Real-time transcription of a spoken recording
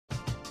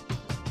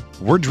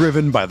We're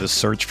driven by the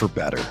search for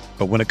better.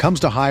 But when it comes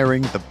to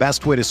hiring, the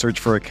best way to search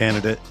for a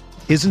candidate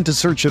isn't to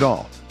search at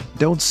all.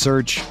 Don't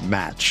search,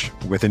 match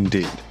with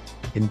Indeed.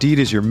 Indeed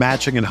is your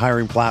matching and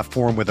hiring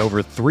platform with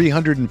over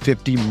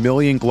 350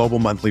 million global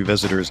monthly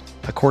visitors,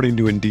 according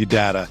to Indeed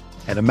data,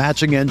 and a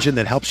matching engine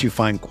that helps you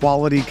find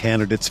quality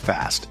candidates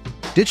fast.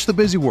 Ditch the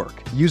busy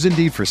work. Use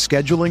Indeed for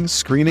scheduling,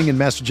 screening, and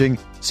messaging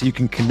so you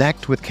can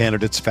connect with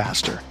candidates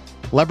faster.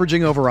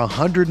 Leveraging over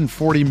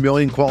 140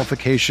 million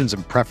qualifications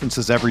and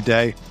preferences every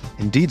day,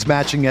 Indeed's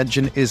matching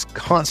engine is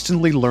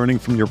constantly learning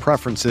from your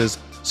preferences,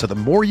 so the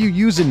more you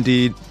use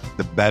Indeed,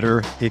 the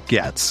better it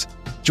gets.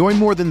 Join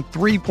more than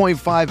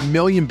 3.5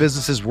 million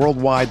businesses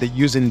worldwide that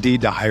use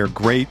Indeed to hire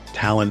great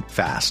talent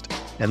fast.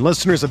 And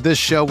listeners of this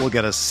show will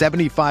get a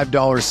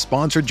 $75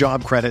 sponsored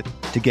job credit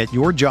to get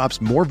your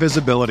jobs more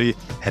visibility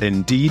at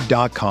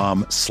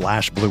Indeed.com/Blue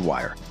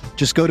Wire.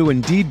 Just go to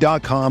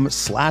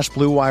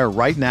Indeed.com/Blue Wire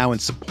right now and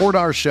support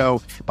our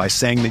show by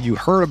saying that you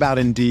heard about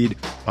Indeed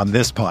on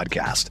this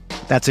podcast.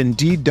 That's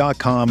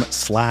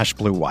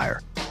Indeed.com/Blue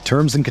Wire.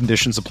 Terms and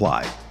conditions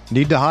apply.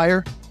 Need to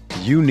hire?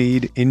 You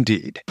need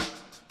Indeed.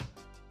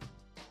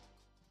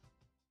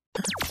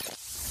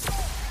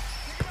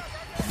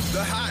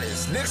 The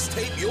hottest Knicks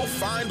tape you'll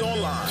find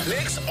online.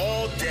 Knicks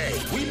all day.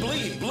 We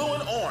bleed blue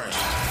and orange.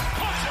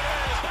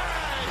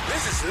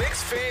 This is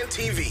Knicks Fan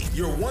TV,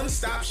 your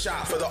one-stop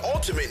shop for the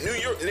ultimate New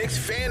York Knicks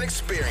fan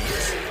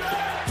experience.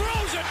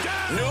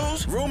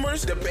 News,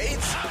 rumors,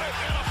 debates,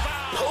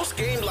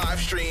 post-game live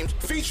streams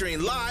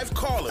featuring live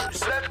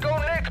callers. Let's go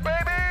Knicks,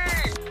 baby!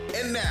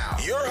 And now,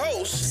 your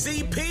host,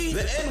 CP,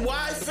 the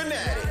NY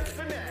Fanatic.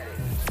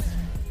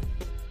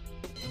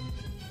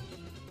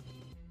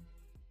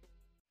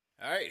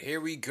 All right, here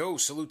we go.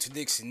 Salute to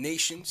Knicks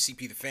Nation.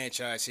 CP the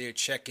franchise here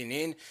checking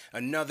in.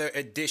 Another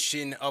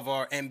edition of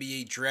our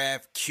NBA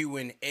Draft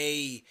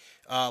Q&A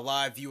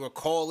live viewer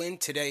call-in.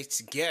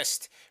 Today's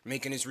guest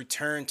making his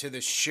return to the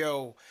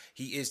show.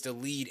 He is the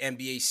lead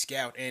NBA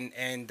scout and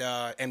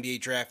NBA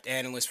draft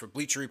analyst for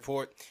Bleacher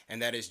Report,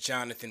 and that is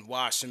Jonathan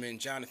Wasserman.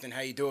 Jonathan, how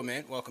you doing,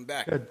 man? Welcome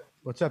back. Good.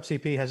 What's up,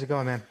 CP? How's it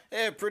going, man?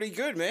 Yeah, pretty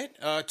good, man.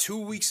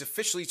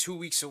 Officially 2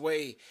 weeks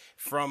away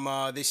from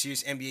this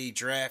year's NBA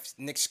draft.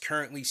 Knicks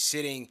currently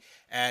sitting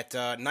at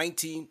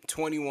 19,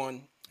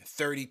 21,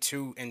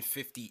 32, and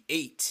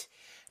 58.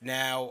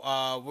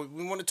 Now,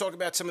 we want to talk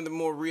about some of the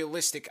more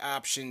realistic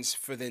options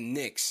for the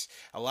Knicks.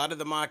 A lot of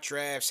the mock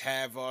drafts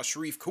have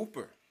Sharife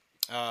Cooper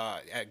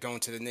going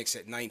to the Knicks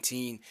at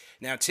 19.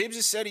 Now, Tibbs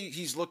has said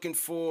he's looking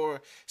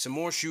for some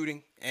more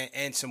shooting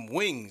and some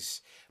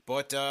wings.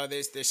 But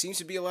there seems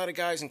to be a lot of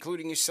guys,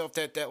 including yourself,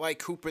 that like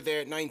Cooper there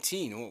at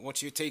 19.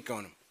 What's your take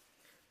on him?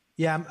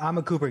 Yeah, I'm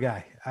a Cooper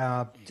guy.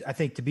 I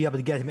think to be able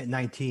to get him at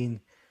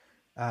 19,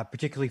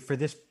 particularly for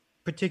this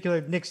particular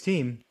Knicks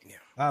team,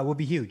 would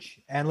be huge.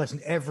 And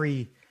listen,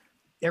 every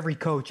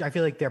coach, I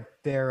feel like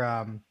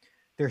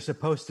they're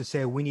supposed to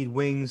say we need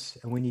wings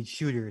and we need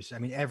shooters. I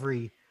mean,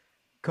 every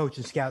coach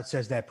and scout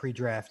says that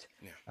pre-draft,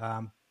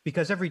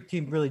 because every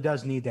team really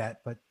does need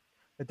that, but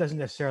it doesn't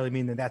necessarily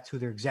mean that that's who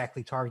they're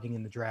exactly targeting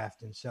in the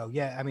draft. And so,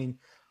 yeah, I mean,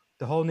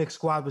 the whole Knicks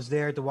squad was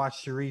there to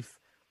watch Sharife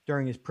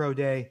during his pro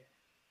day.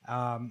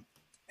 And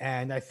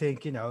I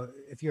think,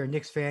 if you're a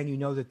Knicks fan, you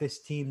know that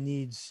this team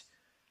needs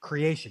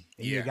creation.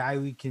 They need a guy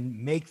who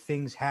can make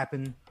things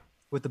happen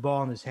with the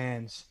ball in his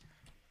hands.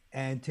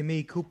 And to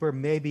me, Cooper,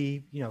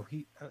 maybe,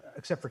 he,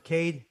 except for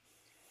Cade,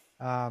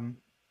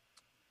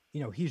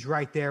 he's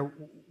right there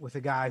with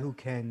a guy who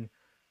can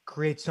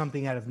create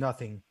something out of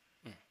nothing.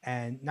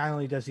 And not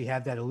only does he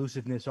have that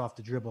elusiveness off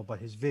the dribble, but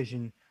his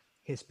vision,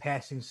 his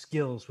passing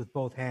skills with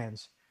both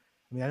hands.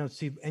 I mean, I don't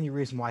see any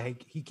reason why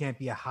he can't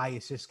be a high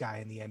assist guy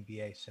in the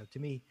NBA. So to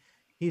me,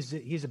 he's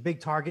a big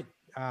target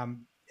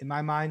in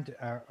my mind,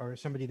 or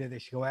somebody that they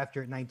should go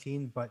after at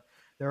 19. But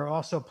there are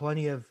also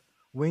plenty of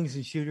wings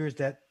and shooters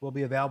that will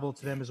be available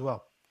to them as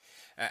well.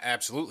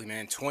 Absolutely,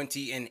 man.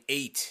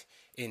 20-8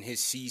 in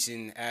his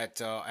season at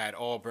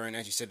Auburn.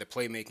 As you said, the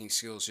playmaking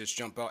skills just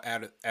jump out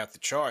the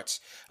charts.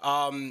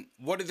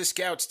 What are the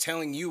scouts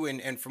telling you,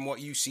 and from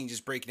what you've seen,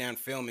 just break down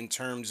film in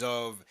terms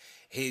of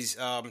his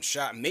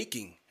shot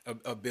making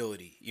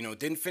ability?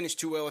 Didn't finish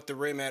too well at the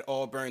rim at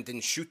Auburn,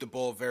 didn't shoot the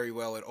ball very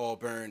well at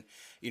Auburn.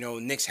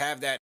 Knicks have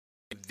that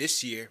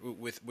this year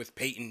with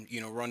Peyton,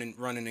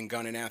 running and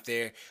gunning out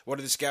there. What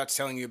are the scouts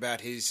telling you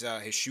about his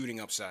shooting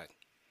upside?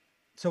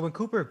 So when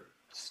Cooper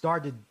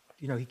started,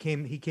 he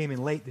came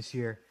in late this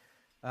year,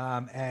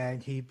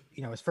 and he,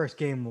 his first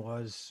game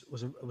was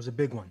a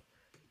big one,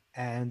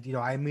 and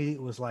I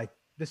immediately was like,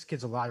 this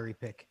kid's a lottery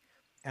pick,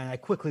 and I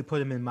quickly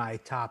put him in my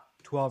top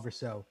 12 or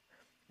so,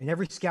 and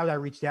every scout I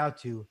reached out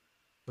to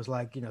was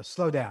like,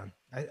 slow down.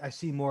 I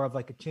see more of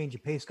like a change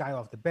of pace guy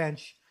off the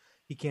bench.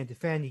 He can't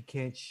defend, he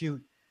can't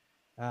shoot,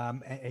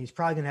 and he's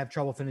probably gonna have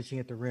trouble finishing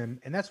at the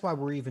rim, and that's why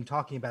we're even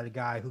talking about a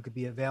guy who could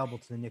be available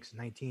to the Knicks at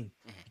 19,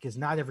 because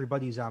not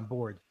everybody's on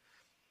board.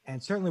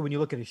 And certainly when you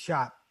look at his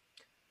shot,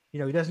 he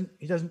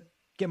doesn't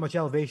get much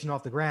elevation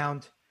off the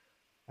ground.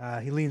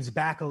 He leans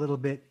back a little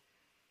bit.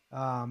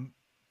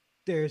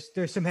 there's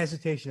some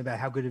hesitation about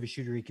how good of a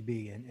shooter he could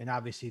be, and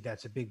obviously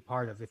that's a big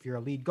part of if you're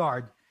a lead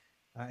guard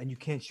and you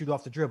can't shoot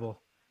off the dribble,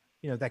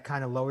 that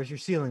kind of lowers your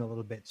ceiling a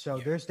little bit.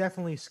 So there's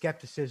definitely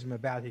skepticism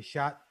about his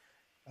shot,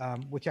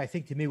 which I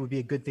think to me would be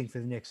a good thing for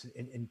the Knicks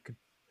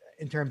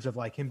in terms of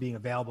like him being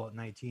available at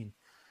 19.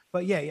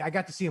 But yeah, I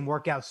got to see him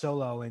work out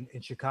solo in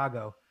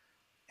Chicago,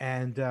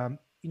 and I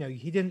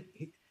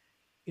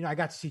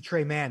got to see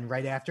Trey Mann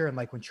right after, and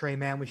like when Trey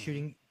Mann was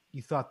shooting,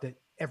 you thought that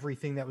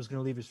everything that was going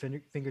to leave his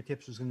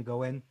fingertips was going to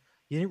go in.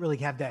 You didn't really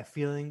have that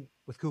feeling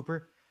with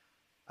Cooper.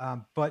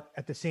 But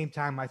at the same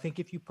time, I think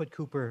if you put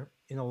Cooper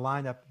in a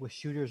lineup with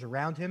shooters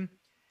around him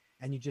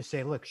and you just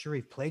say, look,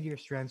 Sharife, play to your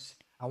strengths.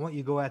 I want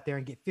you to go out there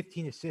and get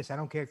 15 assists. I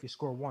don't care if you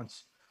score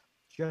once.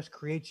 Just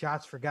create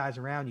shots for guys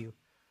around you.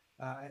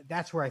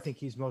 That's where I think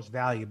he's most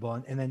valuable.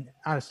 And then,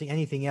 honestly,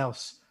 anything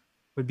else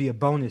would be a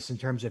bonus in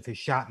terms of his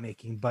shot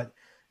making. But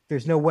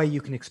there's no way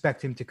you can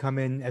expect him to come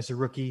in as a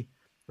rookie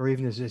or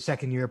even as a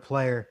second-year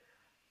player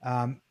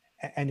and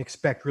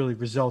expect really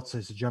results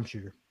as a jump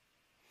shooter.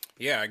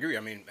 Yeah, I agree. I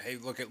mean, hey,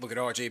 look at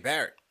R.J.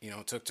 Barrett.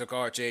 Took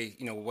R.J.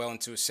 well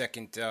into his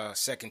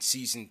second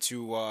season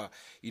to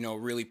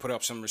really put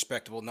up some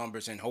respectable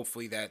numbers, and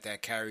hopefully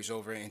that carries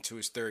over into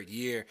his third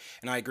year.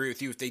 And I agree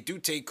with you. If they do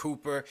take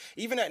Cooper,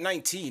 even at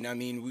 19, I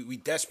mean, we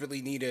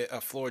desperately need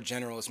a floor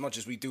general as much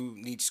as we do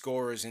need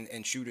scorers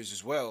and shooters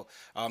as well.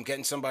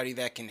 Getting somebody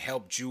that can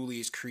help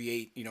Julius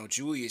create.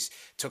 Julius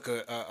took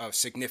a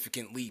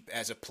significant leap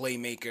as a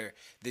playmaker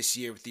this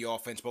year with the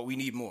offense, but we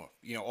need more.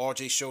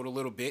 R.J. showed a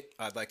little bit.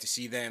 I'd like to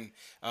see them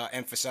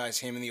emphasize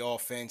him in the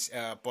offense.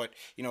 But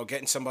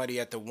getting somebody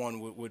at the one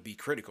would be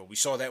critical. We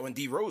saw that when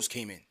D Rose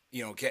came in,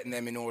 getting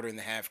them in order in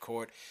the half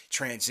court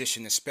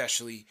transition,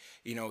 especially,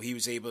 he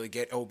was able to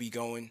get Obi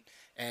going.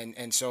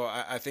 And so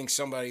I think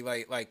somebody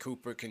like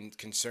Cooper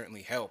can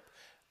certainly help.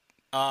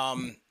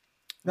 I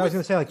was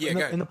going to say,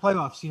 in the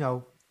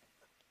playoffs,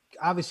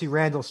 obviously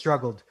Randall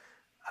struggled.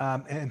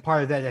 And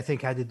part of that, I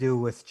think, had to do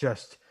with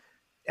just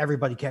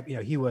everybody kept,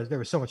 there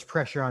was so much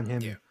pressure on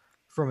him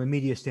from a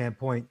media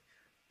standpoint,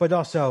 but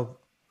also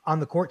on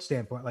the court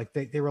standpoint, like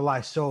they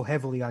rely so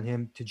heavily on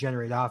him to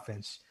generate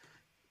offense.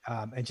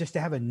 And just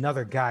to have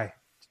another guy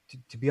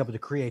to be able to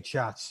create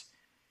shots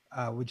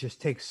would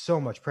just take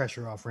so much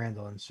pressure off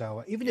Randall. And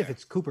so even if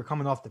it's Cooper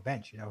coming off the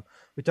bench,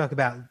 we talk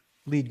about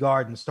lead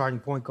guard and starting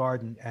point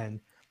guard and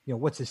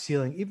what's his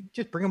ceiling, even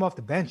just bring him off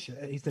the bench.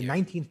 He's the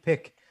 19th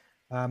pick.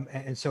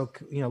 And so,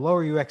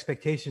 lower your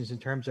expectations in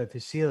terms of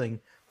his ceiling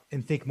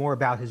and think more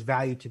about his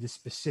value to this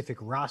specific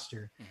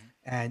roster. Mm-hmm.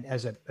 And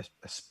as a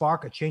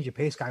spark, a change of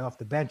pace guy off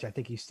the bench, I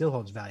think he still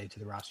holds value to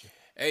the roster.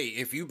 Hey,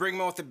 if you bring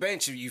him off the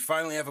bench, you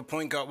finally have a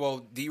point guard.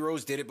 Well, D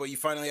Rose did it, but you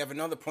finally have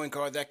another point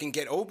guard that can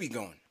get Obi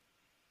going.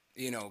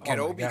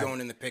 Obi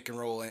going in the pick and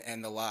roll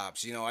and the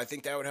lobs. I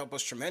think that would help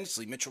us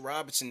tremendously. Mitchell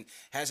Robinson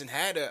hasn't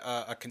had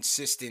a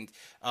consistent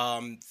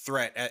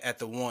threat at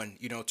the one,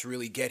 to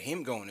really get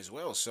him going as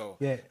well. So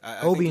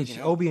Obi and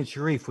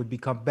Sharife would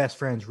become best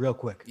friends real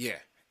quick.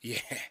 Yeah,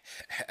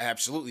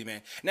 absolutely,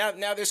 man.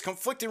 Now there's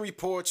conflicting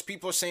reports.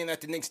 People are saying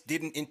that the Knicks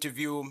didn't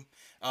interview him.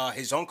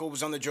 His uncle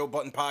was on the Joe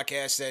Button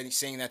podcast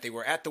saying that they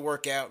were at the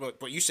workout,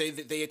 but you say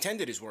that they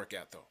attended his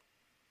workout, though.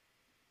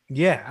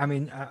 Yeah, I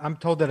mean, I'm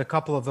told that a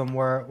couple of them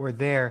were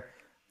there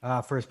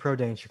for his pro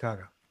day in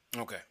Chicago.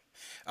 Okay.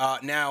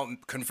 Now,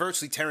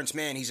 conversely, Terrence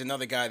Mann, he's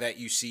another guy that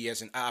you see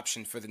as an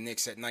option for the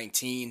Knicks at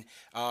 19.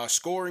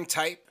 Scoring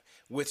type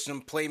with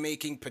some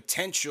playmaking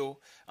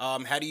potential.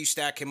 How do you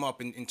stack him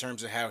up in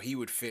terms of how he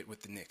would fit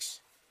with the Knicks?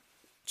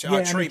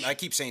 I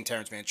keep saying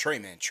Terrence Mann. Trey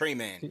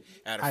Mann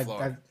out of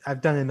Florida.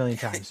 I've done it a million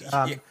times.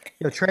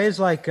 Trey is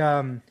like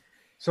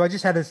so I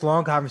just had this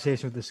long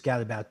conversation with the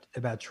scout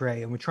about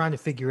Trey, and we're trying to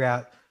figure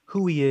out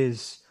who he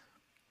is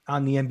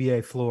on the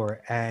NBA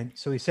floor. And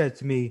so he said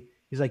to me,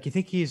 he's like, you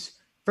think he's,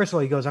 first of all,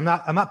 he goes, I'm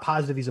not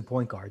positive he's a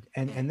point guard.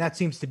 And that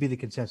seems to be the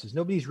consensus.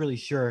 Nobody's really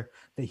sure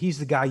that he's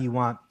the guy you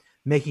want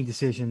making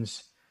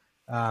decisions.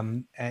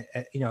 30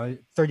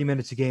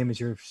 minutes a game as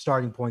your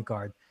starting point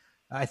guard.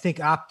 I think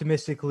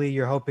optimistically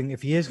you're hoping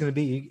if he is going to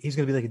be, he's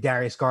going to be like a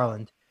Darius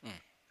Garland.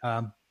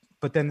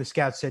 But then the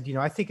scout said,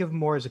 I think of him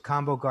more as a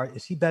combo guard.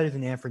 Is he better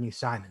than Anthony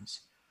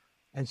Simons?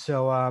 And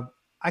so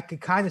I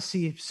could kind of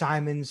see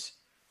Simons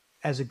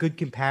as a good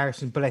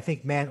comparison, but I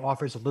think Mann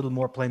offers a little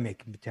more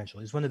playmaking potential.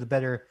 He's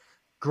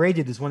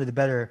graded as one of the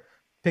better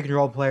pick and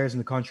roll players in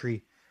the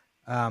country.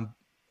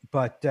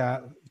 But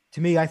to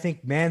me, I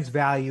think Mann's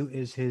value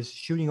is his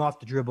shooting off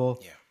the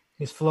dribble,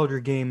 his floater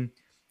game,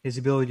 his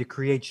ability to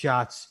create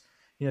shots.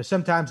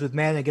 Sometimes with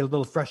Mann, I get a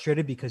little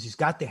frustrated because he's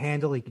got the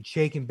handle. He can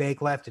shake and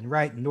bake left and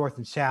right and north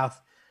and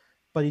south,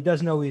 but he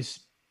doesn't always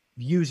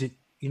use it,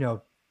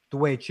 the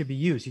way it should be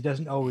used. He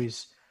doesn't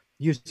always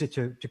use it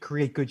to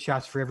create good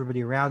shots for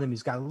everybody around him.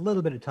 He's got a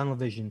little bit of tunnel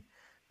vision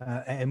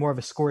and more of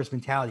a scorer's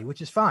mentality,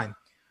 which is fine.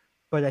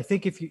 But I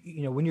think if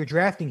when you're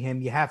drafting him,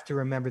 you have to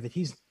remember that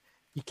you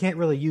can't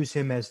really use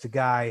him as the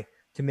guy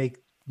to make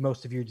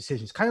most of your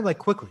decisions. Kind of like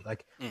Quickly.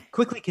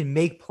 Quickly can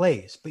make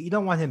plays, but you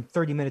don't want him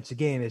 30 minutes a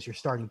game as your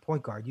starting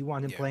point guard. You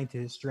want him playing to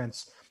his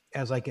strengths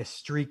as like a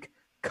streak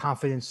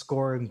confident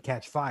scorer and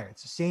catch fire.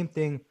 It's the same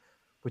thing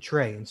with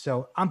Trey. And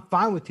so I'm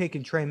fine with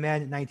taking Trey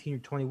Mann at 19 or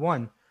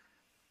 21,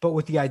 but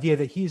with the idea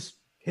that his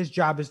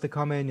job is to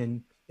come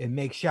in and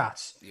make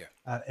shots,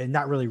 and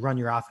not really run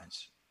your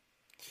offense.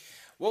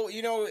 Well,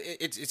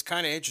 it's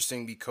kind of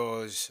interesting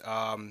because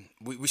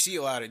we see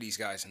a lot of these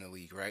guys in the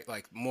league, right?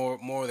 Like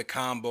more of the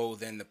combo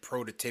than the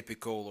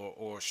prototypical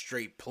or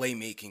straight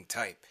playmaking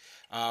type.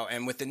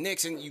 And with the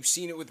Knicks, and you've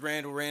seen it with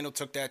Randall. Randall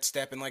took that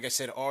step, and like I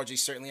said, RJ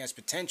certainly has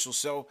potential.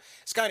 So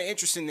it's kind of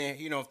interesting there,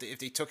 if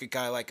they took a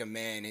guy like a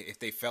Man, if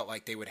they felt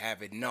like they would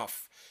have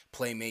enough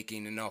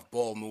playmaking, enough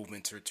ball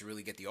movement to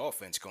really get the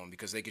offense going,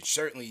 because they could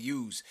certainly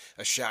use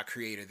a shot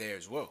creator there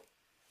as well.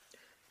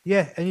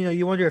 Yeah, and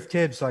you wonder if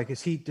Tibbs, like,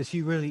 is he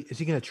going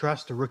to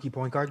trust a rookie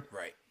point guard,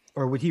 right?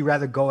 Or would he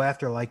rather go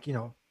after, like,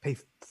 pay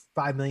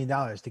 $5 million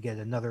to get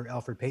another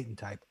Elfrid Payton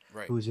type,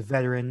 right, who is a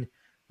veteran,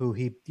 who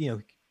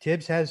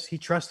Tibbs he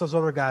trusts those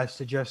older guys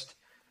to just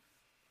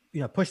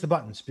push the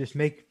buttons, just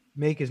make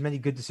as many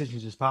good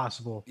decisions as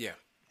possible,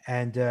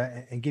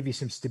 and give you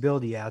some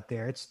stability out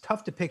there. It's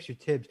tough to picture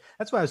Tibbs.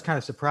 That's why I was kind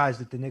of surprised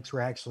that the Knicks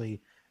were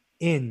actually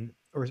in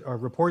or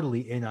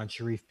reportedly in on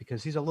Sharif,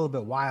 because he's a little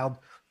bit wild,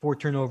 4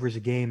 turnovers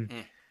a game.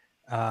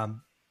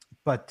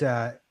 But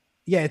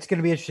it's going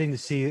to be interesting to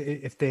see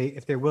if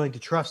they're willing to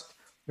trust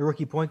the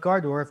rookie point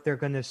guard, or if they're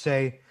going to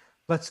say,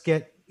 let's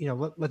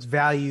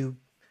value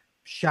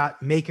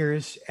shot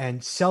makers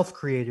and self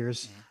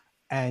creators,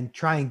 and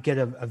try and get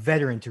a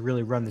veteran to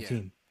really run the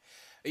team.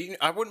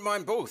 I wouldn't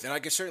mind both, and I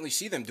can certainly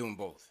see them doing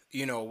both.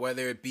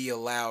 Whether it be a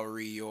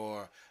Lowry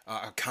or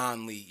a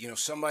Conley,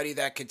 somebody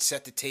that could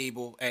set the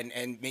table,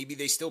 and maybe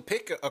they still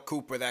pick a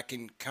Cooper that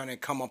can kind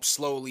of come up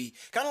slowly,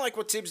 kind of like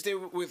what Tibbs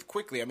did with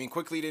Quickly. I mean,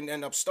 Quickly didn't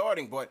end up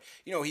starting, but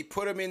he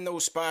put him in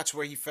those spots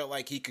where he felt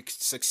like he could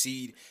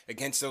succeed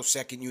against those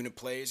second unit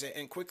players,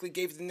 and Quickly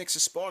gave the Knicks a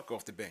spark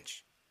off the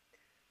bench.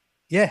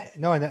 Yeah,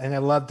 no, and I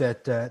love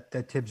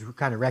that Tibbs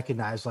kind of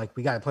recognized, like,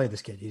 we got to play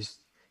this kid. He's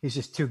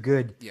just too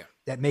good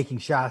at making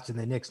shots, and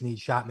the Knicks need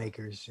shot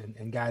makers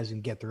and guys who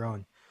can get their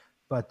own.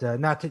 But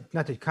not to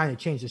kind of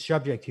change the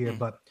subject here,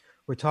 but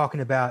we're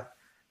talking about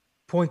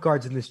point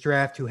guards in this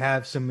draft who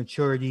have some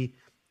maturity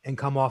and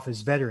come off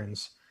as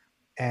veterans.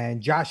 And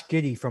Josh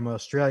Giddey from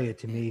Australia,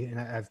 to me, and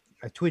I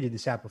tweeted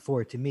this out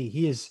before, to me,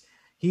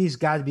 he's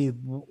got to be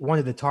one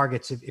of the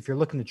targets if you're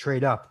looking to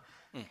trade up.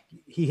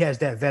 He has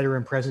that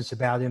veteran presence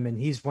about him, and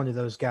he's one of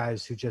those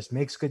guys who just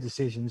makes good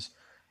decisions,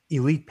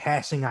 elite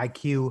passing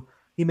IQ.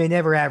 He may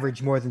never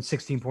average more than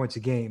 16 points a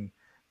game,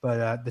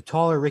 but the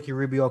taller Ricky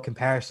Rubio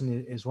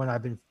comparison is one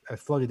I've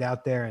floated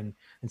out there, and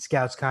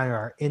scouts kind of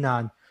are in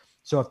on.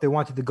 So if they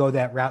wanted to go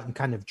that route and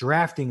kind of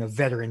drafting a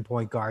veteran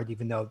point guard,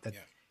 even though that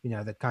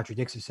that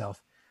contradicts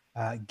itself,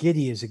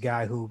 Giddey is a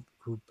guy who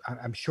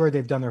I'm sure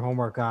they've done their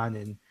homework on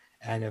and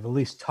have at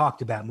least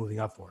talked about moving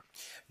up for.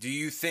 Do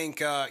you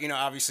think,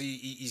 obviously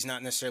he's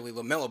not necessarily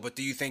LaMelo, but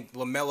do you think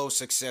LaMelo's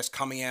success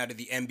coming out of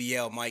the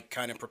NBL might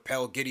kind of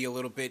propel Giddey a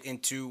little bit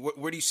into,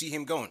 where do you see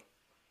him going?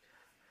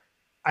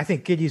 I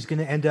think Giddey's going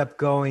to end up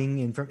going,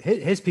 and from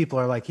his people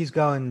are like, his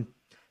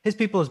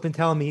people has been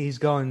telling me he's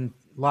going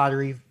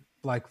lottery,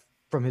 like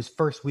from his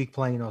first week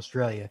playing in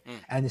Australia,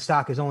 and the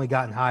stock has only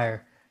gotten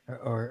higher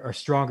or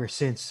stronger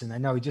since. And I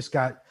know he just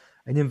got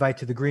an invite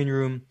to the green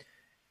room.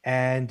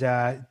 And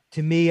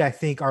to me, I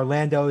think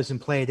Orlando is in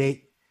play at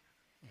 8.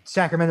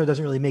 Sacramento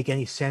doesn't really make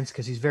any sense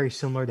because he's very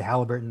similar to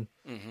Halliburton.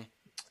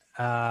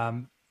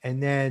 And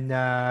then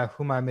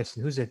who am I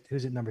missing? Who's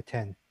at number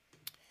 10?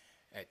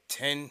 At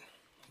 10?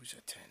 Who's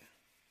at 10?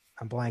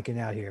 I'm blanking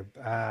out here.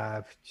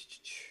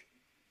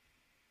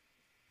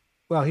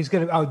 Well, he's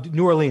going to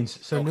New Orleans.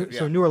 So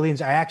New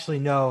Orleans, I actually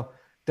know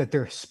that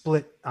they're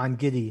split on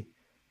Giddey.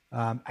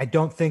 I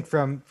don't think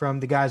from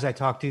the guys I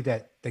talked to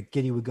that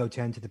Giddey would go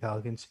 10 to the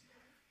Pelicans.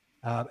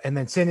 And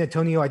then San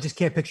Antonio, I just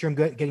can't picture him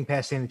getting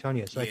past San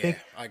Antonio. So I think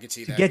I could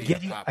see to that get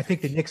Giddey, I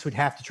think the Knicks would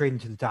have to trade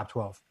into the top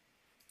 12.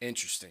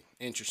 Interesting.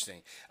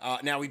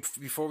 Now,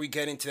 before we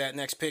get into that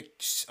next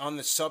pick, on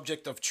the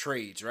subject of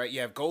trades, right?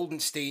 You have Golden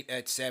State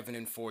at 7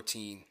 and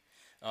 14,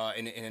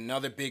 in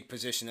another big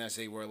position as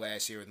they were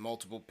last year with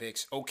multiple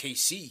picks.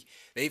 OKC,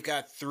 they've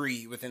got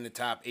 3 within the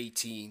top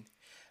 18.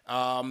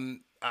 I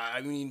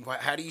mean,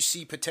 how do you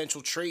see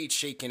potential trades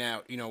shaking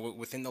out,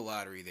 within the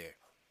lottery there?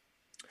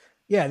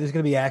 Yeah, there's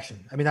going to be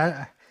action. I mean,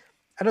 I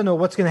don't know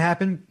what's going to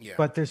happen,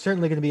 but there's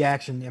certainly going to be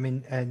action. I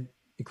mean, and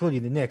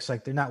including the Knicks,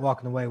 like they're not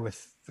walking away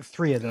with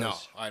 3 of those. No,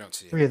 I don't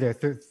see 3 of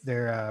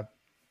their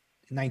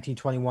 19,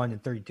 21,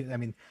 and 32. I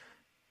mean,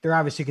 they're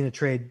obviously going to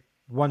trade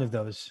one of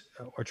those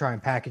or try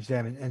and package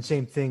them. And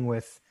same thing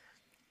with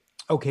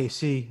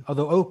OKC,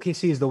 although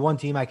OKC is the one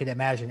team I could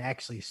imagine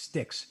actually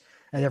sticks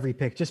at every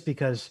pick just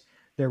because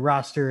their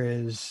roster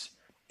is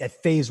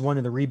at phase 1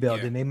 of the rebuild,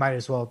 and they might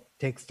as well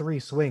take 3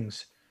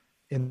 swings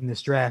in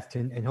this draft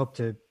and hope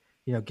to,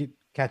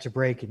 catch a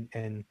break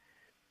and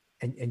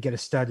get a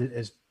stud,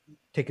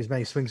 take as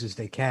many swings as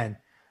they can.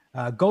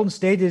 Golden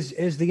State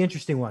is the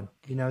interesting one.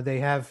 They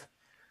have,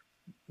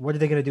 what are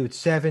they going to do at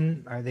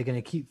 7? Are they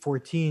going to keep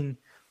 14?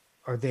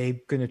 Are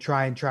they going to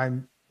try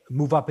and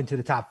move up into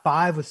the top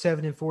 5 with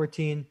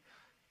 7-14.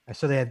 I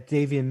saw they had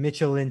Davion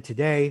Mitchell in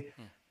today.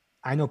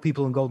 I know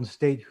people in Golden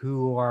State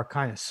who are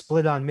kind of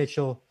split on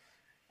Mitchell.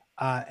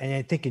 And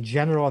I think in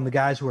general on the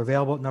guys who are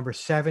available at number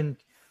 7,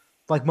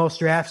 like most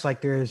drafts,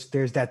 like there's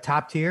that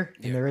top tier,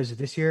 and there is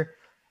this year.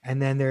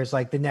 And then there's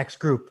like the next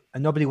group,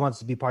 and nobody wants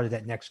to be part of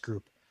that next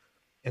group.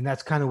 And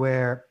that's kind of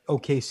where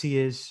OKC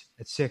is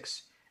at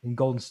 6 and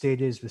Golden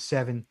State is with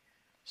 7.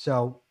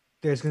 So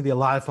there's going to be a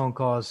lot of phone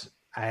calls.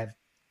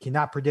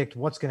 Cannot predict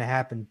what's going to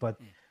happen, but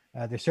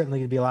there's certainly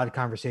going to be a lot of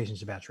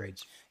conversations about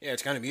trades. Yeah,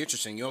 it's going to be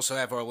interesting. You also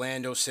have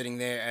Orlando sitting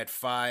there at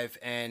 5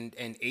 and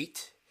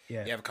 8.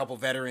 Yeah. You have a couple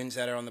veterans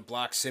that are on the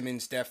block.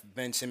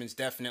 Ben Simmons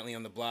definitely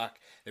on the block.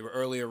 There were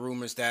earlier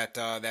rumors that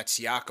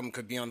Siakam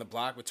could be on the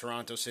block, with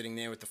Toronto sitting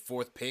there with the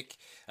 4th pick.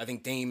 I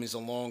think Dame is a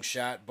long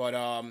shot. But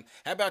how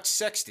about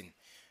Sexton?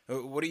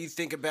 What do you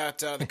think about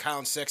the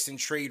Colin Sexton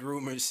trade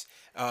rumors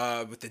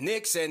with the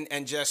Knicks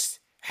and just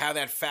how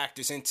that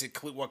factors into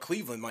what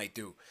Cleveland might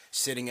do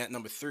sitting at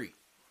number 3?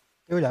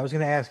 Dude, I was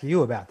going to ask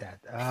you about that.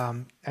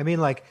 I mean,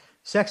 like,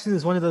 Sexton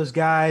is one of those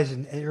guys,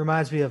 and it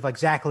reminds me of like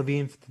Zach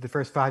LaVine for the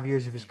first 5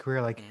 years of his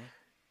career. Like,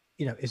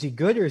 is he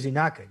good or is he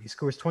not good? He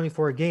scores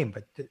 24 a game,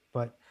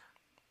 but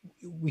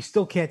we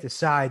still can't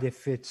decide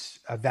if it's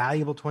a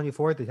valuable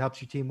 24 that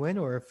helps your team win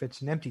or if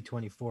it's an empty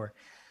 24.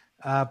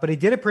 But he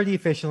did it pretty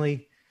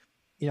efficiently.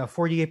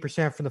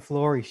 48% from the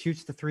floor. He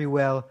shoots the 3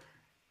 well.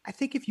 I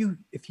think if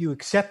you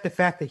accept the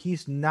fact that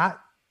he's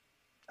not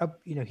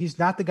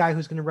the guy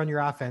who's going to run your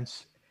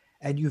offense,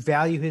 and you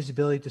value his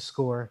ability to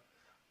score,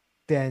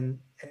 then,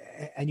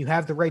 and you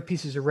have the right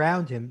pieces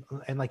around him,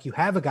 and like you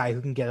have a guy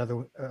who can get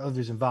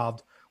others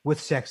involved with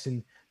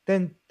Sexton,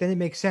 then it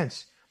makes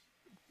sense.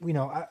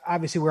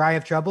 Obviously where I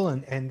have trouble,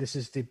 and this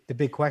is the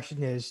big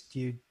question is,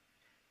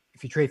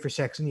 if you trade for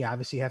Sexton, you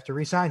obviously have to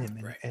re-sign him,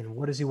 and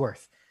what is he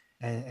worth?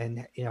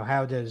 And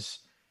how does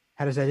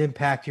that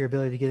impact your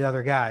ability to get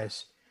other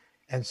guys?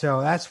 And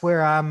so that's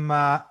where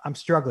I'm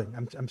struggling.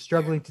 I'm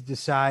struggling to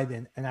decide,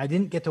 and I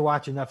didn't get to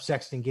watch enough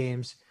Sexton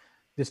games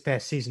this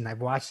past season. I've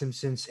watched him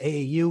since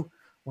AAU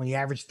when he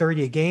averaged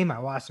 30 a game. I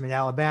watched him in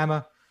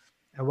Alabama.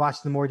 I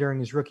watched him more during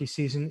his rookie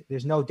season.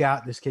 There's no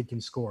doubt this kid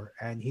can score,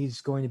 and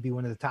he's going to be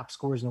one of the top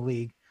scorers in the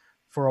league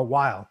for a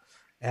while.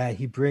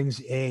 He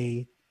brings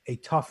a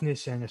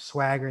toughness and a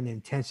swagger and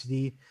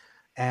intensity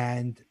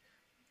and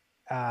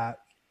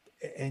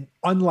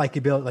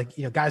unlikability.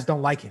 Like, guys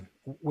don't like him,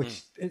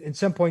 which at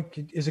some point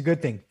is a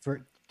good thing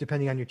for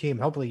depending on your team.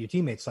 Hopefully your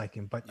teammates like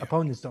him, but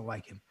opponents don't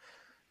like him.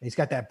 He's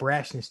got that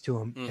brashness to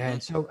him.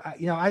 And so,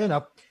 I don't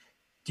know.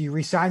 Do you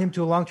re-sign him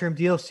to a long-term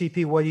deal?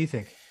 CP, what do you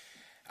think?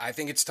 I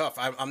think it's tough.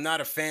 I'm not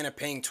a fan of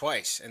paying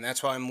twice, and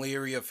that's why I'm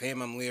leery of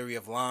him. I'm leery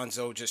of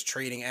Lonzo, just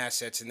trading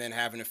assets and then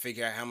having to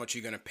figure out how much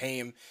you're going to pay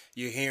him.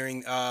 You're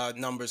hearing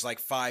numbers like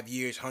 5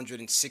 years,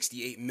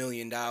 $168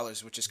 million,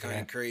 which is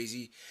kind of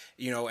crazy.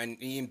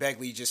 And Ian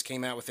Begley just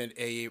came out with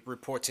a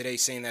report today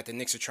saying that the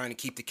Knicks are trying to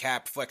keep the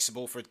cap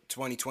flexible for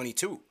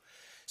 2022.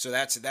 So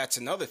that's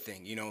another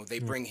thing. They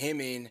bring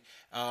him in.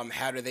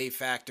 How do they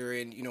factor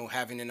in,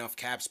 having enough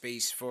cap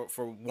space for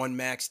one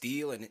max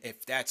deal? And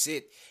if that's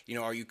it,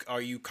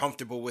 are you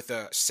comfortable with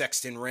a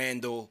Sexton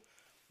Randall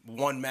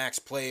one max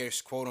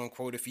players, quote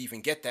unquote, if you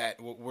even get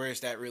that? Where is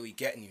that really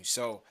getting you?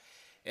 So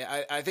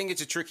I think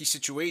it's a tricky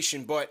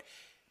situation, but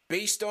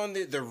based on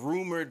the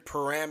rumored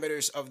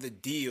parameters of the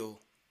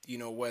deal,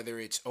 whether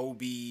it's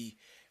OB,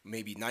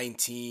 maybe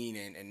 19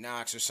 and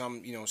Knox or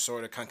some,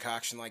 sort of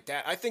concoction like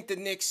that, I think the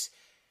Knicks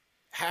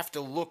have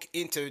to look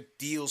into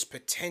deals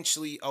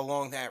potentially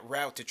along that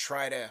route to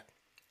try to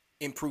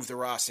improve the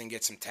roster and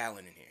get some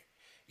talent in here.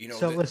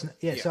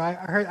 So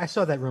I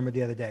saw that rumor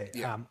the other day.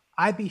 Yeah.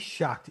 I'd be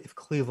shocked if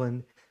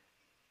Cleveland,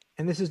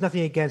 and this is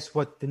nothing against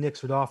what the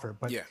Knicks would offer,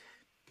 but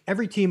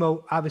every team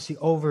obviously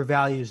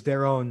overvalues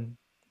their own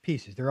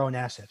pieces, their own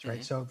assets,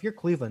 right? So if you're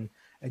Cleveland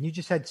and you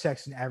just had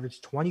Sexton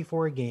average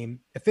 24 a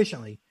game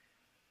efficiently,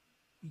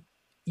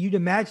 you'd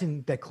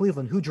imagine that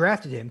Cleveland, who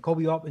drafted him,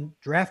 Kobe Altman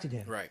drafted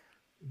him, right,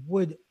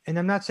 would, and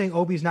I'm not saying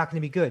Obi is not going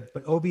to be good,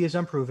 but Obi is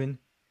unproven.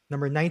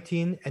 Number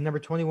 19 and number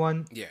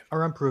 21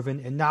 are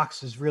unproven, and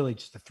Knox is really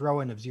just a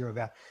throw-in of zero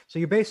value. So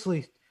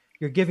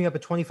you're giving up a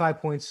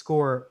 25-point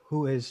scorer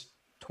who is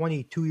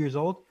 22 years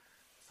old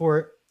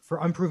for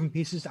unproven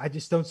pieces. I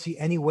just don't see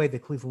any way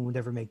that Cleveland would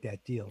ever make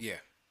that deal. Yeah.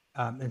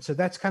 And so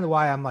that's kind of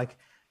why I'm like,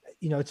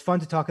 it's fun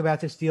to talk about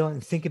this deal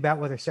and think about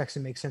whether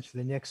Sexton makes sense for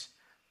the Knicks,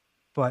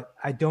 but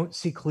I don't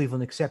see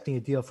Cleveland accepting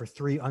a deal for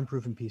 3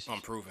 unproven pieces.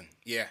 Unproven.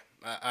 Yeah.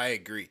 I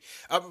agree.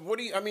 On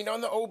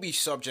the Obi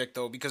subject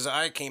though, because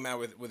I came out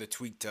with a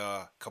tweet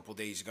a couple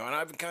days ago, and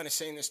I've been kind of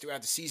saying this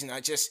throughout the season.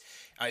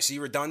 I see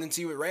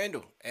redundancy with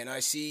Randall, and I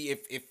see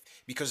if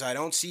because I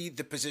don't see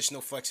the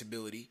positional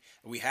flexibility.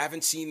 We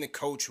haven't seen the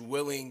coach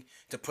willing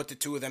to put the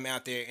two of them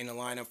out there in a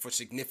lineup for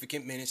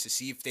significant minutes to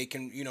see if they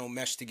can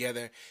mesh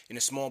together in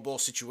a small ball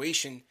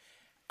situation.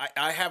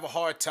 I have a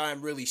hard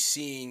time really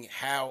seeing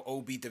how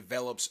Obi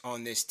develops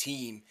on this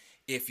team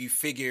if you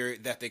figure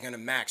that they're going to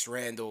max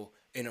Randall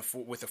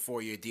with a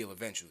 4-year deal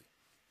eventually.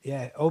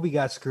 Yeah, Obi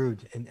got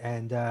screwed,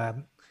 and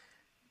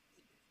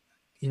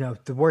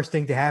the worst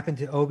thing to happen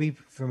to Obi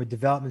from a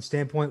development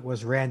standpoint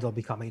was Randall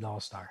becoming an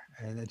all-star.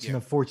 And it's an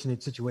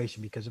unfortunate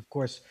situation because, of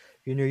course,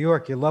 if you're in New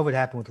York, you love what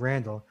happened with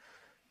Randall.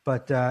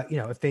 But,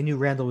 if they knew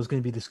Randall was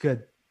going to be this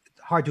good,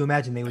 hard to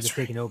imagine they would have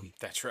taken Obi.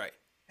 That's right.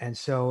 And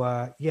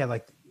so,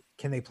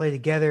 can they play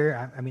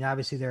together? I mean,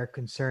 obviously there are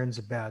concerns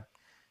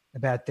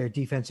about their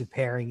defensive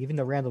pairing, even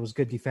though Randall was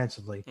good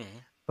defensively. Mm-hmm.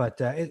 But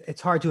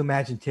it's hard to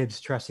imagine Tibbs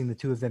trusting the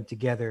two of them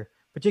together,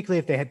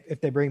 particularly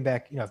if they bring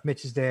back, if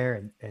Mitch is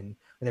there and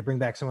they bring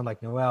back someone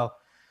like Noel.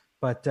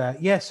 But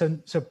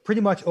so pretty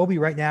much Obi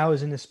right now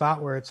is in the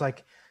spot where it's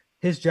like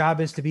his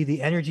job is to be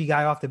the energy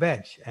guy off the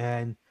bench.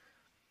 And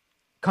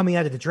coming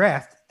out of the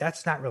draft,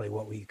 that's not really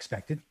what we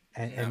expected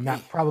and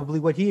not probably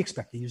what he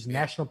expected. He was the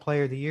National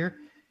Player of the Year.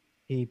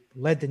 He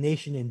led the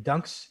nation in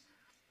dunks,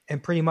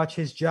 and pretty much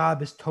his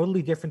job is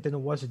totally different than it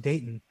was at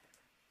Dayton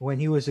when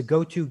he was a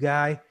go-to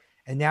guy.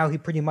 And now he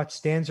pretty much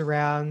stands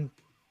around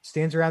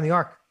the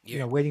arc,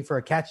 waiting for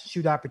a catch and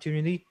shoot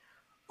opportunity,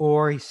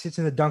 or he sits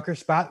in the dunker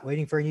spot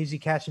waiting for an easy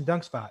catch and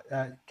dunk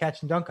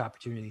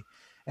opportunity.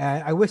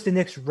 I wish the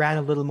Knicks ran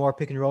a little more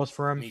pick and rolls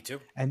for him. Me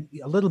too. And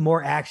a little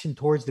more action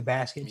towards the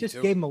basket.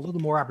 Gave him a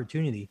little more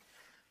opportunity.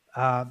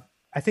 I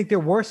think there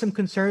were some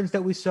concerns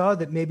that we saw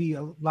that maybe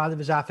a lot of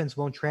his offense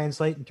won't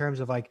translate in terms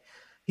of like,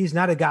 he's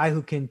not a guy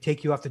who can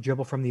take you off the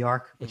dribble from the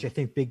arc, which I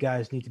think big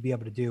guys need to be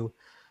able to do.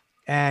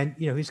 And,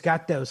 he's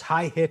got those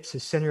high hips,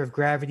 his center of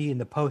gravity in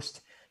the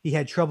post. He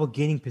had trouble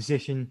gaining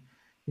position.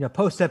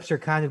 Post-ups are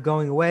kind of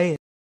going away,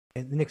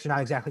 and the Knicks are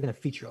not exactly going to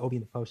feature Obi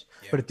in the post.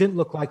 Yeah. But it didn't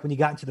look like when he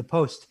got into the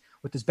post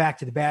with his back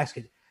to the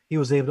basket, he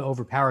was able to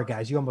overpower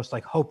guys. You almost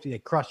like hoped,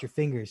 cross your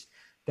fingers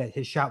that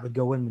his shot would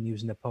go in when he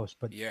was in the post.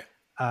 But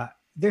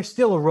there's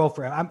still a role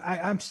for him.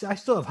 I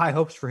still have high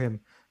hopes for him,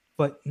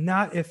 but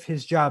not if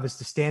his job is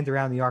to stand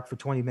around the arc for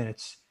 20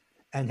 minutes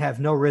and have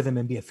no rhythm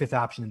and be a fifth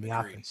option in the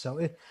offense.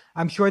 So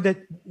I'm sure that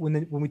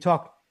when we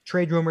talk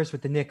trade rumors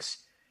with the Knicks,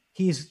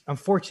 he's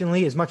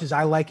unfortunately, as much as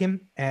I like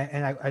him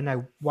and I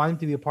want him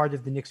to be a part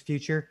of the Knicks'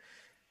 future,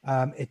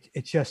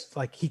 it's just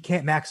like he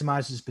can't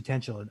maximize his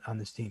potential on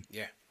this team.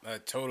 Yeah. I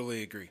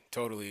totally agree.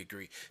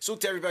 So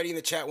to everybody in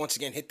the chat, once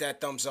again, hit that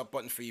thumbs up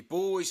button for you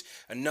boys.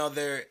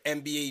 Another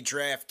NBA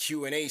draft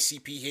Q&A.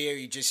 CP here.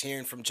 You're just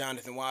hearing from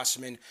Jonathan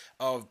Wasserman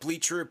of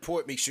Bleacher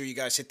Report. Make sure you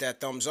guys hit that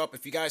thumbs up.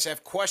 If you guys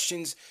have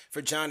questions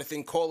for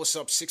Jonathan, call us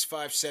up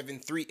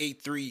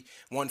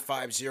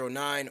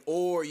 657-383-1509,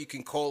 or you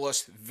can call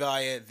us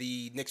via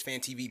the Knicks Fan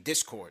TV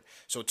Discord.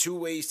 So 2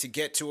 ways to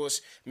get to us.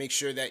 Make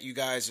sure that you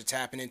guys are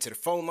tapping into the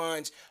phone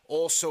lines.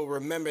 Also,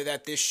 remember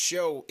that this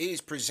show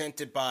is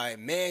presented by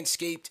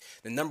Manscaped,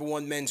 the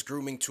 #1 men's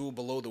grooming tool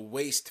below the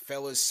waist.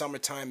 Fellas,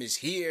 summertime is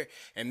here,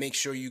 and make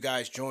sure you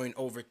guys join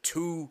over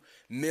 2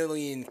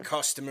 million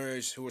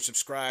customers who are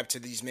subscribed to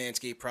these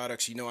Manscaped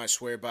products. I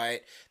swear by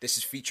it. This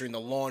is featuring the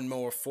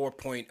Lawnmower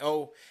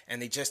 4.0,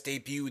 and they just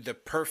debuted the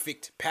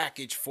Perfect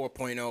Package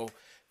 4.0.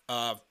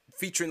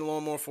 Featuring the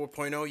Lawnmower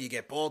 4.0, you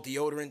get ball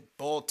deodorant,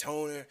 ball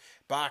toner,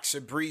 boxer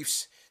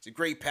briefs. It's a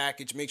great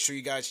package. Make sure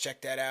you guys check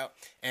that out.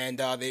 And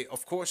they're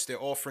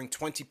offering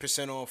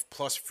 20% off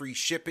plus free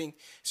shipping.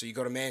 So you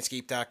go to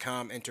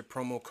manscaped.com, enter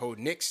promo code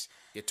Knicks,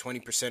 get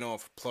 20%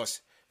 off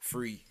plus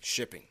free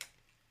shipping.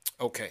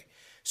 Okay,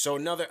 so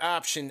another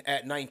option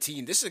at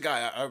 19. This is a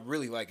guy I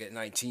really like at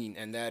 19,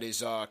 and that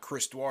is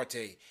Chris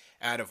Duarte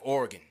out of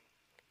Oregon.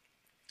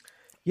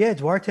 Yeah,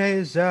 Duarte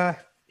is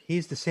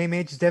he's the same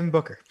age as Devin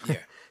Booker. Yeah.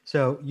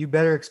 So you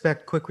better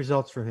expect quick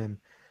results from him.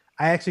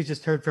 I actually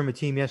just heard from a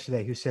team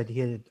yesterday who said he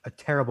had a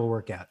terrible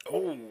workout.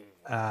 Oh,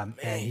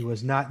 and he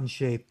was not in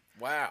shape.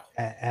 Wow.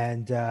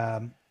 And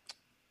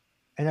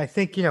I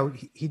think,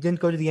 he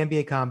didn't go to the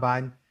NBA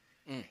Combine.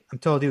 I'm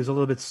told he was a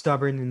little bit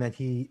stubborn in that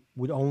he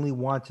would only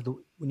want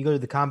to when you go to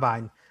the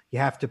Combine, you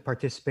have to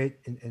participate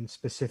in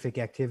specific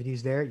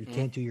activities there. You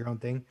can't do your own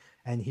thing.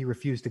 And he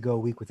refused to go a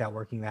week without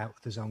working out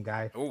with his own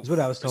guy. Is what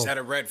I was told. Is that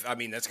a red? I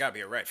mean, that's got to be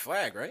a red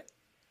flag, right?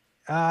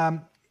 I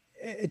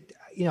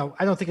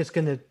don't think it's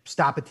going to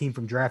stop a team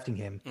from drafting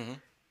him,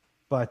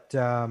 but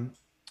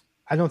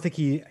I don't think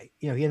he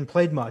hadn't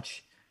played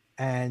much,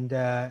 and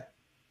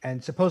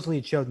supposedly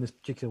it showed in this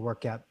particular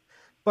workout,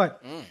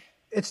 but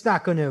it's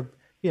not going to.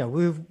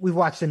 We've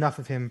watched enough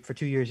of him for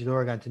 2 years at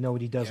Oregon to know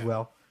what he does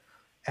well,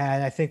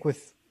 and I think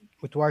with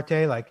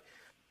Duarte, like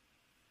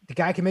the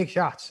guy can make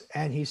shots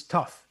and he's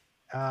tough.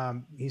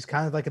 He's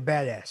kind of like a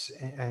badass,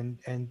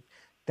 and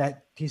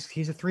that he's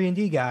a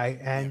 3-and-D guy,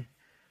 and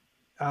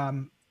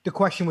the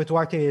question with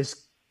Duarte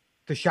is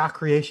the shot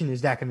creation.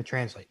 Is that going to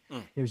translate?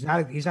 He's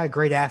not a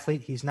great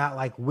athlete. He's not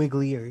like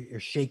wiggly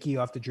or shaky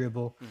off the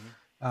dribble,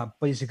 but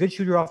he's a good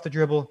shooter off the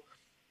dribble,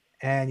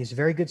 and he's a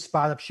very good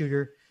spot up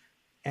shooter,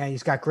 and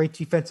he's got great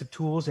defensive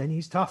tools, and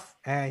he's tough,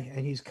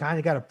 and he's kind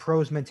of got a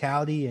pro's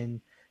mentality, and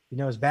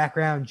his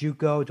background,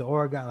 JUCO to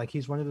Oregon, like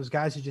he's one of those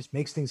guys who just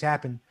makes things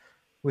happen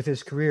with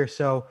his career.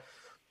 So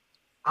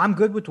I'm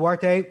good with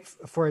Duarte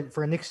for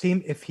a Knicks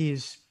team if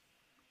he's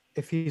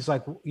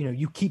like,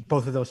 you keep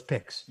both of those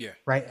picks,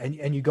 right?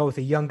 And you go with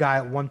a young guy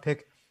at 1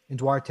 pick and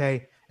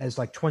Duarte as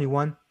like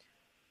 21.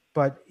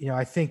 But,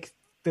 I think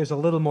there's a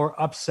little more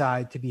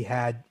upside to be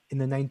had in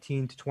the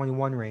 19 to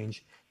 21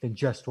 range than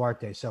just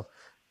Duarte. So,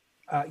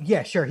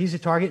 yeah, sure, he's a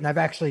target. And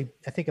I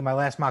think in my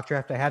last mock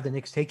draft, I had the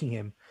Knicks taking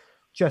him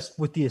just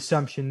with the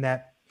assumption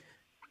that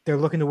they're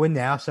looking to win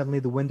now. Suddenly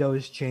the window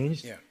has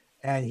changed. Yeah.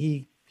 And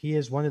he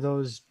is one of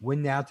those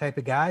win now type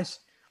of guys.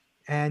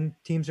 And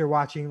teams are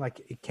watching,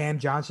 like Cam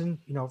Johnson,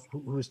 who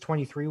was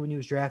 23 when he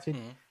was drafted,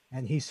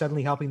 and he's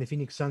suddenly helping the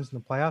Phoenix Suns in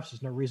the playoffs.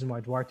 There's no reason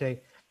why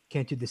Duarte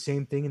can't do the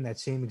same thing in that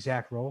same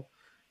exact role.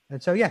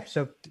 And so, yeah,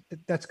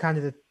 that's kind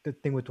of the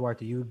thing with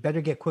Duarte. You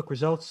better get quick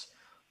results.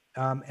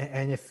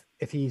 And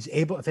if he's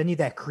able, if any of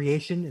that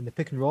creation and the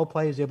pick and roll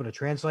play is able to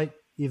translate,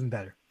 even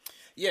better.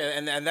 Yeah,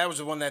 and that was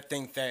the one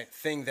thing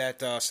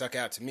that stuck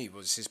out to me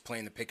was his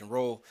playing the pick and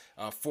roll,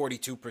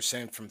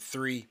 42% from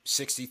 3,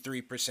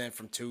 63%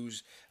 from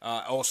 2s.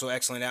 Also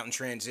excellent out in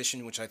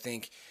transition, which I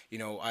think,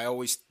 I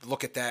always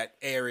look at that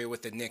area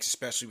with the Knicks,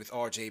 especially with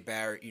R.J.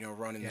 Barrett,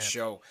 running the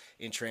show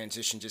in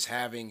transition, just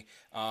having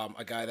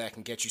a guy that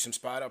can get you some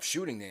spot up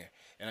shooting there.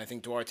 And I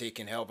think Duarte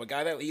can help. A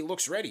guy that he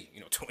looks ready.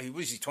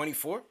 Was he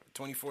 24?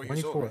 24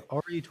 years old. Right?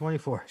 Already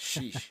 24.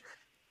 Sheesh.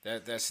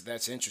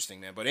 That's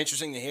interesting, man. But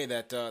interesting to hear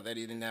that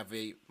he didn't have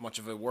much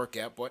of a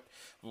workout, but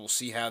we'll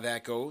see how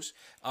that goes.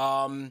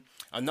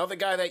 Another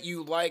guy that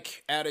you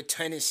like out of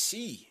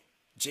Tennessee,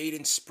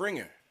 Jaden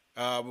Springer.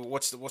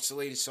 What's the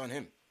latest on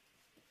him?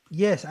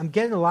 Yes, I'm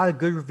getting a lot of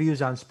good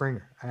reviews on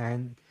Springer,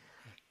 and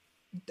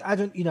I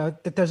don't,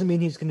 that doesn't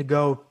mean he's going to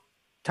go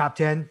top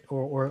 10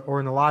 or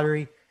in the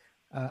lottery.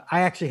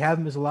 I actually have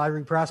him as a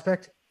lottery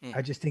prospect.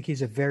 I just think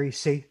he's a very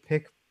safe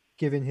pick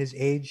given his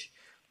age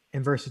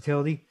and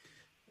versatility.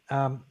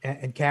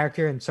 And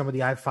character, and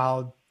somebody I've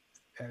followed,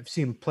 I've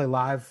seen him play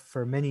live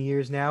for many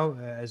years now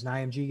as an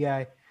IMG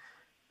guy.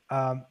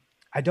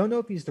 I don't know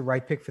if he's the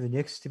right pick for the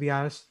Knicks, to be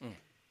honest.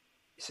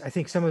 I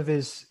think some of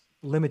his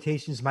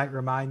limitations might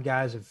remind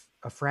guys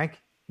of Frank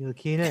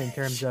Ntilikina in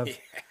terms of,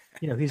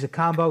 he's a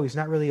combo. He's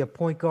not really a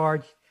point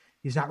guard.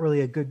 He's not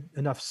really a good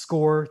enough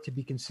scorer to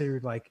be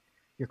considered like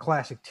your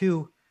classic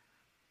 2,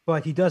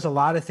 but he does a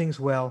lot of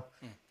things well.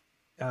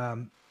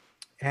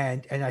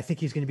 And I think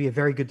he's going to be a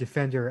very good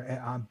defender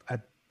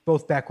at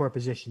both backcourt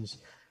positions.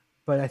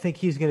 But I think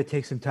he's going to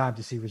take some time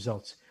to see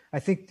results. I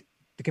think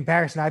the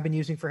comparison I've been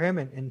using for him,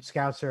 and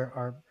scouts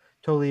are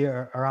totally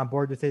on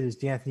board with it, is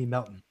D'Anthony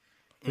Melton,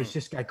 who's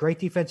just got great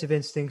defensive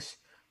instincts.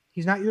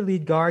 He's not your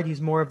lead guard.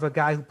 He's more of a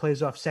guy who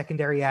plays off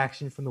secondary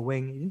action from the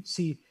wing. You didn't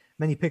see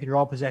many pick and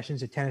roll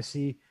possessions at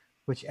Tennessee,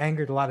 which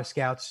angered a lot of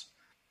scouts.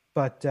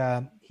 But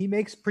he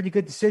makes pretty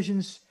good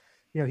decisions.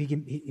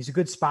 He's a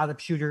good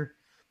spot-up shooter.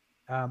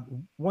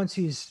 Once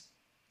he's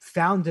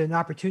found an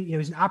opportunity,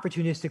 he's an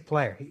opportunistic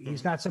player.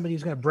 He's not somebody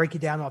who's going to break you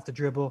down off the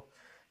dribble.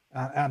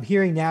 I'm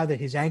hearing now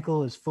that his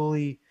ankle is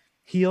fully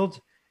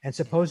healed, and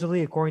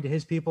supposedly, according to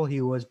his people,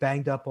 he was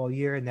banged up all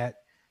year, and that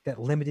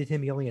limited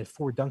him. He only had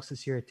 4 dunks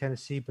this year at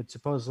Tennessee, but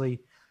supposedly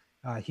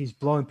he's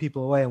blowing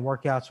people away in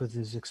workouts with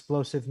his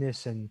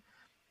explosiveness and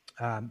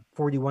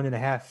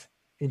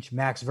 41.5-inch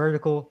max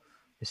vertical.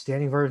 His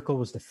standing vertical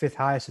was the 5th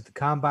highest at the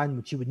combine,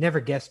 which you would never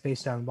guess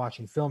based on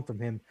watching film from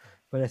him.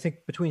 But I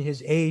think between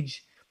his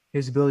age,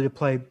 his ability to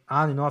play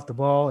on and off the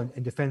ball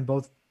and defend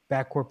both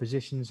backcourt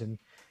positions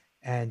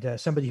and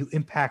somebody who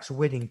impacts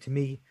winning, to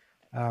me,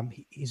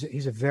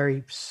 he's a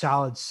very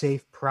solid,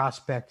 safe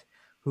prospect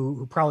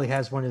who probably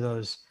has one of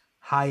those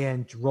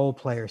high-end role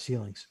player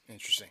ceilings.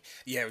 Interesting.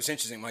 Yeah, it was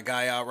interesting. My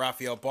guy,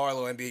 Rafael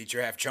Barlow, NBA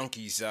Draft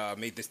Junkies,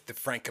 made the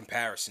Frank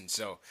comparison.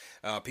 So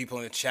people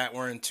in the chat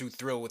weren't too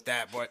thrilled with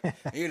that. But,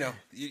 you know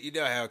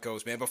how it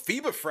goes, man. But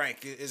FIBA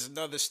Frank is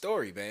another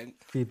story, man.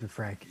 FIBA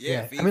Frank.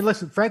 Yeah. I mean,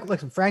 listen,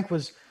 Frank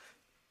was,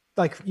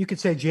 like, you could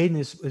say Jaden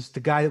is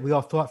the guy that we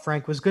all thought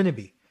Frank was going to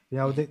be.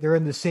 They're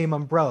in the same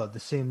umbrella, the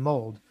same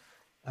mold.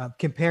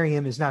 Comparing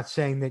him is not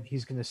saying that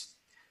he's going to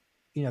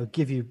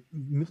give you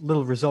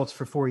little results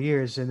for 4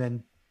 years, and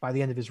then by the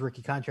end of his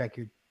rookie contract,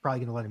 you're probably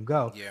going to let him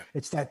go. Yeah.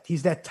 It's that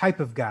he's that type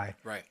of guy,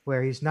 right?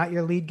 Where he's not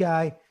your lead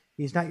guy,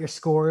 he's not your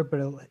scorer, but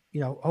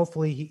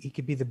hopefully he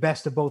could be the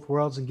best of both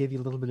worlds and give you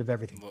a little bit of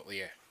everything. Well,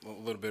 yeah, a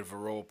little bit of a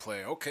role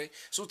player. Okay,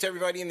 so to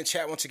everybody in the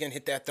chat, once again,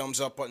 hit that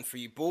thumbs up button for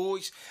you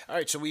boys. All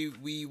right, so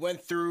we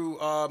went through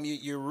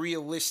your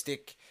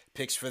realistic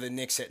picks for the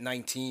Knicks at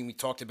 19. We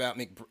talked about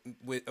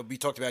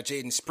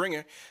Jaden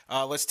Springer.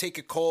 Let's take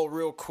a call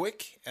real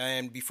quick,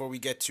 and before we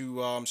get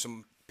to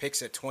some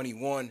picks at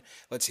 21,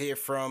 let's hear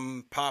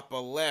from Papa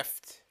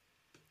Left.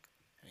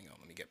 Hang on,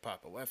 let me get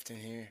Papa Left in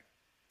here.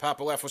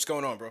 Papa Left, what's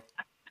going on, bro?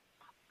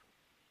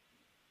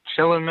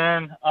 Chilling,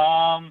 man.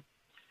 I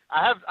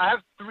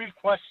have 3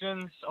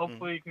 questions.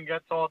 Hopefully you can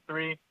get to all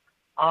 3.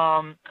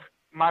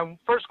 My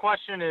first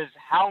question is,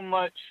 how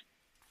much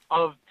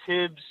of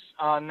Tibbs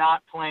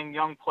not playing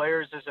young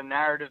players is a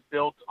narrative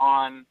built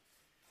on,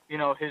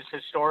 his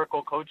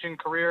historical coaching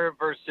career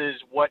versus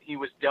what he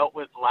was dealt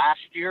with last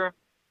year?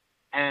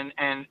 And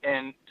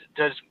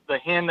does the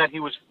hand that he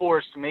was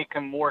forced make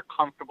him more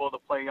comfortable to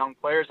play young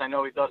players? I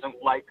know he doesn't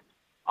like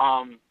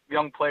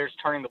young players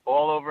turning the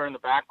ball over in the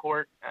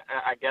backcourt.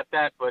 I get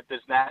that, but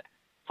does that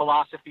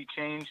philosophy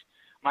change?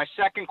 My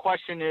second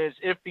question is,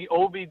 if the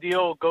Obi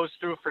deal goes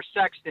through for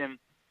Sexton,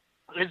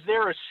 is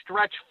there a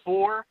stretch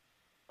 4,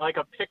 like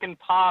a pick and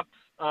pop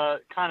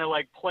kind of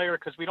like player,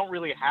 because we don't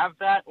really have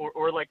that,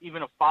 or like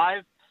even a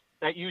 5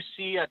 that you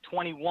see at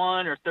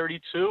 21 or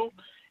 32?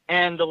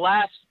 And the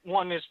last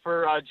one is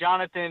for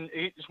Jonathan.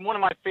 He's one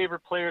of my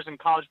favorite players in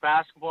college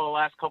basketball the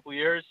last couple of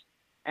years,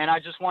 and I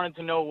just wanted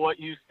to know what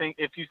you think,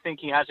 if you think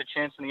he has a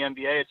chance in the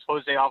NBA. It's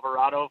Jose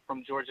Alvarado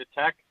from Georgia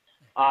Tech.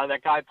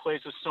 That guy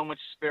plays with so much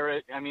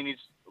spirit. I mean, he's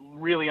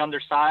really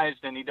undersized,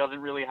 and he doesn't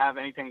really have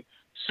anything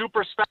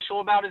super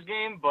special about his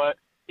game, but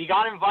he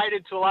got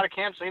invited to a lot of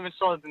camps. I even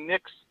saw that the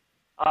Knicks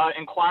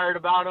inquired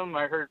about him.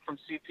 I heard from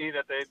CP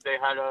that they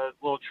had a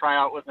little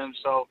tryout with him.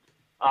 So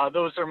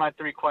those are my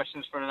 3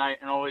 questions for tonight,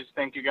 and always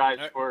thank you guys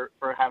for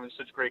having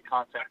such great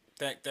content.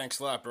 Thanks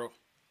a lot, bro.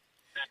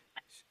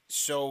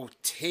 So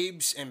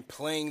Tibbs and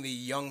playing the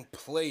young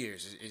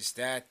players, is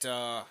that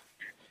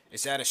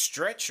a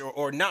stretch,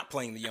 or not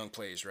playing the young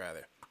players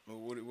rather?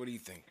 What do you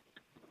think?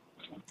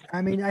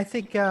 I mean, I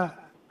think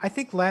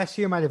last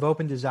year might have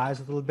opened his eyes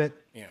a little bit.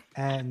 Yeah.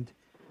 And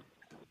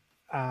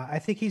I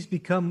think he's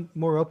become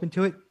more open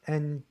to it,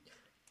 and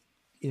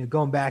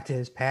going back to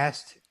his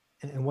past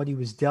and what he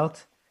was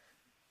dealt.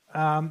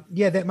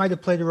 That might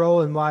have played a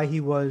role in why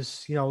he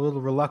was, a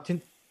little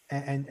reluctant,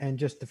 and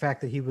just the fact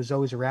that he was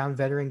always around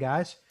veteran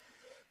guys.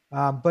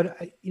 But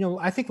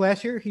I think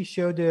last year he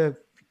showed.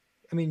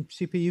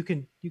 CP, you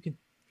can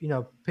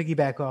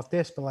piggyback off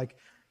this, but like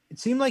it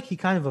seemed like he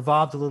kind of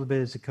evolved a little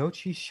bit as a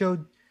coach. He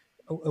showed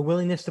a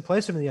willingness to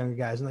play some of the younger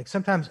guys, and like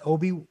sometimes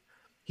Obi,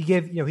 he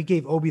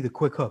gave Obi the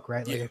quick hook,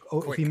 right? Like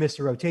if he missed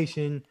a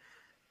rotation,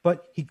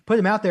 but he put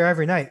him out there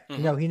every night.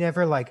 Mm-hmm. He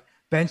never like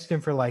benched him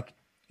for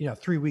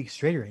 3 weeks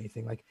straight or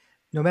anything. Like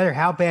no matter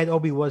how bad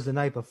Obi was the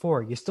night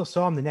before, you still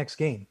saw him the next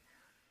game.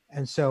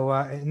 And so,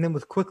 and then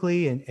with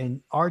Quickly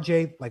and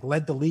RJ like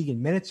led the league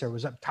in minutes, or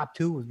was up top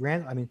 2 with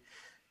Randall. I mean,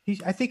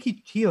 I think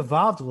he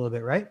evolved a little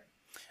bit, right?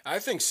 I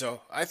think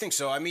so.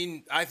 I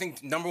mean, I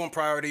think number one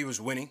priority was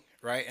winning,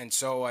 right? And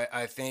so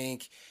I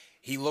think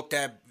he looked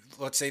at,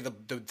 let's say,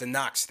 the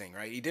Knox thing,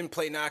 right? He didn't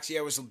play Knox. Yeah,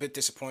 I was a bit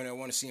disappointed. I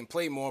want to see him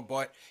play more.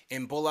 But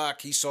in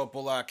Bullock, he saw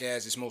Bullock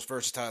as his most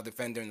versatile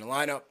defender in the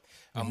lineup,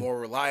 a more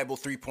reliable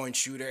three-point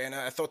shooter. And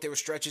I thought there were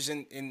stretches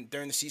in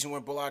during the season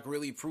where Bullock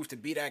really proved to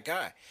be that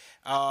guy.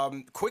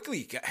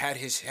 Quickly had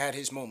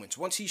his moments.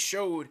 Once he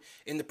showed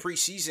in the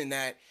preseason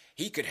that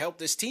he could help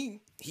this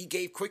team, he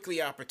gave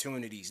Quickly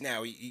opportunities.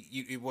 Now,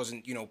 it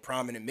wasn't,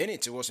 prominent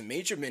minutes. It wasn't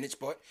major minutes,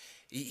 but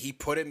he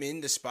put him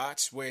in the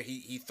spots where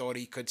he thought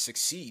he could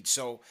succeed.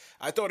 So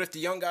I thought if the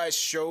young guys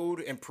showed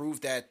and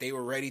proved that they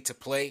were ready to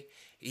play,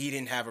 he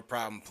didn't have a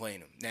problem playing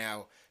them.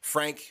 Now,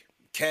 Frank,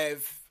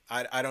 Kev,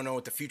 I don't know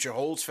what the future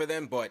holds for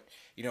them, but,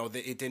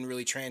 it didn't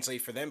really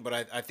translate for them.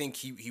 But I think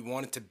he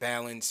wanted to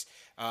balance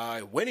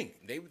winning.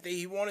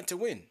 He wanted to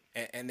win,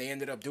 and they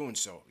ended up doing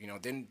so.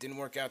 Didn't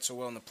work out so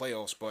well in the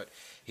playoffs, but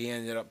he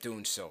ended up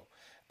doing so.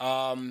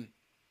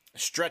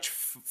 Stretch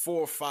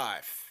 4 or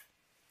 5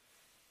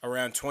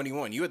 around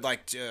 21. You would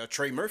like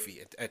Trey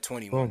Murphy at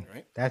 21, Boom.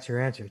 right? That's your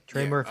answer.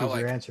 Trey Murphy's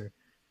your answer.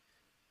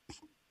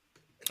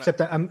 Except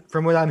that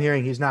from what I'm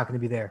hearing, he's not going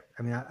to be there.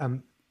 I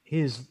mean,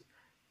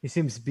 he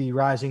seems to be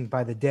rising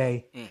by the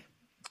day.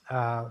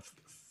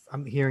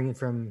 I'm hearing it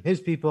from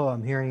his people.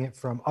 I'm hearing it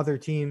from other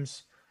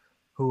teams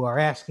who are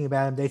asking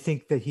about him. They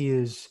think that he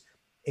is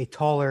a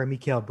taller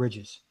Mikal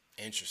Bridges.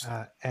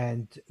 Interesting.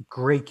 And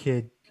great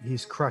kid.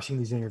 He's crushing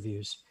these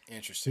interviews.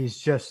 Interesting. He's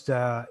just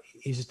an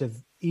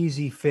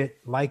easy fit,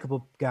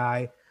 likable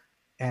guy,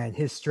 and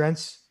his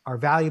strengths are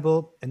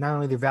valuable. And not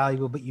only they're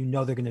valuable, but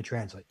they're going to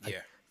translate.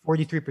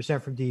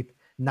 43% from deep,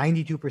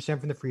 92%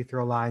 from the free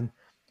throw line.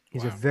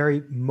 He's a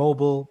very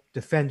mobile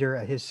defender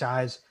at his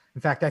size. In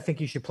fact, I think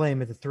you should play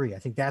him at the 3. I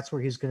think that's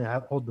where he's going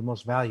to hold the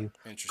most value.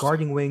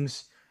 Guarding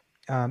wings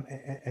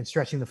and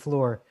stretching the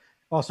floor.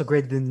 Also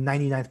graded in the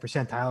 99th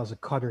percentile as a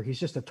cutter. He's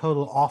just a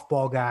total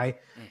off-ball guy.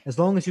 As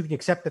long as you can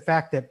accept the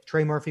fact that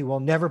Trey Murphy will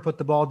never put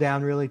the ball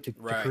down really to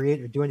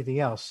create or do anything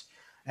else,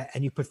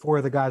 and you put 4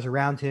 of the guys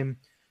around him,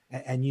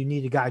 and you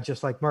need a guy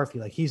just like Murphy.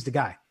 Like, he's the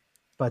guy.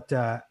 But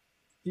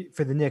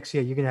for the Knicks,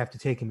 you're going to have to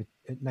take him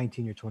at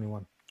 19 or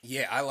 21.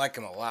 Yeah, I like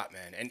him a lot,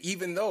 man. And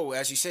even though,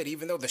 as you said,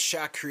 the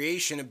shot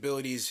creation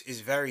ability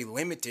is very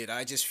limited,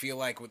 I just feel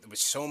like with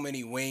so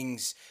many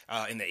wings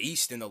in the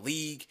East, in the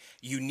league,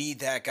 you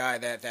need that guy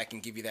that can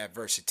give you that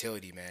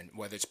versatility, man.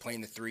 Whether it's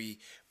playing the 3,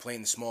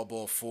 playing the small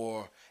ball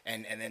 4,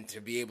 and then to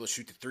be able to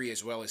shoot the 3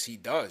 as well as he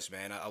does,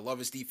 man. I love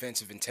his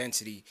defensive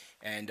intensity,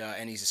 and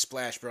he's a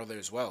splash brother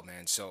as well,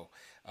 man. So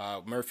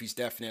Murphy's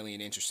definitely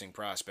an interesting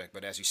prospect,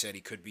 but as you said,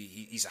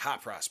 he's a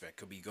hot prospect.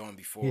 Could be going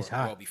before, he's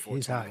hot. Well before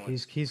he's 21.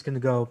 Hot. He's going to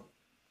go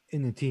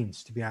in the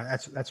teens, to be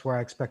honest. That's where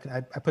I expect.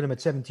 I put him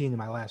at 17 in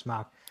my last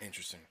mock.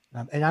 Interesting.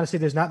 And honestly,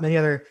 there's not many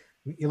other.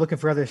 You're looking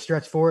for other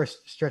stretch 4,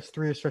 stretch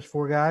 3, or stretch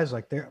 4 guys.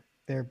 Like they're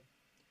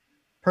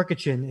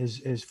Perkichin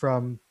is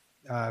from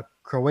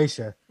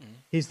Croatia. Mm-hmm.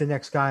 He's the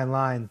next guy in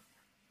line,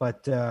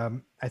 but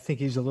I think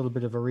he's a little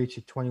bit of a reach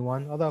at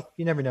 21. Although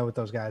you never know with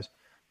those guys.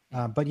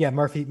 But yeah,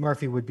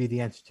 Murphy would be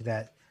the answer to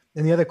that.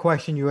 And the other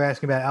question you were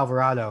asking about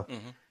Alvarado,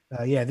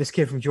 yeah, this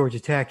kid from Georgia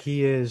Tech,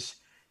 he's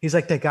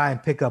like that guy in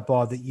pickup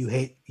ball that you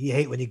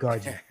hate when he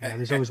guards you.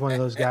 There's always one of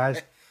those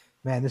guys.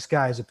 Man, this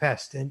guy is a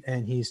pest,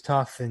 and he's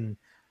tough and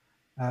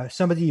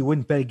somebody you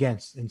wouldn't bet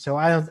against. And so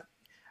I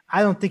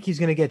don't think he's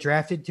going to get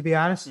drafted, to be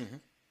honest.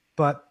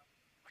 But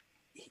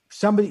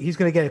he's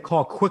going to get a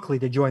call quickly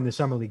to join the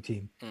summer league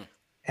team,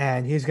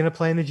 and he's going to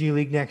play in the G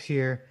League next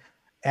year.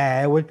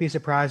 It wouldn't be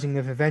surprising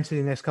if eventually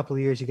in the next couple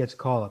of years he gets a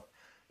call up,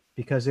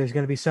 because there's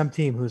going to be some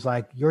team who's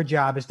like, your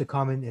job is to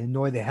come in and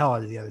annoy the hell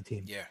out of the other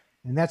team. Yeah.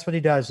 And that's what he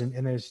does.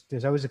 And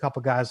there's always a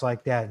couple guys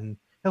like that, and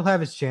he'll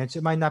have his chance.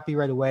 It might not be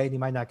right away, and he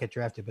might not get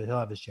drafted, but he'll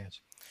have his chance.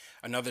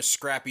 Another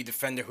scrappy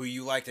defender who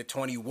you liked at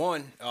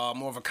 21,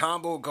 more of a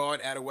combo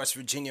guard out of West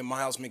Virginia,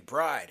 Miles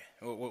McBride.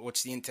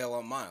 What's the intel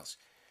on Miles?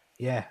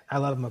 Yeah, I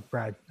love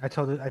McBride. I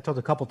told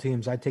a couple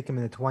teams I'd take him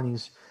in the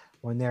 20s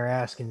when they're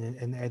asking,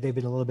 and they've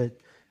been a little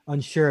bit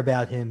unsure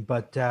about him.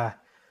 But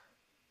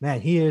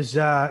man, his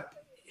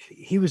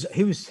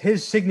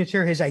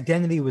signature, his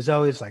identity was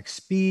always like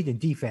speed and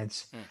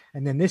defense.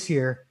 And then this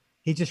year,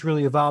 he just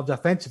really evolved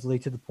offensively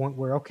to the point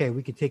where, okay,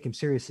 we could take him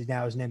seriously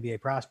now as an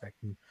NBA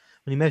prospect. And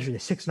when he measured a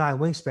 6'9"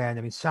 wingspan,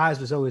 I mean, size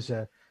was always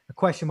a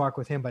question mark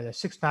with him, but a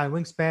 6'9"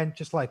 wingspan,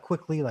 just like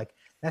quickly, like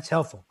that's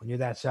helpful when you're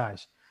that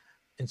size.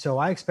 And so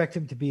I expect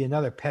him to be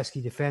another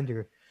pesky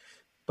defender,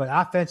 but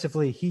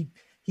offensively, he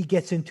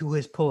gets into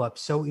his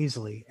pull-ups so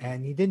easily,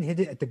 and he didn't hit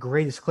it at the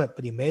greatest clip,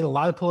 but he made a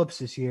lot of pull-ups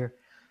this year,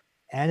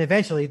 and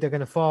eventually they're going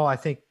to fall, I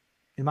think,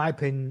 in my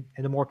opinion,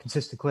 in a more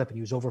consistent clip. And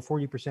he was over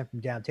 40% from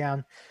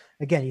downtown.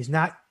 Again, he's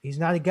not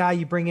a guy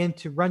you bring in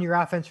to run your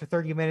offense for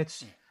 30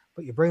 minutes,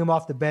 but you bring him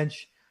off the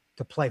bench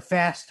to play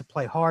fast, to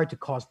play hard, to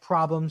cause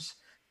problems,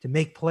 to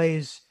make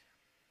plays.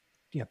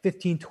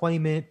 15,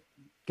 20-minute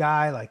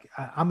guy. Like,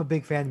 I'm a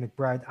big fan of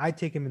McBride. I'd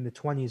take him in the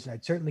 20s.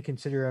 I'd certainly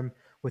consider him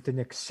with the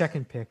Knicks'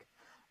 second pick.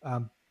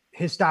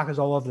 His stock is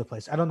all over the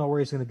place. I don't know where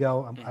he's going to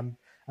go.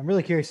 I'm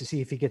really curious to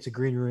see if he gets a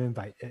green room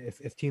invite.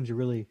 If teams are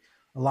really,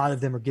 a lot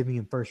of them are giving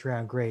him first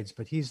round grades,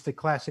 but he's the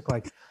classic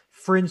like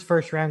fringe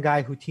first round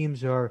guy who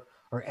teams are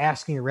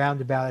asking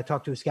around about. I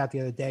talked to a scout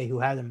the other day who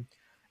had him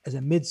as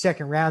a mid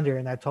second rounder,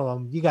 and I told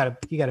him you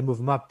got to move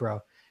him up,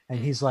 bro. And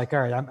he's like,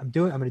 all right, I'm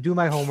going to do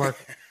my homework.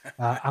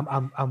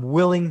 I'm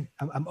willing.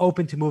 I'm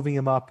open to moving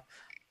him up.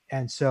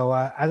 And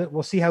so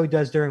we'll see how he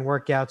does during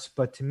workouts.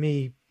 But to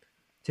me,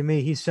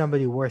 he's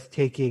somebody worth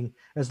taking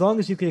as long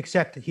as you can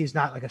accept that he's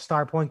not like a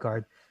star point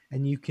guard,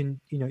 and you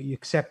can, you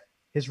accept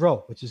his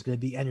role, which is going to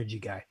be energy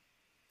guy.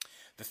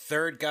 The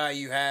third guy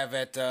you have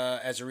at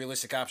as a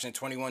realistic option at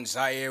 21,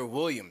 Zaire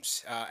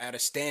Williams out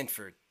of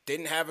Stanford.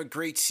 Didn't have a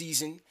great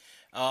season,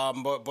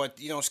 but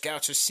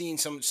scouts are seeing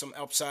some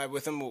upside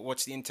with him.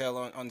 What's the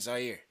intel on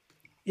Zaire?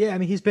 Yeah, I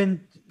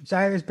mean,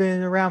 Zaire's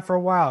been around for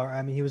a while.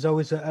 I mean, he was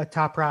always a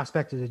top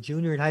prospect as a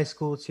junior in high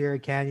school at Sierra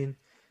Canyon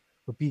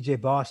with BJ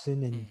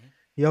Boston, and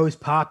he always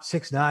popped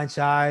 6'9"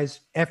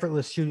 size,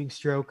 effortless shooting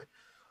stroke.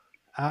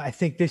 I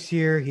think this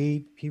year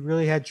he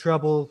really had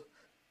trouble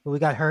when we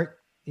got hurt.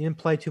 He didn't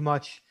play too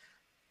much,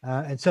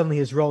 and suddenly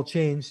his role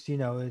changed.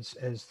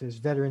 As there's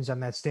veterans on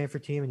that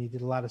Stanford team, and he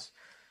did a lot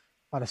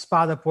of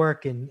spot up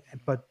work.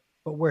 But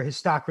where his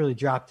stock really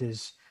dropped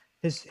is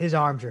his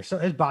arms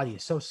his body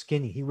is so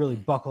skinny. He really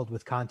buckled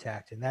with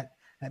contact, and that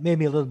made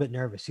me a little bit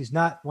nervous. He's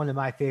not one of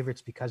my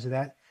favorites because of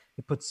that.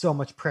 It puts so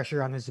much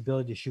pressure on his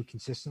ability to shoot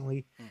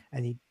consistently,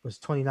 and he was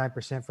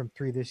 29% from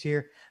three this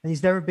year, and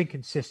he's never been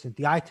consistent.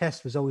 The eye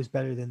test was always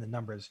better than the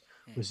numbers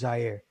with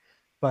Zaire,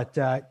 but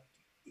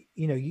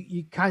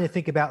you kind of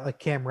think about like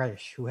Cam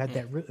Reddish, who had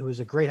who was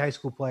a great high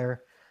school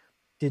player,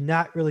 did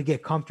not really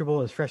get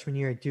comfortable his freshman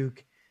year at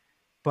Duke,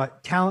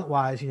 but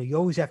talent-wise, you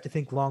always have to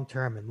think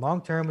long-term, and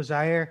long-term with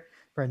Zaire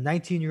for a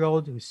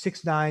 19-year-old who's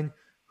 6'9",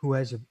 who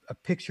has a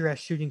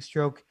picturesque shooting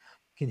stroke,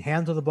 can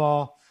handle the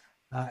ball.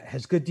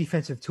 Has good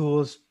defensive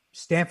tools.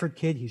 Stanford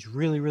kid, he's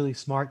really, really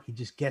smart. He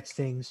just gets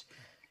things.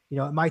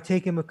 It might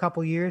take him a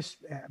couple years.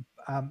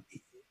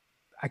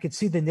 I could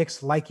see the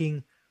Knicks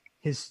liking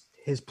his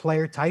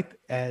player type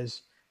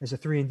as a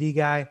 3-and-D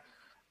guy.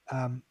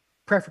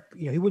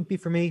 He wouldn't be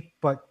for me,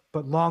 but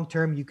long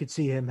term, you could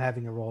see him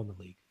having a role in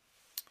the league.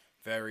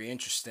 Very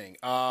interesting.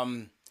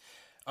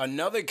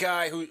 Another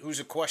guy who's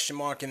a question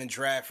mark in the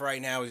draft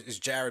right now is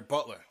Jared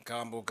Butler,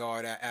 combo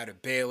guard out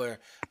of Baylor.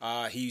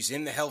 He's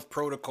in the health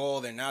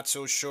protocol. They're not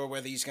so sure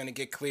whether he's going to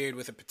get cleared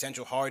with a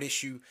potential heart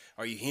issue.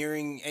 Are you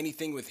hearing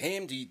anything with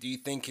him? Do you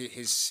think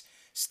his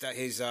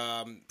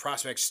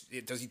prospects,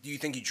 do you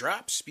think he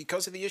drops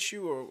because of the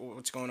issue, or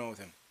what's going on with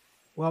him?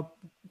 Well,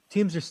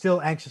 teams are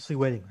still anxiously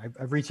waiting.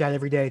 I've reached out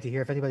every day to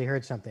hear if anybody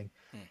heard something,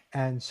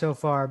 and so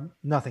far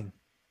nothing.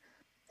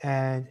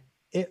 And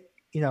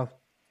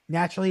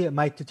naturally, it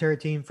might deter a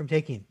team from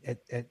taking him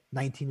at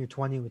 19 or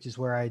 20, which is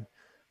where I'd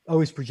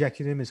always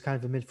projected him as kind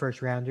of a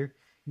mid-first rounder.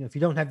 If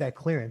you don't have that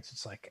clearance,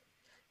 it's like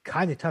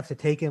kind of tough to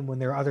take him when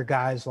there are other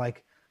guys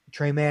like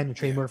Trey Mann and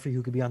Trey Murphy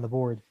who could be on the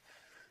board.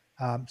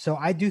 So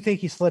I do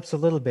think he slips a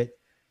little bit.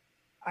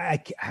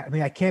 I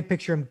mean, I can't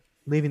picture him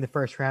leaving the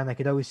first round, I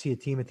could always see a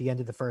team at the end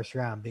of the first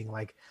round being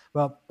like,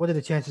 well, what are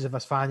the chances of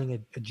us finding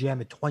a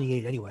gem at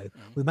 28 anyway?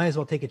 Mm-hmm. We might as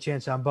well take a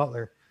chance on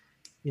Butler.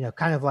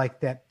 Kind of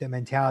like that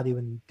mentality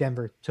when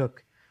Denver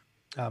took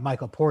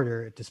Michael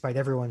Porter, despite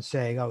everyone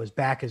saying, oh, his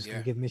back is going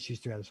to give him issues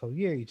throughout this whole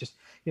year. You just,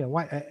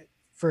 why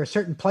for a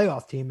certain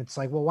playoff team, it's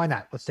like, well, why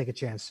not? Let's take a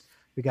chance.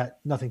 We got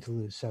nothing to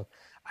lose. So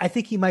I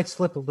think he might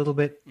slip a little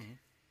bit. Mm-hmm.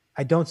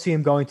 I don't see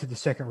him going to the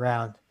second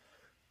round.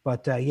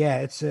 But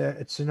it's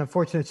an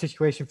unfortunate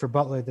situation for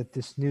Butler that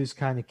this news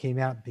kind of came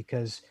out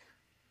because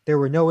there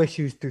were no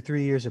issues through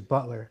 3 years at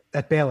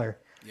Baylor.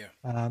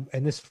 Yeah.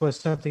 And this was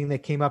something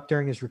that came up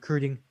during his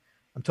recruiting.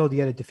 I'm told he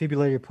had a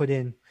defibrillator put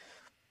in,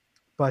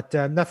 but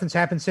nothing's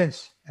happened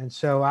since. And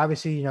so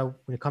obviously, when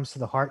it comes to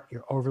the heart,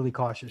 you're overly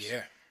cautious.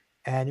 Yeah.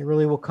 And it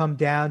really will come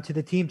down to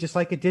the team, just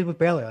like it did with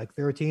Baylor. Like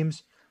there were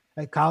teams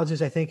at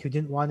colleges, I think, who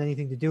didn't want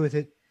anything to do with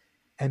it.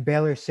 And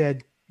Baylor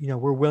said,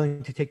 we're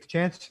willing to take the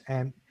chance.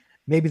 And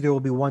maybe there will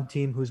be one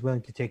team who's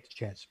willing to take the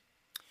chance.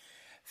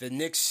 The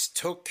Knicks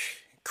took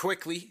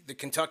quickly. The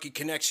Kentucky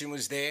connection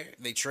was there.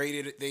 They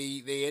traded.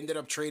 They ended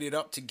up trading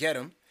up to get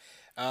him,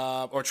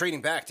 or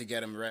trading back to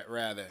get him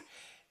rather.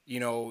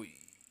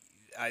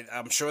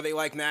 I'm sure they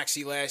liked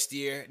Maxey last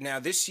year. Now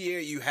this year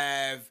you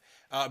have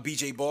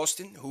B.J.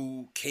 Boston,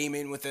 who came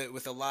in with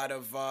a lot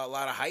of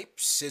hype,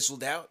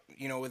 sizzled out,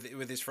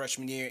 with his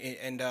freshman year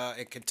in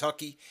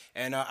Kentucky,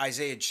 and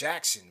Isaiah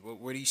Jackson.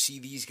 Where do you see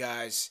these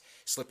guys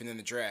slipping in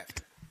the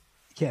draft?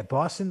 Yeah,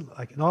 Boston.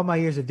 Like in all my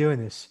years of doing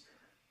this,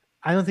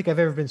 I don't think I've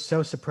ever been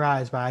so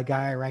surprised by a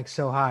guy I ranked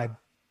so high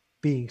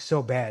being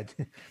so bad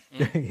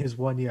during his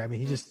 1 year. I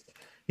mean,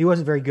 he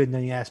wasn't very good in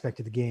any aspect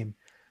of the game.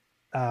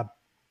 But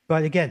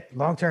again,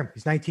 long term,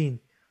 he's 19,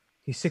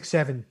 he's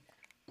 6'7".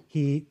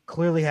 He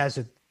clearly has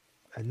a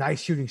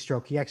nice shooting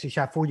stroke. He actually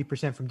shot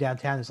 40% from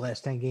downtown his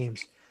last 10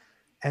 games.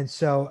 And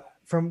so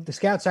from the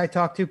scouts I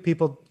talked to,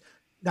 people,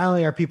 not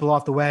only are people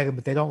off the wagon,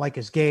 but they don't like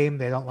his game.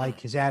 They don't like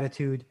his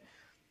attitude.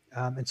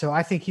 And so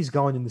I think he's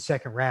going in the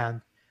second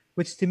round,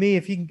 which to me,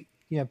 if you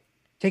can,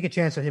 take a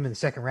chance on him in the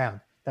second round,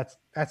 that's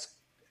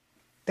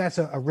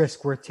a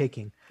risk worth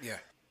taking.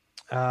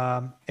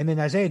 Yeah. And then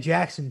Isaiah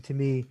Jackson, to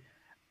me,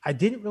 I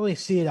didn't really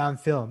see it on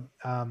film.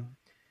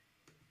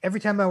 Every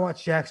time I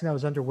watched Jackson, I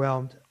was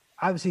underwhelmed.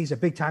 Obviously, he's a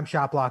big-time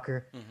shot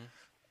blocker.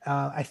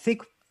 Mm-hmm. I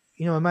think,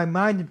 in my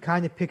mind, I'm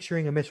kind of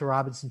picturing a Mitchell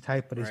Robinson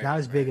type, but he's not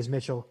as big as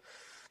Mitchell.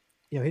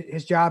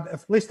 His job,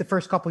 at least the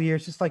first couple of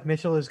years, just like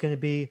Mitchell, is going to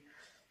be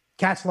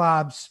catch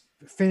lobs,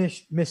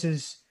 finish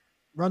misses,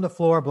 run the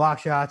floor, block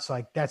shots.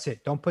 Like, that's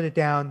it. Don't put it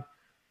down.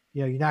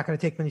 You're not going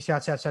to take many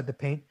shots outside the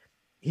paint.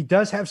 He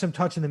does have some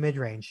touch in the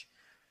mid-range.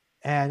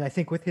 And I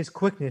think with his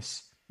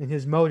quickness and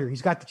his motor,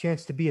 he's got the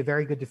chance to be a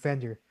very good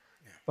defender.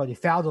 But he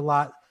fouled a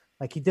lot.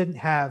 Like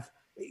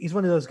he's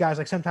one of those guys,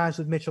 like sometimes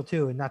with Mitchell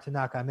too, and not to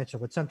knock on Mitchell,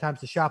 but sometimes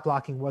the shot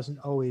blocking wasn't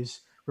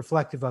always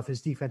reflective of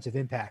his defensive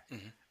impact.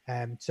 Mm-hmm.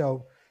 And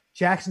so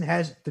Jackson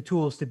has the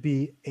tools to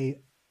be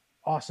a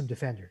awesome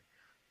defender,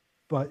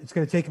 but it's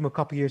going to take him a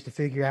couple years to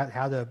figure out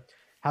how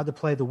to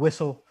play the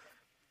whistle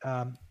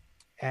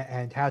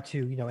and how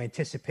to,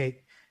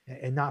 anticipate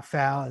and not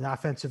foul, and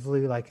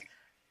offensively, like,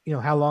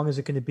 how long is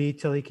it going to be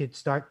till he could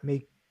start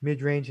make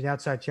mid-range and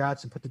outside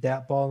shots and put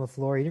the ball on the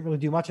floor. He didn't really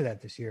do much of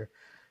that this year.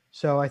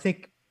 So I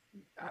think,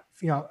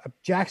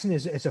 Jackson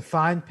is a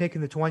fine pick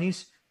in the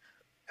 20s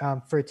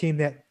for a team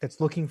that's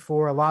looking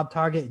for a lob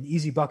target, an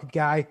easy bucket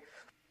guy,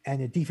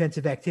 and a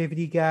defensive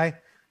activity guy.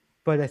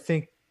 But I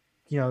think,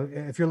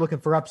 if you're looking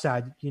for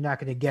upside, you're not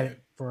going to get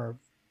it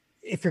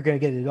if you're going to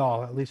get it at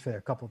all, at least for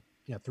a couple,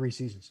 3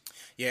 seasons.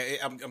 Yeah,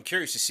 I'm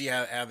curious to see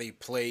how they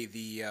play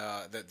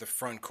the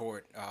front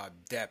court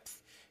depth.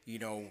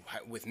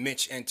 With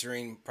Mitch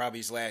entering probably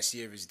his last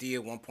year of his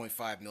deal,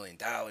 $1.5 million.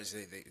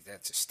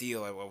 That's a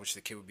steal. I wish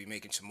the kid would be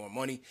making some more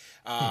money.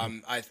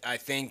 I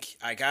think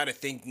I gotta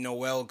think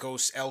Noel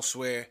goes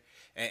elsewhere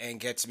and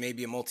gets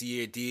maybe a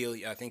multi-year deal.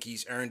 I think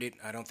he's earned it.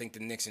 I don't think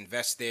the Knicks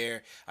invest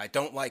there. I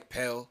don't like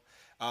Pell.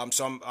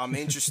 So I'm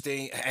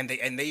interested, and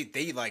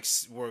they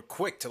were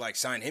quick to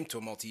sign him to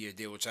a multi-year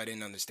deal, which I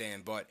didn't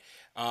understand. But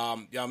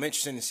I'm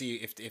interested to see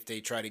if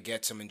they try to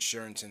get some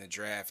insurance in the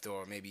draft,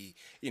 or maybe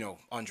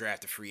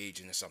undrafted free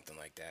agent or something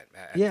like that.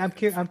 Yeah,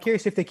 I'm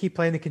curious if they keep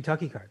playing the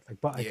Kentucky card.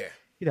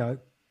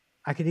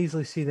 I could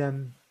easily see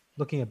them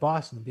looking at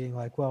Boston and being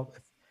like, well,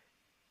 if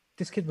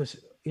this kid was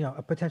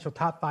a potential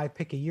top 5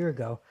 pick a year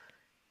ago,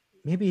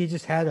 maybe he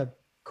just had a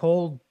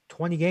cold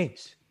 20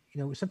 games.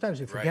 Sometimes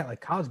we forget,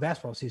 like college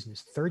basketball season is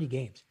 30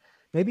 games.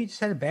 Maybe he just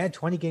had a bad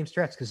 20-game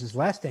stretch because his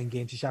last 10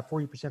 games he shot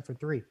 40% from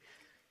 3.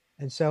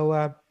 And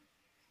so,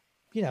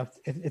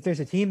 if there's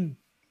a team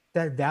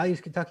that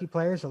values Kentucky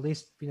players, at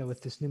least,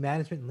 with this new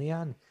management and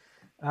Leon,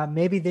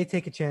 maybe they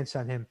take a chance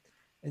on him.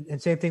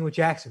 And same thing with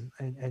Jackson.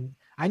 And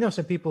I know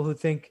some people who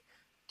think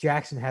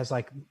Jackson has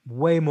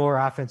way more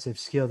offensive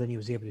skill than he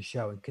was able to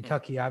show. In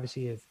Kentucky,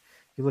 obviously, if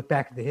you look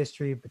back at the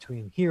history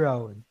between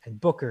Hero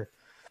and Booker,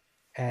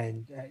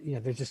 and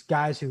there's just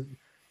guys who,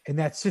 in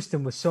that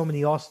system with so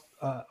many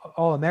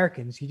all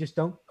Americans, you just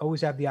don't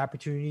always have the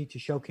opportunity to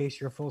showcase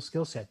your full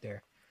skill set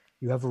there.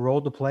 You have a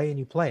role to play, and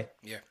you play it.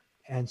 Yeah.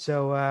 And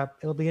so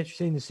it'll be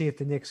interesting to see if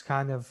the Knicks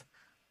kind of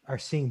are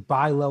seeing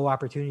buy low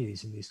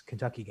opportunities in these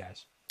Kentucky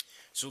guys.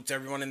 Salute to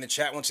everyone in the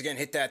chat. Once again,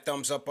 hit that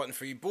thumbs up button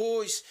for you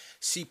boys.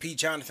 CP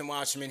Jonathan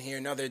Watchman here,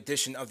 another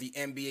edition of the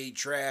NBA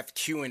Draft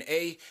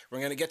Q&A. We're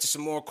going to get to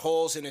some more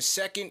calls in a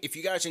second. If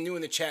you guys are new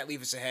in the chat,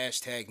 leave us a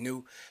hashtag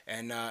new,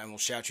 and we'll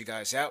shout you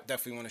guys out.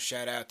 Definitely want to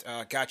shout out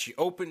Got You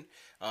Open.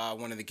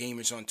 One of the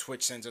gamers on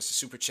Twitch sends us a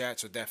super chat,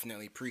 so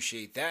definitely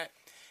appreciate that.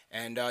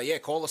 And,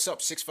 call us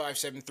up,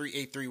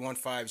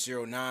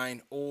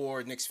 657-383-1509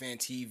 or Knicks Fan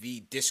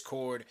TV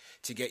Discord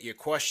to get your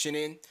question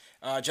in.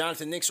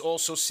 Jonathan, Knicks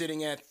also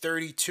sitting at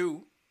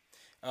 32,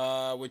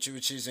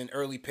 which is an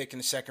early pick in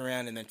the second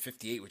round, and then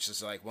 58, which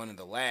is like one of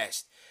the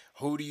last.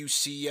 Who do you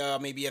see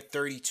maybe at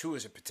 32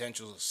 as a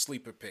potential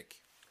sleeper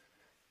pick?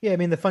 Yeah, I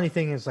mean, the funny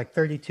thing is, like,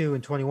 32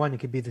 and 21, it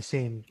could be the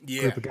same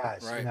group of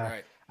guys. Right,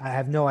 right. I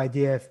have no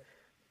idea if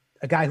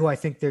a guy who I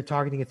think they're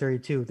targeting at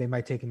 32, they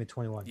might take him at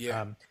 21.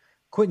 Yeah.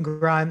 Quentin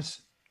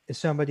Grimes is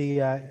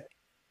somebody,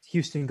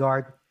 Houston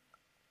guard,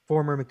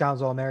 former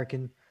McDonald's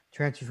All-American,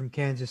 transferred from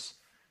Kansas.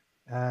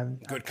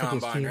 Good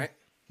combine, right?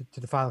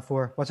 To the Final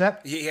Four. What's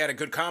that? He had a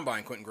good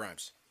combine, Quentin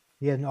Grimes.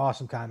 He had an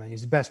awesome combine.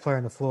 He's the best player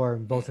on the floor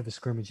in both of his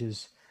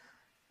scrimmages.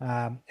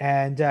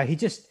 And he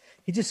just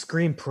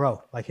screamed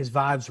pro. Like, his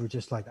vibes were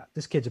just like,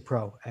 this kid's a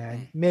pro.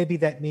 And maybe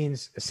that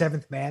means a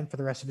seventh man for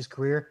the rest of his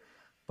career.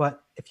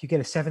 But if you get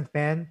a seventh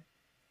man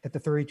at the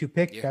 32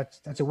 pick,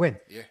 that's a win.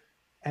 Yeah.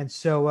 And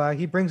so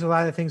he brings a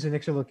lot of the things the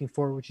Knicks are looking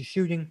for, which is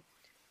shooting,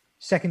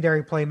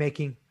 secondary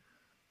playmaking,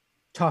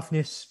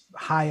 toughness,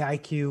 high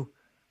IQ.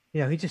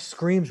 You know, he just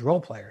screams role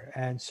player.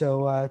 And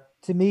so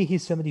to me,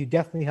 he's somebody who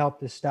definitely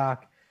helped this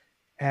stock.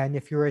 And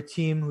if you're a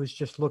team who's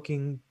just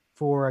looking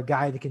for a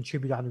guy to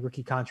contribute on a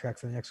rookie contract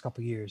for the next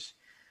couple of years,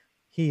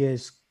 he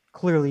is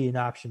clearly an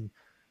option.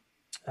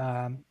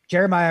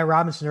 Jeremiah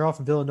Robinson-Earl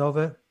from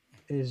Villanova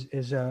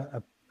is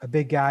a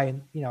big guy.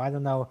 And, you know, I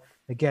don't know,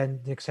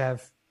 again, Knicks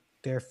have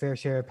their fair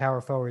share of power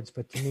forwards,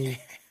 but to me,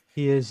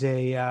 he's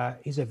a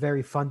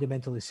very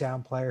fundamentally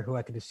sound player who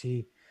I could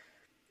see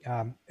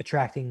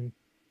attracting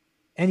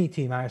any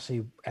team,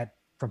 honestly,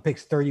 from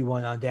picks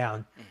 31 on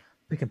down.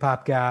 Pick and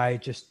pop guy,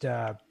 just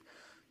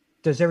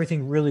does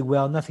everything really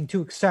well. Nothing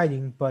too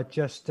exciting, but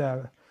just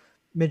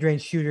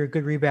mid-range shooter,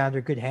 good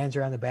rebounder, good hands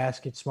around the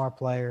basket, smart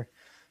player.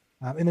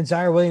 And then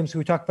Zaire Williams, who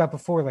we talked about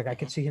before, like, I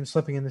could see him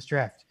slipping in this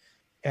draft.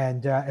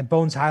 And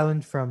Bones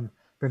Highland from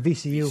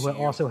VCU, who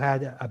also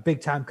had a big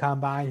time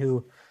combine,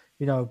 who,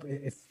 you know,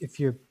 if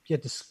you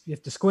have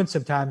to squint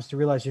sometimes to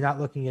realize you're not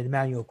looking at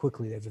Emmanuel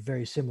Quickley. They have a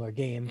very similar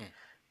game,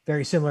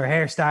 very similar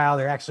hairstyle.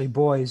 They're actually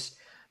boys.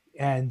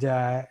 And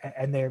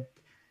they're,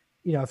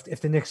 you know,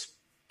 if the Knicks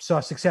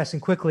saw success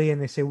in Quickley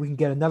and they say we can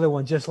get another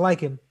one just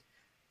like him,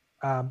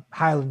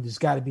 Highland has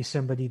got to be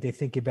somebody they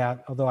think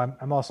about. Although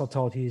I'm also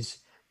told he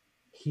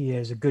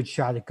has a good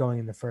shot at going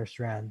in the first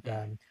round.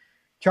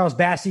 Charles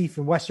Bassey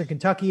from Western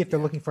Kentucky, if they're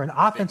looking for an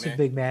offensive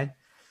big man,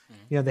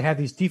 you know, they have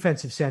these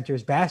defensive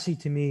centers. Bassey,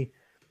 to me,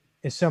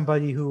 is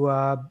somebody who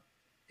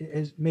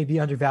is maybe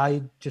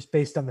undervalued just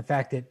based on the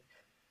fact that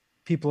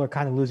people are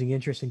kind of losing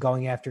interest in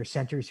going after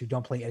centers who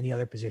don't play any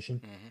other position.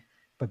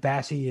 But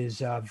Bassey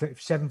is a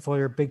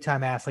 7-footer,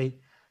 big-time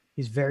athlete.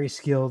 He's very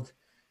skilled.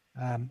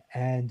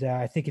 And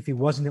I think if he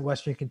wasn't at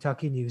Western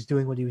Kentucky and he was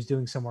doing what he was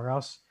doing somewhere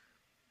else,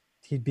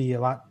 he'd be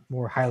a lot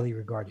more highly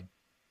regarded.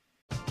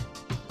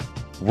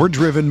 We're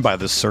driven by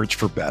the search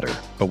for better.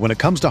 But when it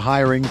comes to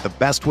hiring, the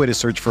best way to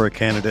search for a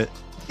candidate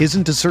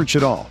isn't to search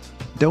at all.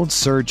 Don't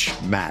search,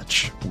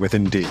 match with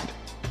Indeed.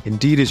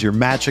 Indeed is your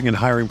matching and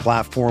hiring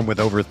platform with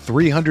over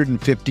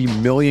 350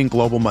 million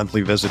global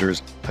monthly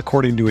visitors,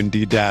 according to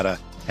Indeed data,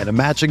 and a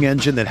matching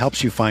engine that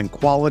helps you find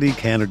quality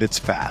candidates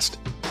fast.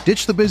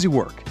 Ditch the busy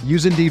work.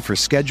 Use Indeed for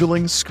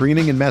scheduling,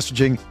 screening, and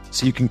messaging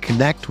so you can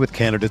connect with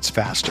candidates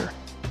faster.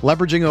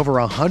 Leveraging over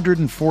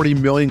 140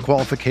 million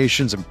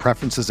qualifications and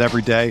preferences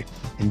every day,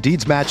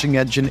 Indeed's matching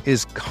engine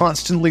is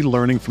constantly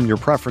learning from your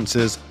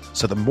preferences,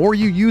 so the more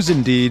you use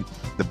Indeed,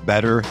 the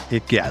better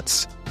it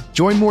gets.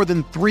 Join more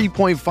than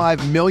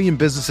 3.5 million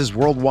businesses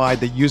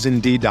worldwide that use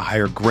Indeed to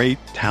hire great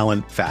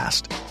talent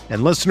fast.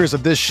 And listeners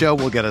of this show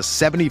will get a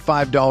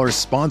 $75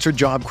 sponsored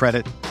job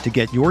credit to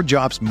get your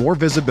jobs more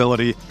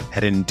visibility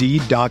at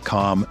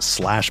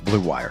Indeed.com/Blue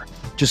Wire.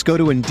 Just go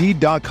to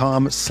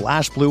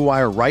Indeed.com/Blue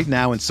Wire right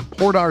now and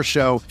support our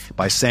show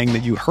by saying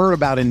that you heard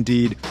about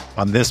Indeed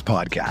on this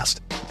podcast.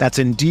 That's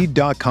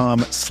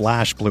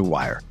Indeed.com/Blue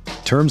Wire.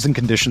 Terms and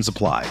conditions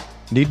apply.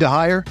 Need to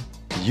hire?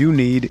 You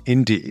need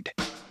Indeed.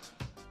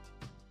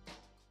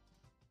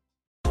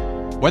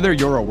 Whether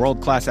you're a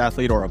world-class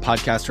athlete or a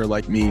podcaster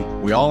like me,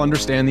 we all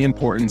understand the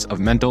importance of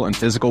mental and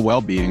physical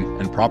well-being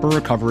and proper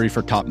recovery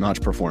for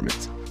top-notch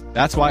performance.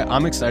 That's why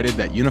I'm excited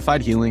that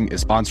Unified Healing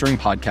is sponsoring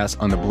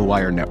podcasts on the Blue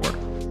Wire Network.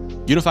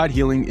 Unified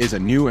Healing is a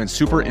new and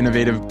super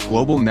innovative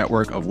global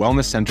network of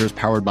wellness centers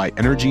powered by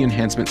Energy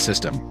Enhancement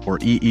System, or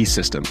EE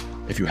System.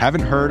 If you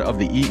haven't heard of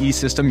the EE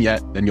System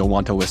yet, then you'll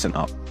want to listen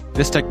up.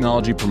 This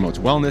technology promotes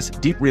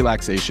wellness, deep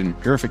relaxation,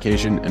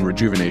 purification, and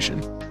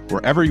rejuvenation.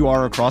 Wherever you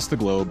are across the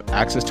globe,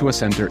 access to a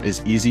center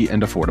is easy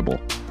and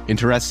affordable.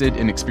 Interested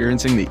in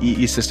experiencing the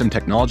EE System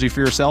technology for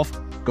yourself?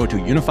 Go to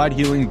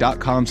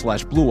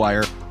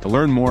unifiedhealing.com/bluewire to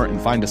learn more and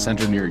find a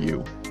center near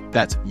you.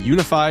 That's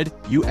unified,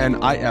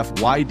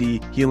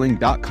 UNIFYD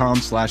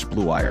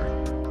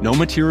healing.com/bluewire. No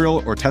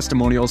material or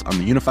testimonials on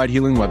the Unified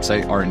Healing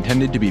website are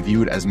intended to be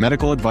viewed as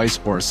medical advice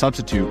or a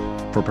substitute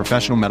for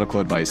professional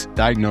medical advice,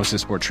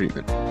 diagnosis, or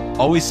treatment.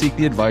 Always seek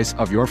the advice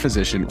of your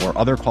physician or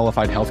other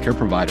qualified healthcare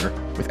provider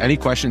with any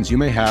questions you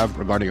may have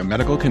regarding a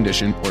medical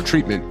condition or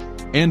treatment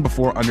and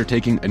before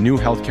undertaking a new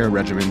healthcare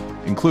regimen,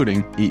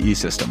 including EE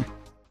System.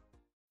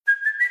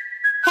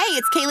 Hey,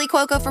 it's Kaylee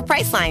Cuoco for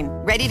Priceline.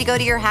 Ready to go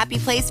to your happy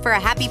place for a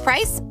happy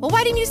price? Well,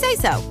 why didn't you say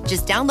so?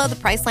 Just download the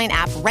Priceline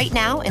app right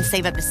now and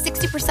save up to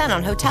 60%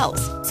 on hotels.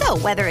 So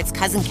whether it's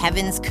Cousin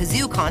Kevin's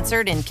Kazoo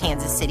Concert in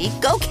Kansas City,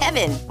 go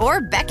Kevin,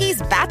 or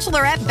Becky's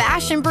Bachelorette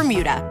Bash in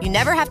Bermuda, you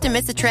never have to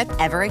miss a trip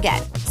ever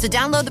again. So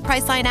download the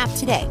Priceline app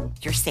today.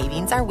 Your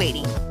savings are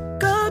waiting.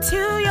 Go to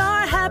your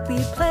happy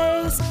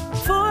place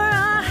for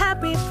a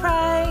happy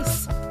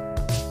price.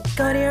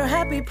 Go to your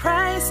happy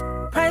price,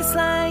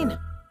 Priceline.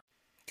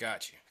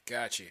 Got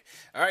you.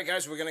 All right,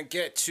 guys, we're going to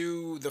get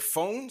to the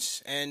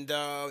phones. And,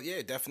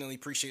 definitely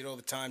appreciate all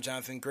the time,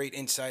 Jonathan. Great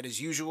insight as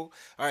usual.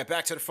 All right,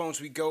 back to the phones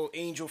we go.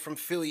 Angel from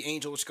Philly.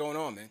 Angel, what's going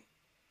on, man?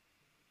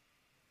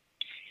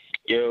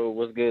 Yo,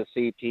 what's good,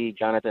 CP?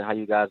 Jonathan, how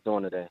you guys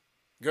doing today?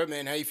 Good,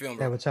 man. How you feeling,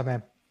 bro? Hey, what's up,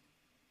 man?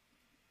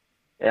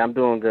 Hey, I'm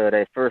doing good.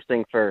 Hey, first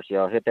thing first,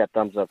 y'all. Hit that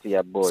thumbs up for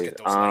y'all boys.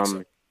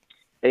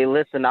 Hey,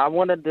 listen, I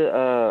wanted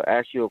to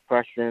ask you a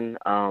question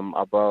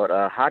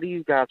about how do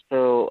you guys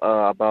feel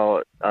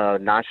about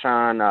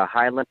Nah'Shon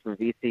Hyland from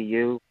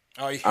VCU?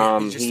 Oh, yeah,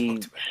 he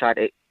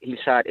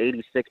shot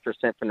 86%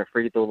 from the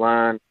free throw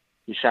line.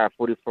 He shot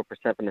 44%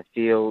 from the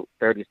field,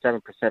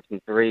 37%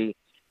 from three,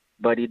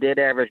 but he did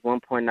average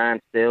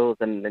 1.9 steals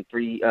and then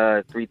three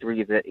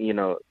threes,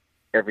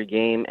 every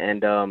game,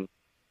 and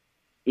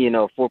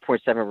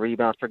 4.7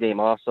 rebounds per game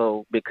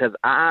also. Because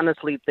I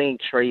honestly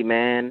think Trey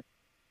Mann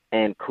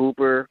and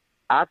Cooper,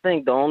 I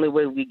think the only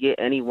way we get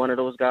any one of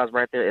those guys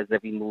right there is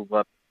if we move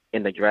up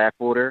in the draft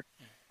order.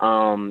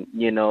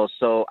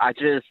 So I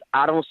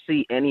don't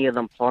see any of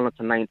them falling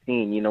to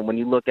 19. When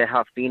you look at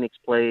how Phoenix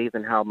plays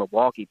and how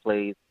Milwaukee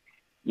plays,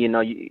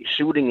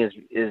 shooting is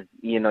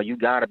you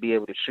got to be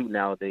able to shoot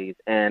nowadays.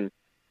 And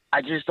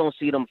I just don't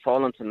see them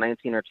falling to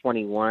 19 or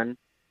 21.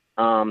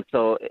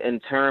 So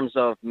in terms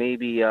of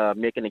maybe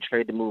making a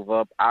trade to move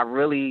up,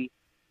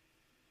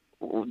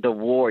 the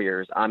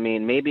Warriors. I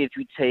mean, maybe if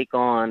you take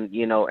on,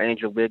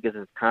 Andrew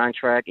Wiggins'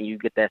 contract and you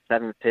get that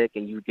 7th pick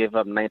and you give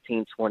up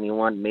 19,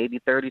 21, maybe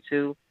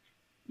 32,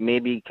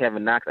 maybe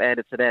Kevin Knox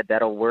added to that,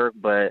 that'll work.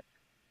 But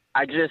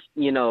I just,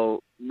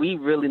 we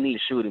really need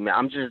shooting, man.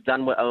 I'm just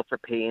done with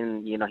Elfrid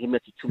Payton. He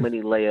misses too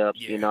many layups.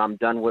 Yeah. I'm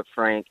done with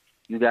Frank.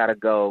 You got to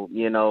go,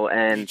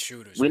 and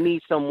shooters, we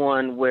need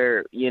someone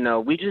where,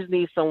 we just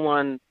need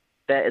someone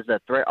that is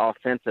a threat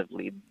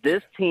offensively.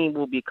 This team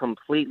will be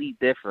completely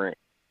different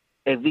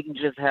if we can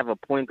just have a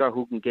point guard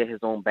who can get his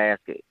own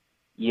basket,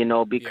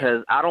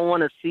 because I don't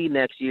want to see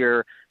next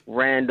year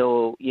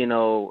Randall,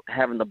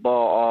 having the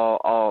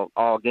ball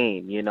all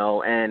game,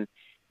 and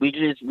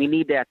we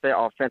need that threat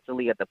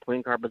offensively at the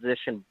point guard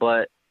position,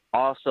 but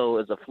also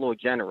as a floor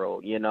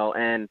general,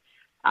 and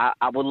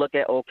I would look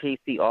at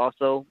OKC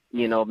also,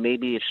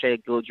 maybe Shai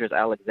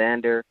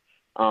Gilgeous-Alexander,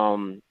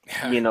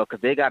 because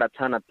they got a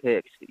ton of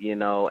picks, and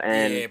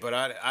yeah, but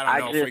I don't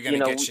know if we're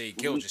gonna get Shai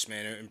Gilgeous,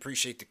 man. I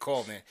appreciate the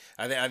call, man.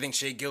 I think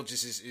Shai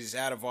Gilgeous is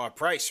out of our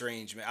price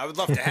range, man. I would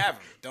love to have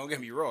him. Don't get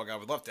me wrong, I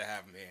would love to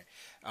have him,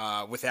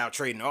 man, without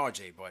trading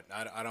RJ. But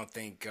I don't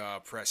think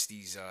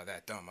Presti's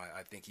that dumb.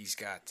 I think he's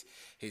got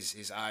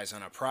his eyes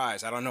on a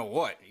prize. I don't know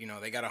what.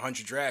 They got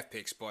 100 draft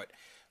picks, but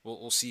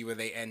we'll see where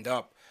they end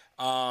up.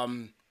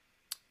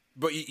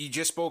 But you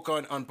just spoke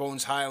on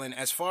Bones Hyland.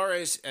 As far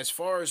as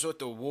what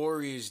the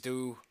Warriors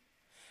do,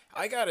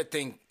 I gotta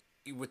think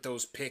with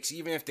those picks,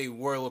 even if they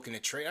were looking to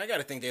trade, I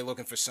gotta think they're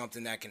looking for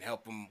something that can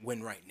help them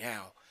win right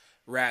now,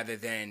 rather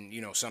than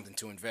something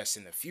to invest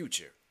in the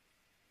future.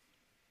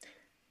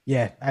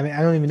 Yeah, I mean,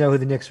 I don't even know who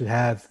the Knicks would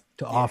have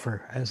to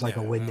offer as like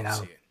a win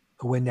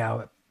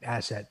now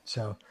asset.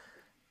 So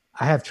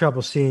I have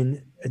trouble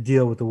seeing a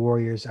deal with the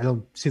Warriors. I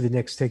don't see the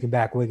Knicks taking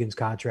back Wiggins'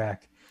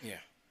 contract.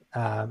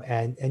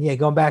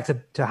 Going back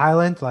to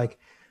Hyland, like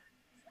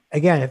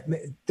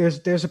again,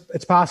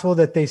 it's possible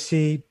that they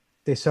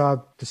saw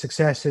the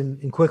success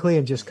in Quickly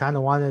and just kind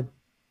of want to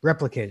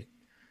replicate it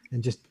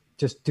and just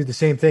do the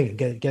same thing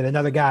and get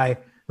another guy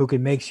who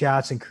can make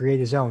shots and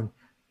create his own.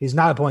 He's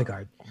not a point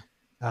guard,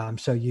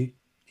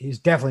 he's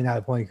definitely not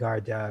a point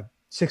guard.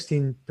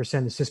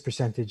 16% assist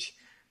percentage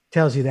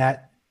tells you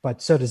that,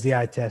 but so does the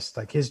eye test.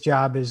 Like his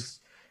job is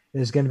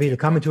going to be to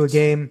come into a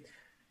game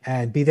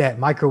and be that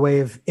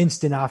microwave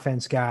instant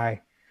offense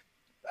guy.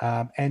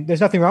 And there's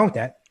nothing wrong with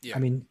that. Yeah. I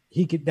mean,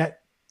 you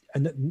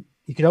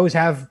could always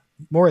have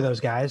more of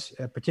those guys,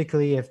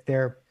 particularly if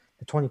they're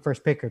the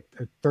 21st pick or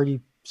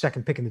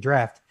 32nd pick in the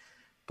draft.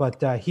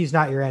 but he's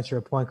not your answer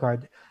at point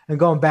guard. And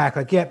going back,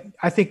 I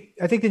think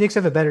the Knicks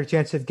have a better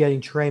chance of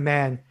getting Trey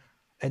Mann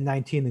at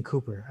 19 than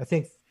Cooper. I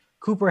think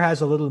Cooper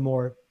has a little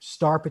more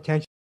star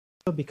potential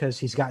because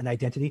he's got an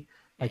identity.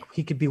 Like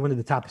he could be one of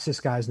the top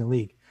assist guys in the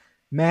league.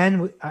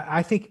 Mann,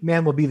 I think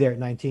Mann will be there at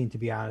 19, to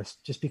be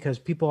honest, just because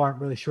people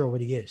aren't really sure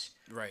what he is.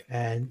 Right.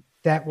 And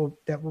that will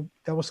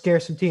scare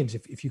some teams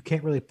if you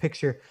can't really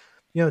picture.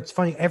 It's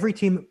funny. Every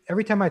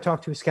time I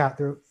talk to a scout,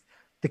 the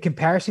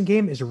comparison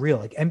game is real.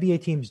 Like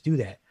NBA teams do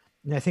that.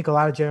 And I think a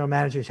lot of general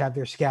managers have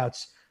their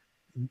scouts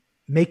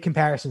make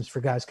comparisons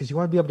for guys because you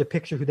want to be able to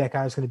picture who that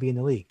guy is going to be in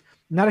the league.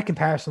 Not a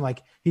comparison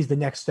like he's the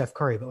next Steph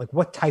Curry, but like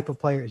what type of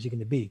player is he going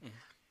to be?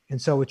 And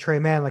so with Trey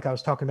Mann, like I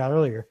was talking about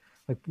earlier,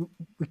 like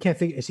we can't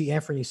figure, is he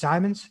Anthony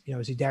Simons?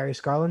 Is he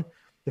Darius Garland?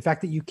 The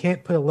fact that you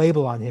can't put a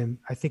label on him,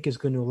 I think is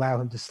going to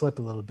allow him to slip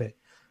a little bit.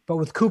 But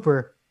with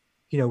Cooper,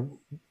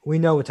 we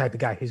know what type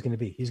of guy he's going to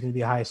be. He's going to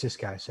be a high assist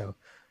guy. So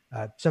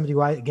somebody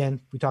who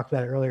we talked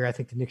about it earlier, I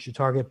think the Knicks should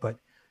target, but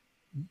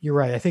you're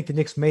right. I think the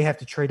Knicks may have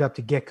to trade up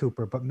to get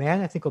Cooper, but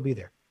Mann, I think he'll be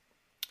there.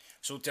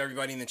 So to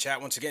everybody in the chat,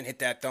 once again, hit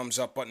that thumbs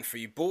up button for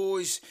you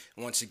boys.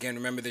 Once again,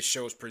 remember this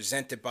show is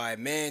presented by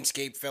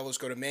Manscaped. Fellas,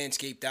 go to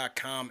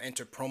manscaped.com,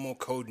 enter promo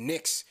code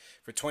Knicks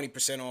for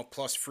 20% off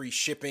plus free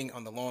shipping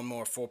on the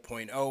Lawnmower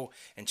 4.0,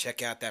 and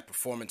check out that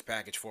Performance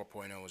Package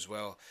 4.0 as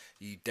well.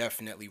 You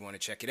definitely want to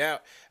check it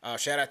out.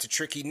 Shout out to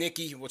Tricky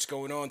Nicky. What's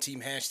going on,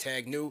 team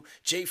 #new?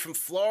 Jay from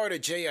Florida.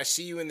 Jay, I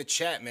see you in the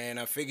chat, man.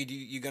 I figured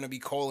you're going to be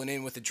calling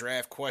in with a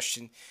draft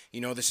question.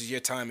 This is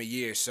your time of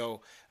year.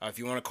 So if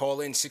you want to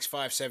call in,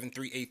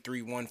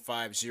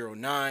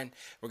 657-383-1509.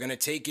 We're going to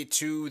take it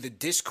to the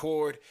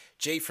Discord.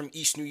 Jay from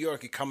East New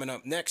York is coming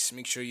up next.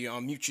 Make sure you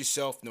unmute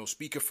yourself. No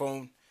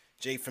speakerphone.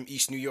 Jay from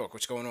East New York.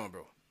 What's going on,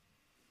 bro?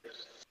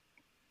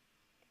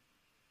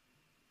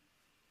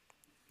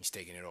 He's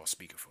taking it off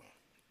speakerphone.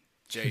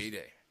 Jay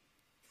Day.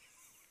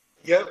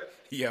 Yep.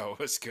 Yo,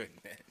 what's good,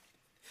 man?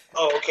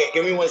 Oh, okay.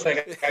 Give me 1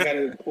 second. I got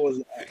to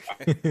pause.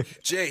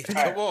 Jay,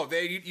 come on,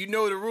 man. You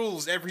know the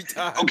rules every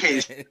time.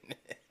 Okay.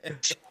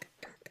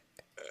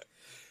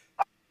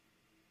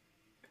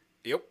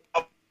 Yep.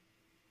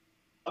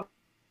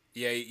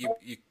 Yeah, you.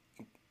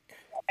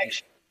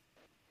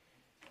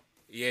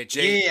 Yeah,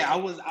 Jay. Yeah, I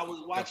was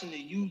watching the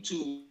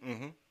YouTube.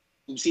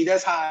 Mm-hmm. See,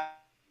 that's how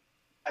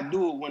I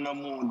do it when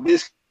I'm on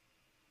Discord.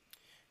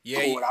 Yeah,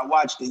 I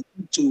watch the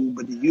YouTube,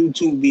 but the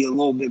YouTube be a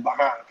little bit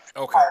behind.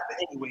 Okay. But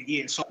anyway,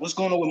 yeah. So what's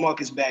going on with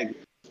Marcus Bagley?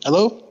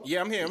 Hello?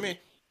 Yeah, I'm here.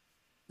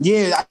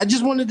 Yeah, I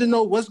just wanted to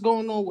know what's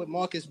going on with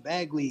Marcus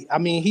Bagley. I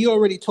mean, he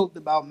already talked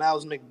about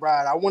Miles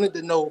McBride. I wanted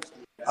to know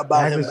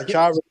about him, but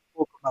y'all already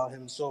spoke about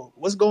him. So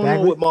what's going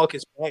on with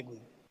Marcus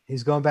Bagley?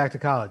 He's going back to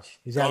college.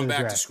 He's going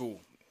back to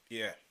school.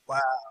 Yeah. Wow.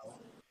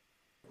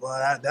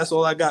 Well, that's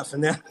all I got for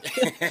now.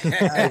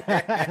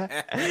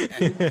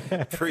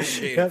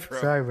 Appreciate it,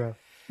 bro. Sorry, bro.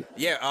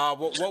 Yeah.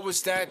 What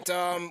was that?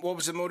 What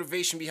was the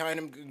motivation behind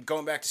him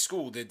going back to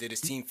school? Did his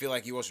team feel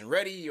like he wasn't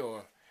ready,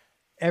 or?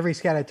 Every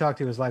scout I talked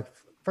to was like,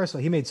 first of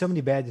all, he made so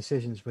many bad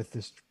decisions with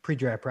this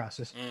pre-draft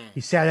process.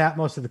 He sat out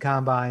most of the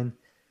combine.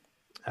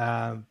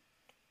 But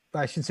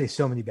I shouldn't say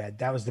so many bad.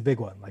 That was the big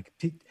one. Like,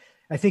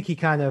 I think he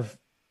kind of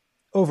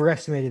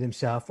overestimated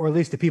himself, or at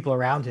least the people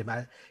around him.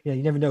 You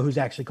never know who's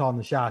actually calling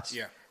the shots.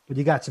 Yeah. But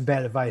he got some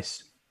bad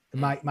advice,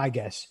 my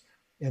guess.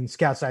 And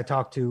scouts I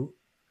talked to,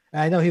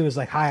 I know he was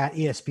like high on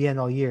ESPN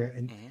all year,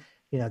 and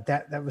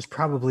that was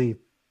probably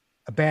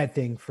a bad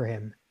thing for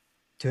him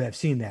to have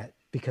seen that,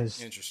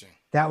 because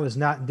that was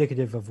not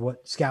indicative of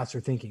what scouts are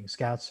thinking.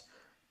 Scouts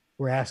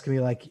were asking me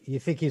like, "You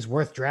think he's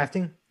worth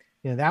drafting?"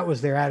 That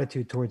was their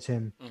attitude towards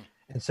him,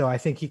 and so I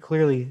think he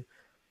clearly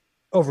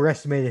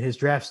overestimated his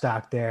draft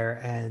stock there.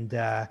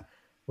 And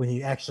when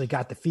he actually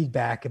got the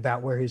feedback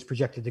about where he was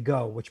projected to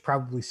go, which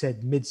probably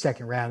said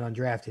mid-second round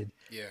undrafted,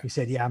 he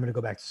said, "Yeah, I'm going to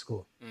go back to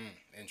school."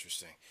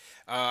 Interesting.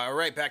 All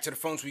right, back to the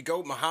phones we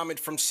go. Muhammad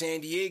from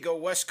San Diego,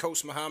 West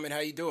Coast. Muhammad, how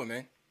you doing,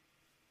 man?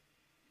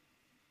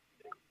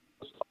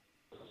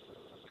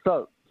 What's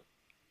up?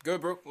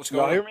 Good, bro. What's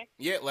going on? Y'all hear me?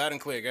 Yeah, loud and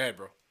clear. Go ahead,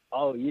 bro.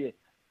 Oh, yeah.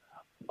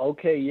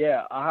 Okay,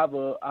 yeah. I have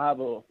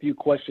a few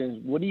questions.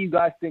 What do you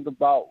guys think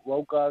about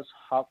Rokas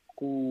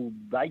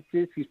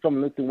Hakulaitis? He's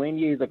from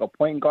Lithuania. He's like a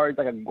point guard,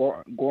 like a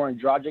Goran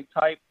Dragic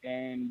type.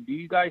 And do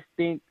you guys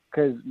think,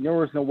 because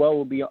Nerlens Noel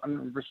will be an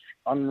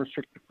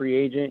unrestricted free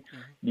agent,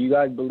 do you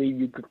guys believe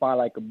you could find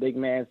like a big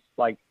man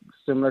like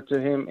similar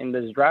to him in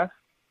this draft?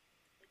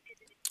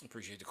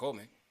 Appreciate the call,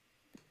 man.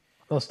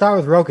 Well, start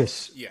with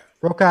Rokas. Yeah.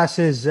 Rokas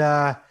is,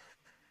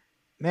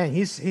 man,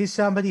 he's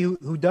somebody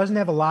who doesn't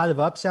have a lot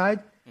of upside,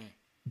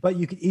 but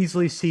you could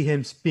easily see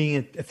him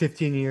being a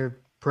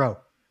 15-year pro.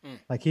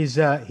 Like he's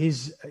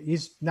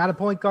not a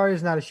point guard.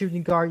 He's not a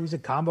shooting guard. He's a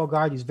combo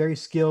guard. He's very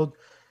skilled.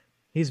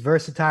 He's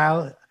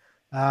versatile.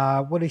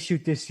 What did he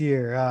shoot this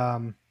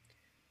year?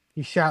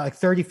 He shot like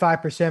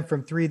 35%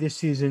 from three this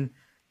season.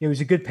 He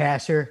was a good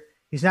passer.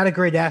 He's not a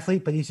great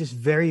athlete, but he's just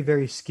very,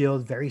 very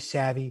skilled, very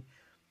savvy.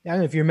 I don't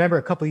know if you remember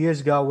a couple of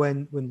years ago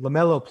when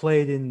LaMelo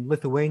played in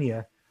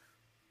Lithuania,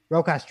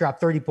 Rokas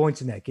dropped 30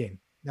 points in that game.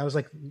 That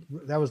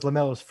was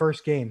LaMelo's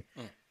first game.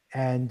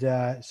 And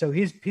so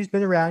he's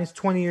been around. He's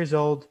 20 years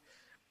old,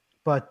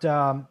 but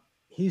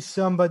he's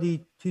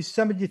somebody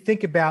to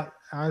think about,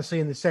 honestly,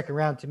 in the second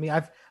round. To me,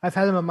 I've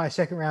had him on my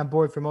second round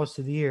board for most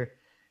of the year.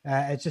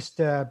 It's just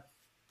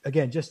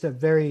again, just a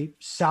very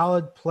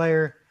solid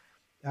player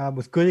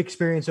with good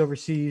experience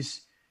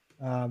overseas,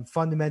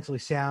 fundamentally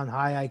sound,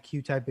 high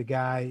IQ type of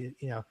guy.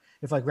 You know,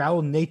 if like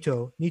Raul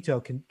Neto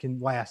can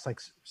last, like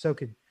so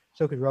could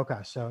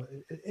Rokas. So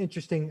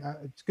interesting.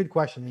 It's a good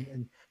question,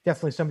 and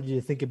definitely somebody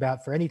to think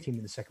about for any team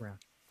in the second round.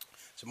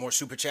 Some more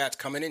super chats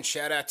coming in.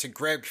 Shout out to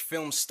Greg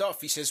Film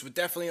Stuff. He says, would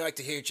definitely like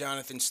to hear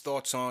Jonathan's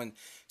thoughts on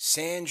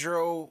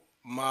Sandro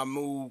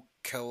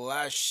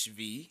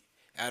Mamukelashvili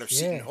out of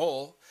Seton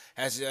Hall.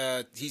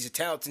 He's a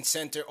talented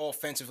center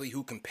offensively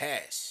who can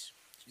pass.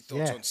 Your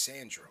thoughts on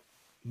Sandro?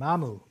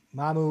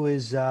 Mamu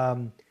is, I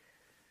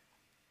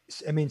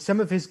mean,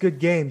 some of his good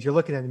games, you're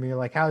looking at him and you're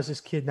like, how is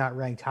this kid not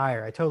ranked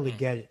higher? I totally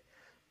get it.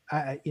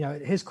 You know,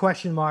 his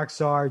question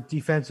marks are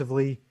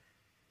defensively.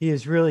 He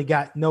has really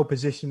got no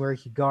position where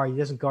he could guard. He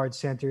doesn't guard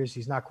centers.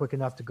 He's not quick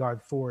enough to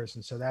guard fours.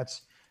 And so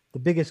that's the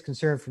biggest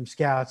concern from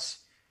scouts.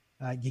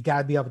 You got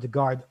to be able to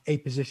guard a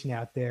position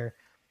out there.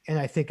 And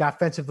I think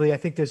offensively, I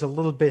think there's a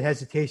little bit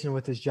hesitation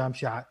with his jump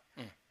shot.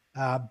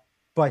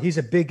 But he's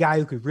a big guy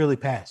who could really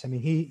pass. I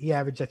mean, he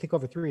averaged, I think,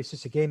 over 3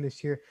 assists a game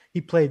this year. He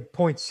played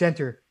point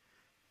center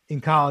in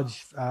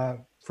college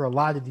for a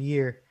lot of the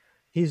year.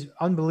 He's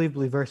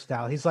unbelievably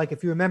versatile. He's like,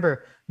 if you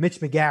remember Mitch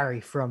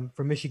McGary from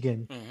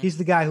Michigan, he's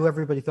the guy who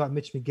everybody thought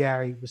Mitch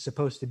McGary was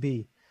supposed to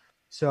be.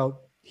 So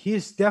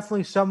he's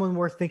definitely someone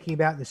worth thinking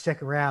about in the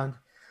second round.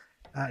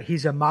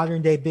 He's a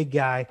modern day big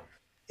guy.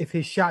 If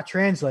his shot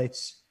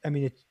translates, I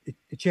mean,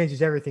 it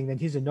changes everything. Then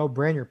he's a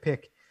no-brainer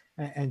pick,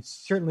 and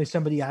certainly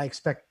somebody I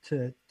expect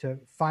to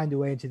find a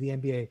way into the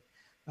NBA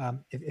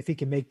if he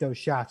can make those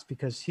shots,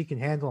 because he can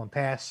handle and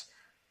pass.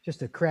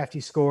 Just a crafty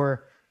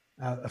scorer,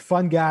 a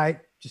fun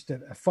guy. Just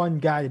a fun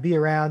guy to be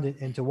around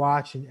and to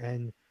watch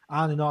and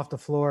on and off the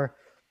floor.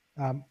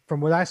 From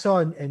what I saw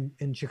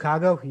in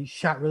Chicago, he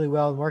shot really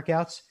well in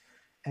workouts.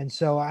 And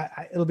so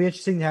it'll be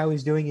interesting how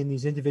he's doing in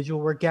these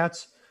individual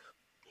workouts.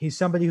 He's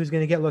somebody who's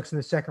going to get looks in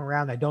the second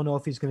round. I don't know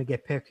if he's going to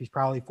get picked. He's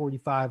probably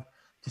 45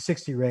 to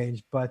 60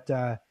 range, but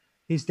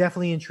he's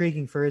definitely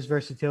intriguing for his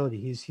versatility.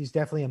 He's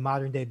definitely a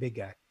modern day big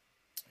guy.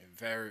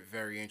 Very,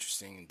 very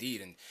interesting indeed.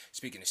 And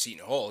speaking of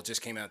Seton Hall, it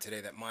just came out today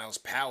that Miles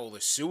Powell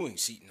is suing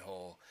Seton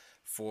Hall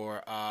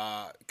for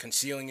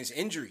concealing his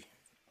injury.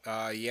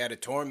 He had a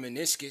torn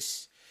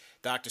meniscus.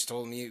 Doctors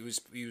told him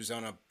he was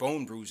on a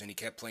bone bruise and he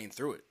kept playing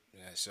through it.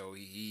 So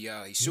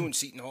he's suing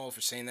Seton Hall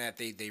for saying that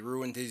they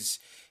ruined his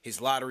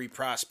lottery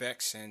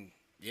prospects, and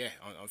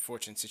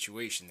unfortunate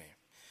situation there.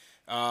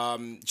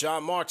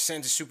 John Mark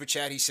sends a super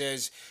chat. He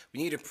says,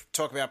 we need to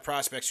talk about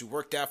prospects who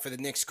worked out for the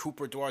Knicks.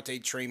 Cooper, Duarte,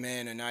 Tre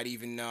Mann are not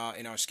even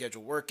in our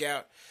scheduled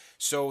workout.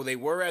 So they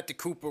were at the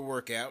Cooper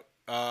workout.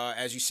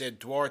 As you said,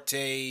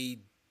 Duarte,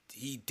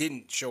 he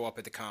didn't show up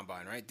at the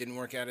combine, right? Didn't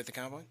work out at the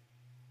combine?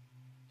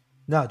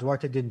 No,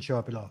 Duarte didn't show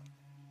up at all.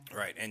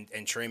 Right,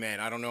 and Tre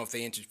Mann, I don't know if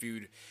they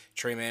interviewed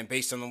Tre Mann.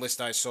 Based on the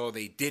list I saw,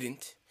 they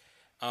didn't.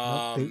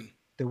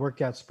 They worked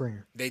out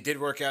Springer. They did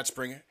work out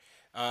Springer.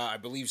 I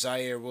believe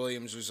Zaire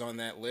Williams was on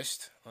that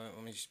list.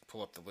 Let me just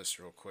pull up the list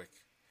real quick.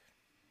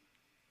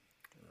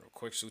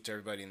 Salute to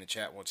everybody in the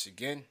chat once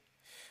again.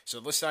 So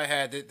the list I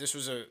had, this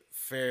was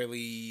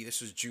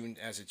June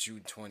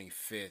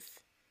 25th.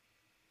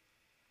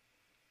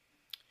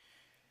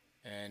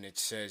 And it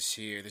says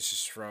here, this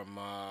is from,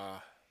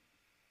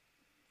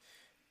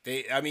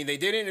 they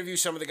did interview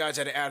some of the guys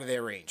that are out of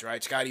their range,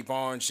 right? Scotty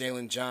Barnes,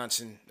 Jalen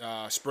Johnson,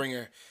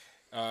 Springer,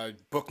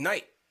 Book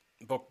Knight.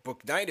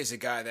 Book Knight is a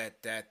guy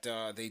that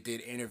they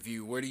did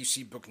interview. Where do you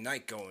see Book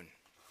Knight going?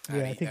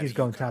 I think he's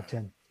going top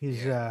 10.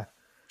 He's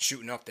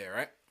shooting up there,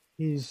 right?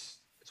 It's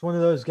one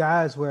of those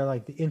guys where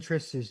like the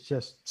interest is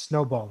just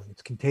snowballing.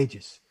 It's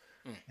contagious.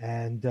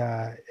 And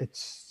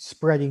it's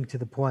spreading to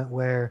the point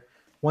where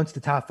once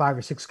the top 5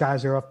 or 6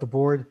 guys are off the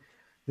board,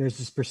 there's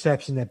this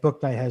perception that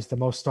Book Knight has the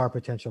most star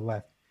potential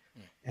left.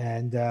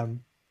 And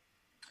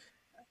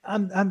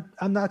I'm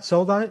not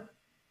sold on it,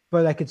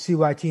 but I could see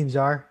why teams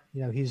are.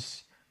 You know,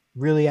 he's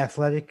really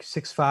athletic,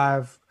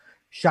 6'5",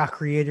 shot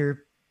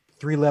creator,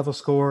 3-level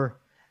scorer.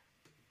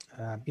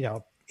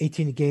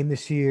 18 a game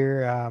this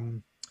year.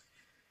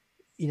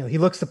 He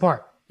looks the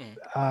part,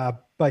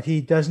 but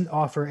he doesn't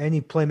offer any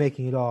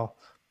playmaking at all.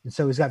 And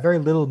so he's got very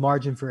little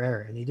margin for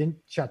error, and he didn't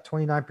shot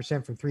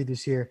 29% from 3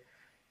 this year.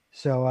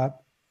 So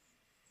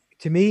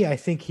to me, I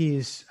think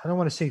I don't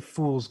want to say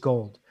fool's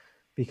gold,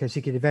 because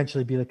he could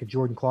eventually be like a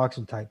Jordan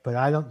Clarkson type, but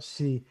I don't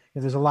see,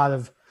 there's a lot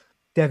of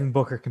Devin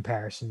Booker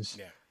comparisons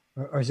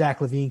or Zach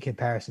LaVine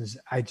comparisons.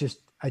 I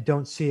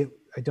don't see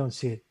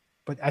it.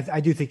 But I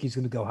do think he's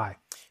going to go high.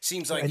 He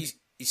seems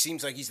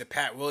like he's the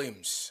Pat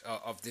Williams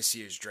of this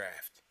year's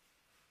draft.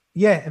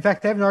 Yeah. In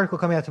fact, I have an article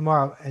coming out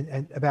tomorrow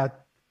and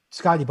about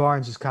Scotty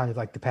Barnes is kind of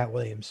like the Pat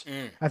Williams.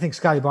 I think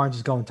Scotty Barnes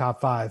is going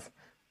top 5,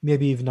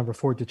 maybe even number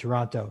 4 to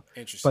Toronto.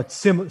 Interesting. But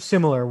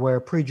similar, where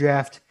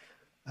pre-draft,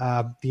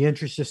 The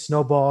interest just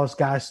snowballs.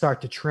 Guys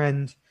start to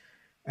trend,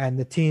 and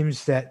the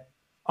teams that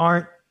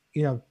aren't,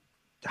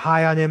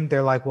 high on him,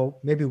 they're like, well,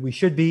 maybe we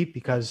should be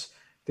because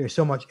there's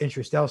so much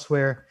interest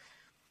elsewhere.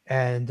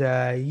 And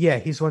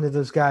he's one of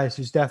those guys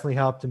who's definitely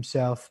helped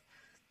himself.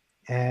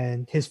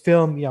 And his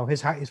film,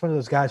 he's one of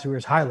those guys who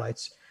wears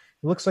highlights.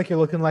 It looks like you're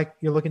looking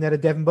at a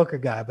Devin Booker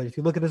guy, but if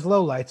you look at his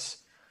lowlights,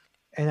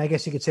 and I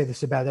guess you could say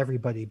this about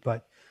everybody,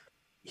 but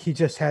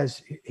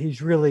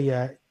he's really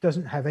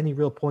doesn't have any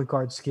real point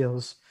guard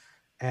skills,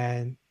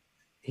 and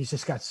he's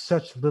just got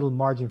such little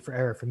margin for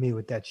error for me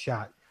with that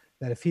shot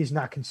that if he's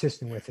not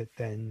consistent with it,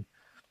 then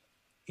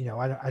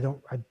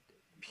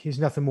he's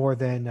nothing more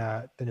than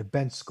a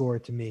bench scorer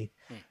to me.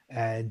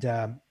 And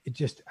I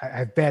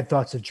have bad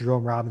thoughts of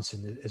Jerome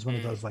Robinson as one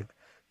of those like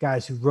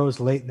guys who rose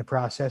late in the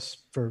process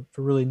for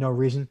really no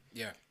reason.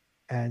 Yeah.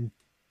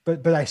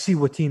 But I see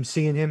what teams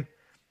see in him.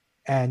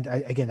 And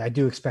I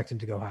do expect him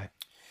to go high.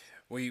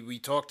 We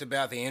talked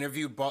about the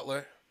interview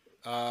Butler,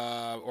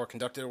 or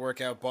conducted a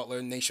workout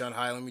Butler, Nah'Shon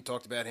Hyland. We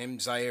talked about him,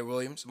 Zaire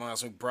Williams,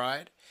 Miles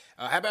McBride.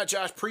 How about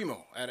Josh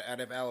Primo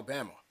out of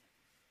Alabama?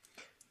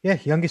 Yeah,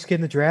 youngest kid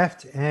in the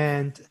draft,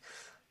 and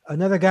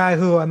another guy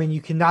who,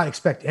 you cannot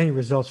expect any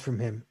results from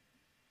him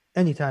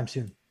anytime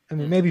soon.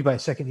 Maybe by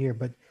second year,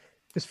 but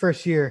this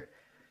first year,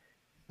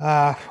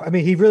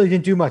 he really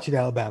didn't do much at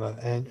Alabama,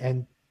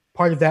 and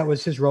part of that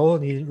was his role,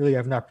 and he didn't really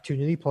have an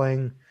opportunity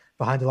playing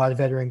behind a lot of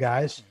veteran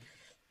guys.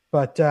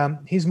 But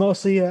he's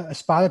mostly a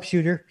spot-up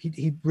shooter.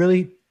 He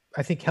really,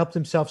 I think, helped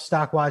himself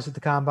stock-wise at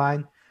the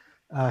Combine,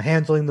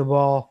 handling the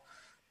ball,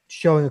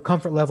 showing a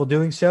comfort level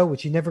doing so,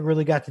 which he never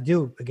really got to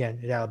do again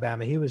at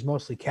Alabama. He was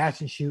mostly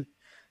catch and shoot,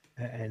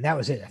 and that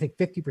was it. I think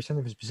 50%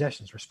 of his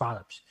possessions were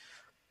spot-ups.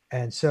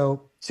 And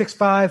so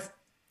 6'5",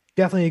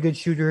 definitely a good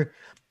shooter.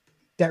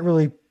 That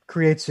really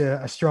creates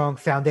a strong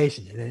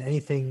foundation. And then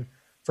anything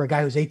for a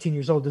guy who's 18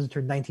 years old, doesn't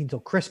turn 19 till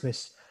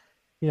Christmas,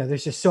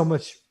 there's just so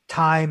much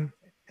time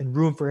and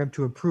room for him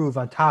to improve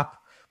on top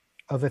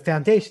of a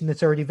foundation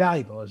that's already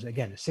valuable as,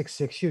 again, a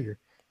 6'6" shooter.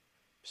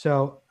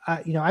 So,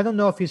 I don't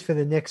know if he's for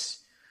the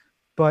Knicks,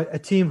 but a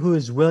team who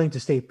is willing to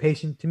stay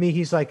patient. To me,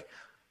 he's like,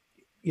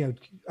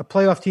 a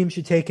playoff team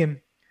should take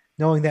him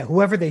knowing that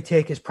whoever they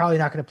take is probably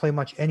not going to play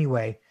much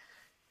anyway.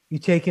 You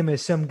take him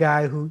as some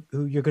guy who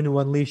you're going to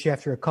unleash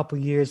after a couple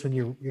of years when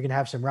you're going to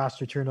have some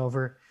roster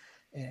turnover,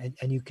 and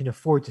you can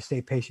afford to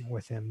stay patient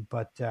with him.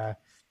 But, I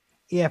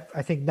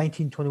think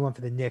 19-21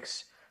 for the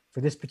Knicks for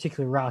this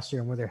particular roster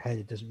and where they're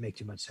headed doesn't make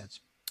too much sense.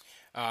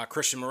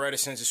 Christian Moretta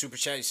sends a super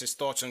chat. He says,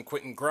 thoughts on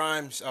Quentin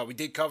Grimes. We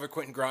did cover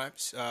Quentin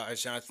Grimes.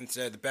 As Jonathan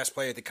said, the best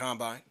player at the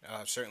Combine.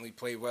 Certainly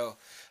played well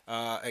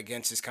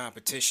against his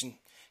competition.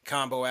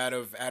 Combo out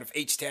of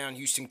H-Town,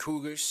 Houston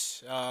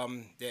Cougars.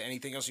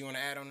 Anything else you want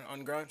to add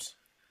on Grimes?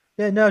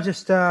 Yeah, no,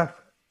 just,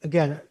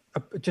 again,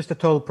 just a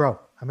total pro.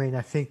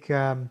 I think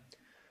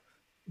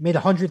made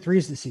 100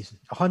 threes this season.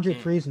 100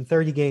 threes in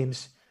 30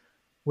 games,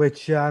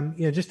 which,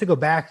 just to go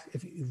back,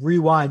 if you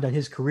rewind on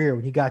his career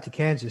when he got to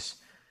Kansas,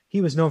 he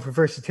was known for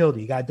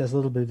versatility. Guy does a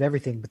little bit of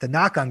everything, but the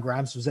knock on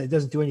Grimes was that it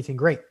doesn't do anything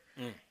great.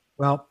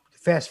 Well,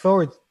 fast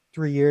forward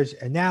 3 years,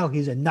 and now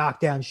he's a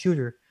knockdown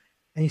shooter,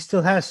 and he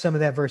still has some of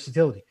that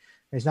versatility.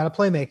 He's not a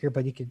playmaker,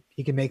 but he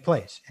can make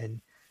plays,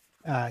 and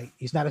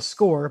he's not a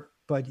scorer,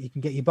 but he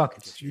can get you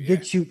buckets. He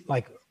did shoot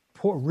like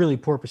really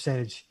poor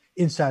percentage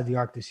inside the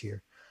arc this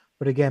year,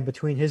 but again,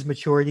 between his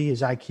maturity,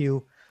 his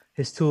IQ,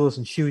 his tools,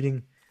 and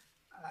shooting,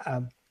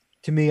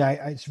 to me,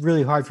 it's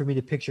really hard for me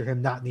to picture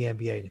him not in the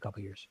NBA in a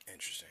couple of years.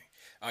 Interesting.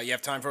 You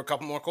have time for a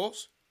couple more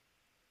calls?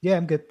 Yeah,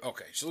 I'm good.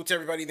 Okay. Salute to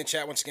everybody in the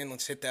chat. Once again,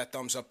 let's hit that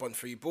thumbs up button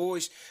for you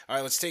boys. All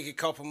right, let's take a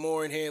couple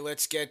more in here.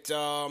 Let's get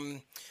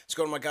let's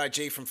go to my guy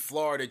Jay from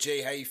Florida.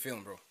 Jay, how you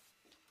feeling, bro?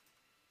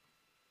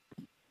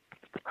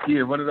 Yeah,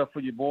 run it up for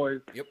your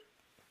boys. Yep.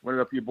 Run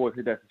it up for your boys.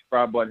 Hit that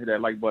subscribe button, hit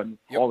that like button,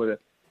 all of that.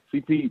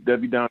 CP,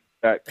 Debbie down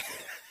back.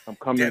 I'm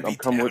coming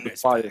with the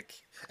fire.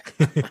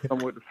 I'm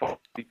coming with the fire,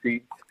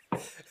 CP.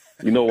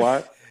 You know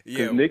why?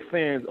 Because Knicks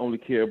fans only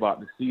care about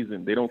the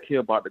season. They don't care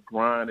about the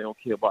grind. They don't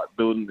care about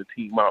building the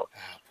team out.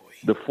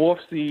 The 4th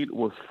seed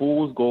was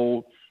fool's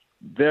gold,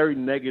 very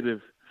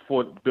negative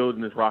for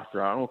building this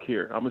roster. I don't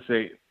care. I'm going to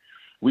say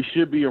we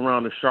should be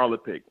around the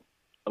Charlotte pick,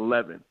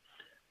 11.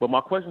 But my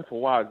question for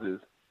Wise is,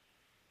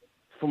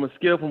 from a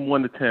scale from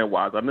 1 to 10,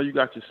 Wise, I know you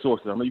got your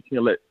sources. I know you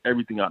can't let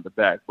everything out the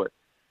bag. But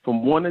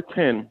from 1 to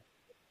 10,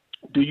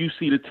 do you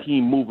see the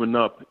team moving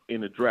up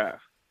in the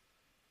draft?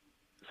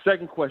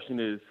 Second question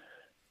is,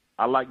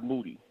 I like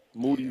Moody.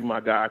 Moody's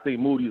my guy. I think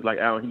Moody's like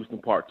Allen Houston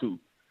Part 2.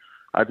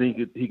 I think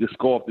he could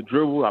score off the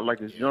dribble. I like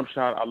his jump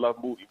shot. I love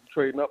Moody.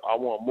 Trading up, I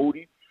want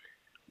Moody.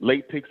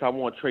 Late picks, I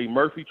want Trey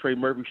Murphy. Trey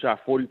Murphy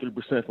shot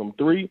 43% from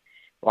 3.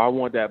 Or I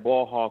want that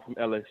ball hog from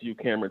LSU,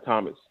 Cameron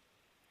Thomas.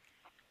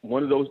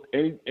 One of those,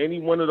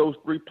 any one of those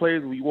 3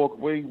 players, we walk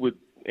away with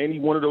any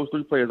one of those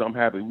 3 players, I'm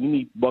happy. We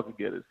need bucket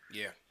getters.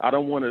 Yeah. I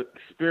don't want to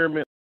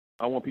experiment.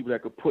 I want people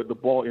that could put the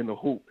ball in the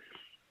hoop.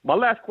 My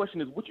last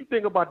question is, what you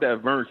think about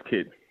that Verns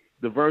kid?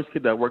 The Verns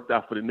kid that worked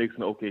out for the Knicks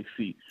in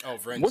OKC. Oh,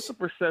 Verns. What's the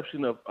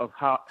perception of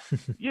how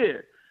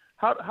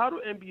How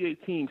do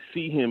NBA teams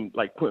see him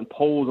like putting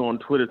polls on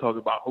Twitter talking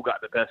about who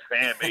got the best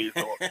fan base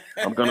or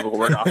I'm gonna go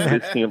work out for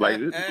this team? Like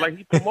it's like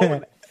he's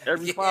promoting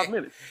every 5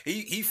 minutes.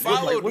 He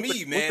followed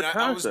me, man.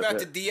 I was about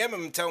to DM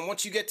him and tell him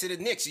once you get to the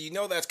Knicks, you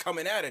know that's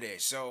coming out of there.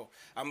 So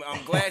I'm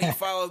glad he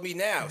followed me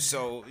now.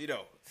 So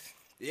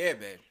yeah,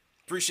 man.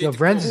 Appreciate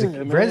Vrenz is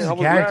a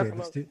character.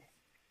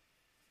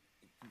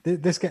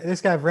 This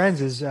guy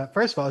Vrenz is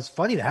first of all, it's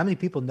funny how many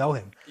people know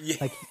him. Yeah.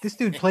 Like this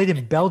dude played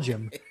in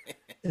Belgium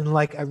in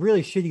like a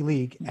really shitty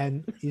league,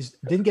 and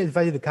didn't get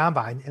invited to the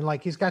combine, and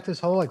like he's got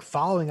this whole like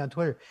following on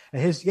Twitter.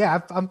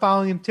 And I'm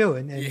following him too,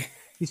 and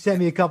he sent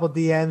me a couple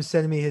DMs,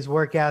 sending me his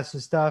workouts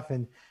and stuff.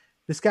 And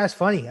this guy's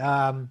funny.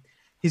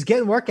 He's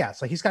getting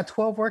workouts. Like he's got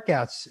 12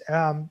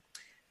 workouts.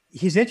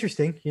 He's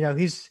interesting.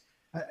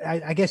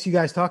 I guess you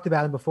guys talked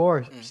about him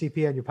before,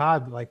 CP on your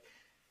pod. But like,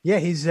 yeah,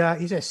 he's a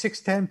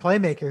 6'10"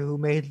 playmaker who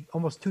made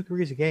almost 2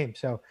 threes a game.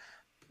 So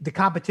the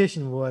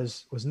competition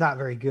was not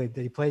very good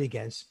that he played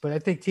against. But I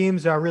think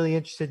teams are really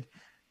interested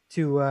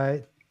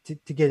to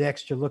get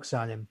extra looks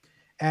on him.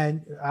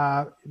 And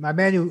my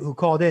man who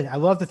called in, I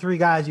love the 3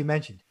 guys you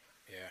mentioned.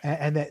 Yeah.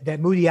 And that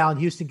Moody Allen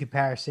Houston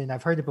comparison,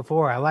 I've heard it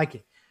before. I like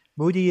it.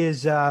 Moody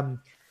is,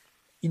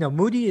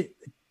 Moody,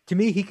 to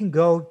me, he can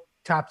go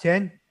top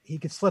 10. He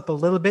could slip a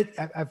little bit.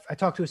 I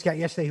talked to a scout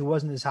yesterday who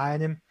wasn't as high on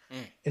him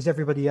as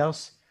everybody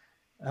else.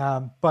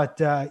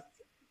 But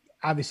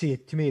obviously,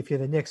 to me, if you're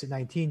the Knicks at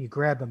 19, you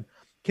grab him.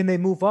 Can they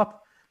move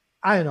up?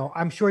 I don't know.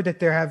 I'm sure that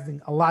they're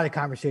having a lot of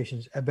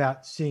conversations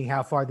about seeing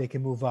how far they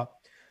can move up.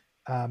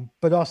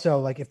 But also,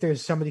 like, if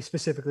there's somebody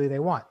specifically they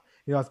want,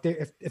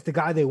 if the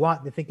guy they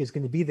want they think is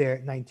going to be there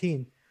at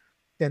 19,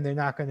 then they're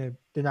not going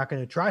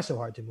to try so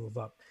hard to move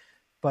up.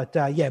 But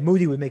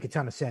Moody would make a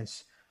ton of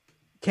sense.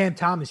 Cam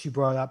Thomas, you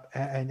brought up,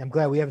 and I'm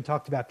glad we haven't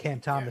talked about Cam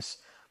Thomas.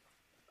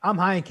 Yeah. I'm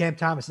high on Cam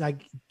Thomas,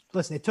 and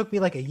listen, it took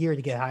me like a year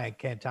to get high on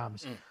Cam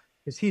Thomas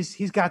because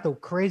he's got the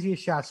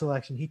craziest shot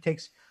selection.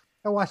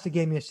 I watched the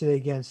game yesterday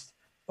against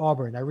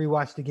Auburn. I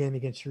rewatched the game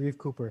against Sharif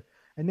Cooper,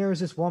 and there was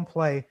this one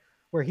play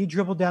where he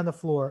dribbled down the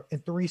floor in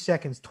 3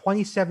 seconds,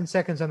 27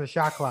 seconds on the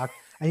shot clock,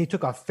 and he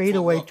took a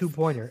fadeaway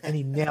 2-pointer and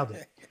he nailed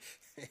it.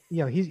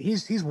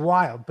 He's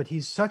wild, but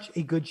he's such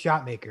a good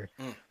shot maker.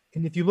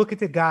 And if you look at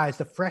the guys,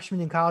 the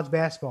freshmen in college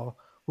basketball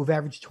who've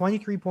averaged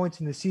 23 points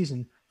in the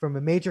season from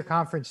a major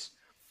conference,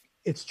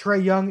 it's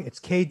Trae Young, it's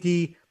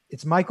KD,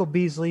 it's Michael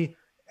Beasley,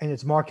 and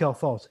it's Markelle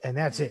Fultz, and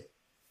that's it.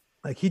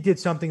 Like, he did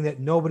something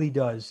that nobody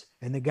does,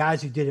 and the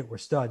guys who did it were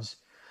studs.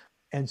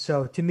 And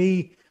so, to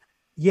me,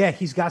 yeah,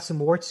 he's got some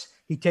warts.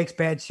 He takes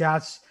bad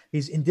shots.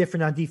 He's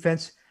indifferent on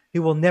defense. He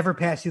will never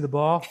pass you the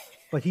ball,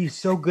 but he's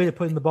so good at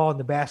putting the ball in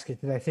the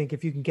basket that I think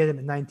if you can get him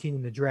at 19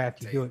 in the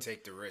draft, you do it.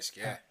 Take the risk,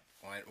 yeah.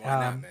 Why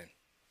not, man?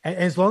 And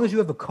as long as you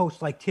have a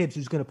coach like Tibbs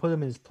who's going to put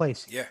him in his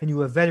place, and you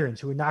have veterans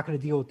who are not going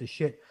to deal with the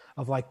shit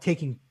of like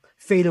taking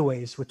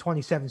fadeaways with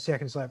 27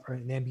 seconds left, or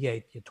in the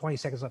NBA, 20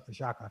 seconds left in the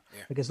shot clock.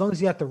 Yeah. Like, as long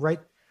as you have the right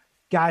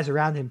guys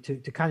around him to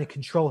kind of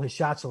control his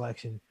shot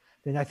selection,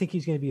 then I think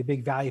he's going to be a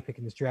big value pick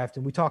in this draft.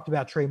 And we talked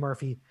about Trey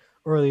Murphy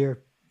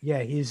earlier.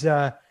 Yeah, he's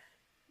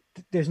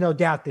there's no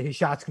doubt that his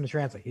shot's going to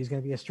translate. He's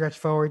going to be a stretch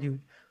forward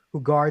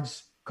who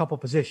guards a couple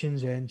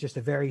positions, and just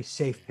a very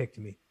safe pick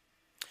to me.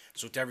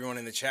 So to everyone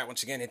in the chat,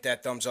 once again, hit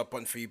that thumbs up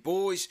button for you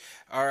boys.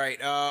 All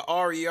right,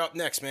 Ari, up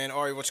next, man.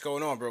 Ari, what's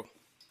going on, bro?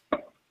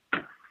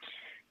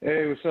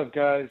 Hey, what's up,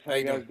 guys? How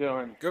you guys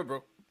doing? Good,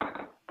 bro.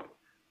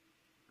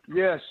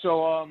 Yeah,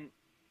 so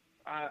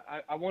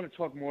I want to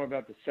talk more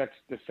about the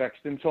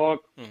Sexton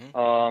talk.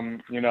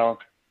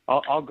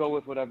 I'll go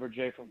with whatever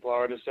Jay from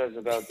Florida says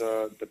about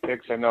the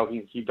picks. I know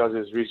he does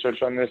his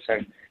research on this,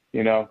 and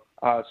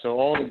so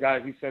all the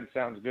guys he said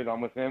sounds good. I'm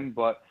with him,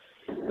 but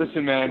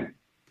listen, man.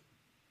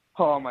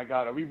 Oh my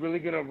God, are we really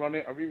gonna run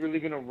it? Are we really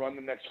gonna run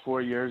the next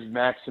 4 years,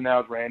 maxing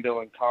out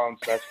Randall and Colin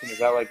Sexton? Is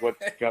that like what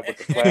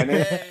the plan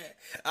is?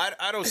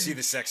 I don't see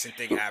the Sexton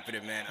thing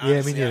happening, man.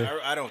 Honestly, yeah, me neither.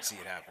 I don't see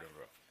it happening,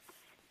 bro.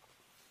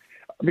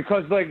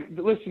 Because, like,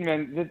 listen,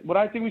 man, what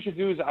I think we should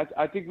do is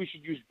I think we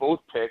should use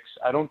both picks.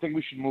 I don't think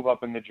we should move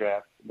up in the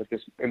draft with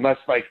this, unless,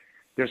 like,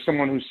 there's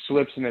someone who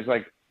slips and there's,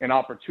 like, an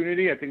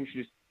opportunity. I think we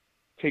should just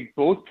take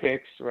both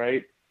picks,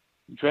 right,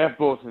 draft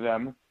both of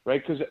them,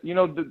 right? Because,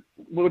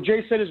 what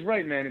Jay said is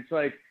right, man. It's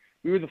like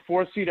we were the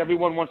 4th seed.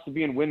 Everyone wants to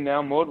be in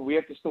win-now mode. We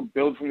have to still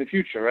build from the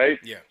future, right?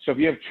 Yeah. So if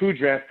you have 2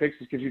 draft picks,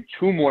 this gives you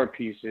 2 more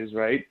pieces,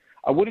 right?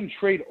 I wouldn't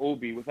trade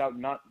Obi without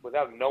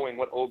knowing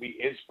what Obi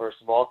is,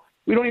 first of all.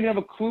 We don't even have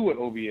a clue what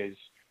Obi is.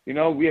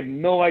 We have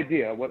no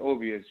idea what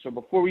Obi is. So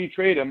before we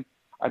trade him,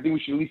 I think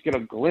we should at least get a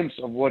glimpse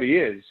of what he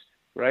is,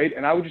 right?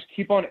 And I would just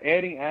keep on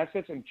adding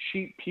assets and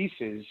cheap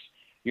pieces.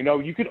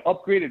 You could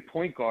upgrade at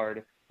point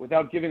guard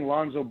without giving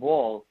Lonzo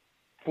Ball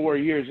 4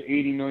 years,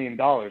 $80 million.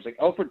 Like,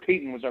 Elfrid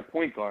Payton was our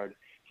point guard.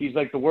 He's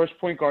like the worst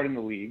point guard in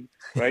the league,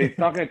 right? It's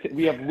not going to.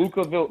 We have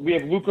Luka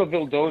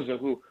Vildoza,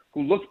 who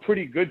looked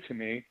pretty good to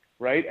me.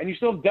 Right, and you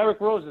still have Derrick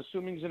Rose,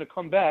 assuming he's going to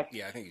come back.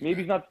 Yeah, I think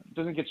maybe he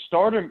doesn't get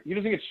starter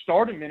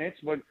minutes,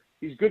 but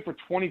he's good for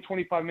 20,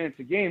 25 minutes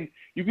a game.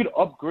 You could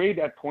upgrade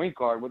at point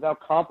guard without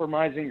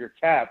compromising your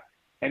cap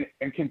and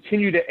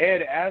continue to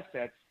add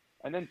assets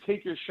and then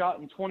take your shot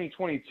in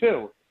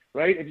 2022,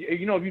 right? If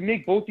you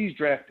make both these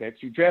draft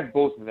picks, you draft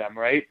both of them,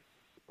 right?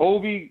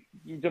 Obi,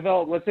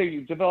 let's say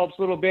you develops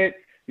a little bit,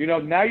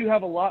 now you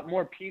have a lot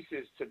more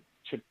pieces to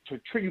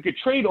trade. You could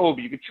trade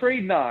Obi, you could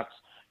trade Knox,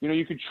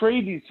 you could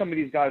trade some of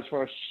these guys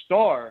for a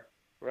star,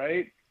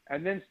 right?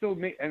 And then still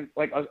make a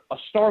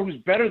star who's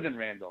better than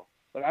Randall.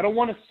 Like, I don't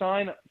want to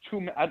sign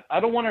I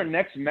don't want our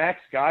next max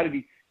guy to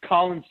be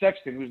Colin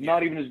Sexton, who's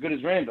not even as good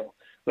as Randall.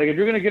 Like, if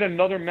you're going to get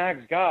another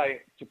max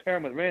guy to pair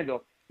him with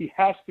Randall, he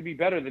has to be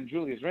better than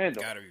Julius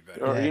Randle. Gotta be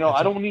better.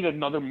 I don't need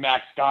another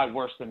max guy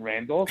worse than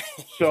Randall.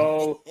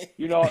 So,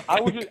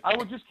 I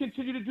would just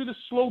continue to do the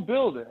slow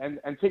build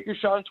and take your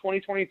shot in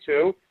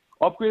 2022.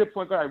 Upgrade a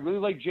point guard. I really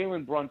like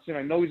Jalen Brunson.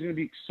 I know he's going to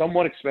be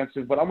somewhat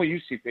expensive, but I'm a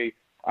UCP.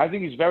 I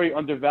think he's very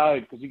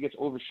undervalued because he gets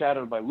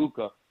overshadowed by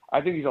Luka.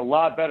 I think he's a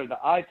lot better. The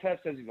eye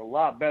test says he's a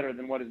lot better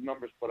than what his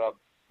numbers put up.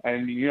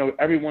 And,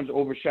 everyone's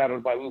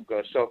overshadowed by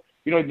Luka. So,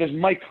 there's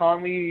Mike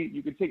Conley.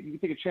 You could take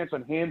a chance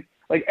on him.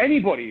 Like,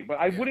 anybody. But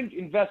I wouldn't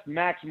invest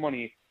max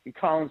money in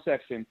Colin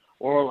Sexton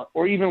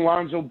or even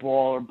Lonzo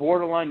Ball or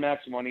borderline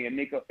max money and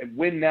make a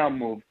win now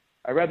move.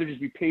 I'd rather just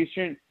be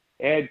patient,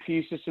 add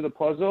pieces to the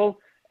puzzle,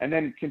 and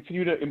then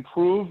continue to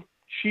improve,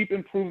 cheap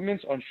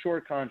improvements on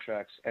short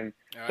contracts. And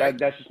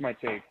that's just my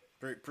take.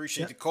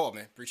 Appreciate the call,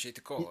 man. Appreciate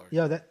the call.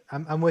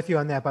 I'm with you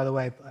on that, by the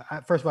way.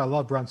 First of all, I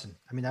love Brunson.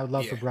 I mean, I would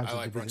love for Brunson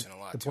to be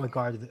the point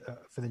guard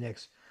for the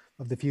Knicks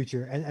of the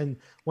future. And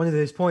one of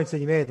his points that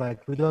he made,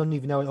 like, we don't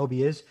even know what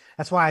Obi is.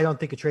 That's why I don't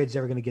think a trade is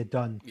ever going to get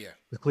done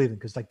with Cleveland,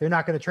 because, like, they're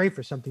not going to trade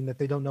for something that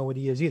they don't know what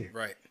he is either.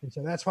 Right. And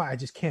so that's why I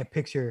just can't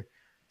picture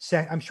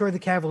I'm sure the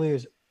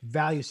Cavaliers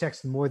value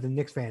Sexton more than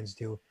Knicks fans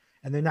do,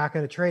 and they're not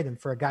going to trade him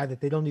for a guy that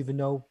they don't even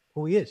know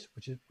who he is,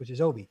 which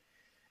is Obi.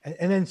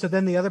 And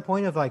then the other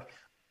point of, like,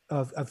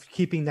 of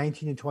keeping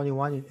 19 and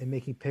 21 and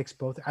making picks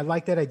both. I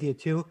like that idea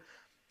too.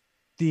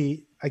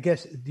 I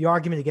guess the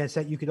argument against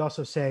that, you could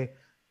also say,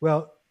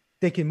 well,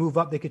 they can move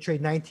up. They could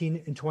trade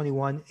 19 and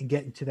 21 and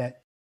get into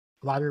that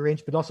lottery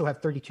range, but also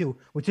have 32,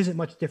 which isn't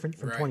much different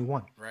from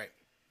 21. Right.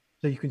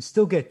 So you can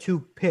still get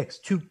two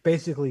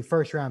basically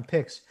first round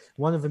picks,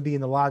 one of them being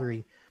the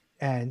lottery.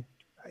 And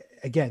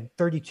again,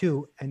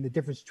 32 and the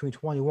difference between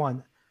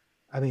 21.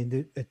 I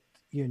mean,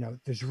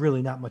 there's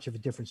really not much of a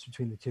difference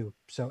between the two.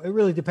 So it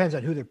really depends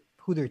on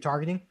who they're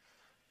targeting.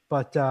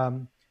 But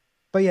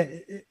yeah,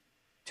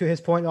 to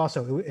his point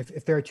also,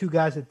 if there are two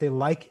guys that they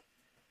like,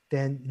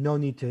 then no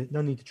need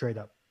to trade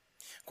up.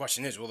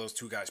 Question is, will those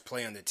two guys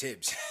play under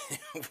Tibbs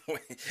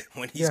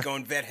when he's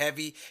going vet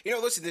heavy?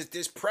 Listen,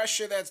 there's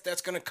pressure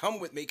that's going to come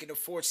with making a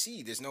 4th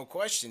seed. There's no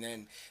question,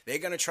 and they're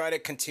going to try to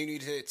continue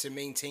to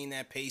maintain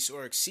that pace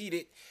or exceed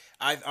it.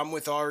 I'm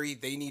with Ari.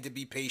 They need to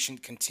be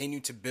patient, continue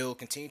to build,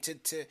 continue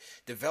to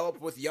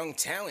develop with young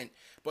talent.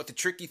 But the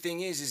tricky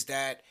thing is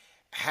that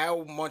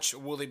how much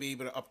will they be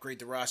able to upgrade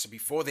the roster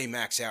before they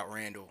max out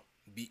Randall?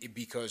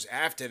 Because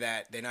after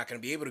that, they're not going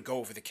to be able to go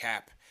over the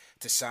cap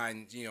to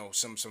sign,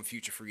 some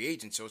future free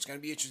agents. So it's going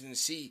to be interesting to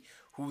see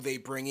who they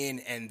bring in,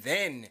 and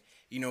then,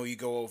 you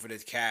go over the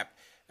cap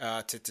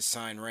to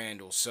sign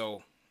Randall.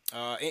 So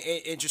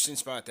interesting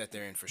spot that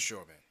they're in for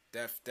sure, man.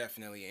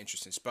 Definitely an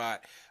interesting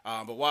spot.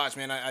 But Waj,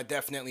 man, I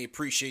definitely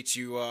appreciate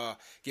you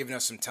giving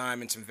us some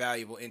time and some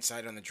valuable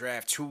insight on the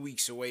draft. 2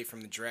 weeks away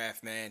from the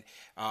draft, man.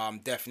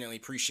 Definitely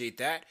appreciate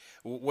that.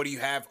 What do you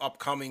have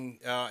upcoming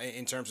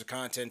in terms of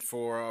content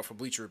for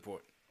Bleacher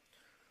Report?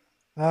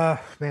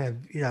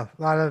 Man, a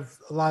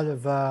lot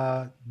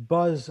of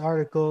buzz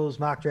articles,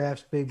 mock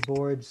drafts, big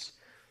boards.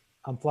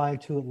 I'm flying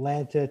to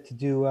Atlanta to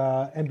do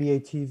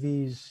NBA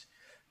TV's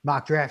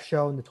mock draft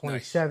show on the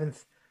 27th.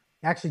 Nice.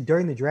 Actually,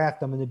 during the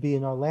draft, I'm going to be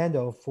in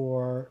Orlando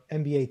for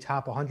NBA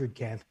Top 100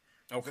 camp.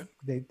 Okay.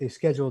 They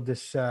scheduled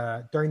this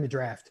during the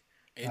draft.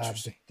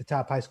 Interesting. The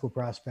top high school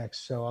prospects,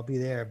 so I'll be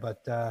there.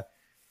 But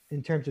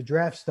in terms of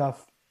draft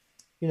stuff,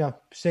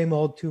 same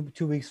old. 2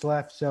 weeks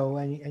left. So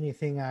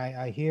anything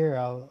I hear,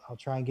 I'll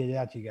try and get it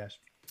out to you guys.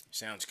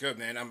 Sounds good,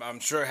 man. I'm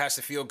sure it has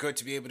to feel good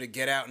to be able to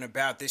get out and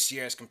about this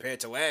year as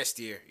compared to last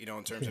year, in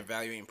terms of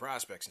evaluating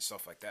prospects and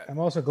stuff like that. I'm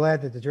also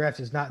glad that the draft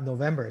is not in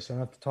November, so I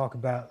don't have to talk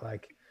about,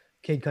 like,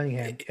 Cade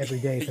Cunningham every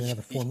day for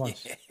another 4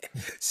 months.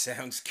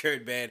 Sounds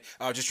good, man.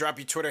 Just drop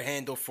your Twitter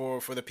handle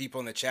for the people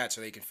in the chat so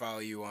they can follow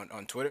you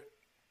on Twitter.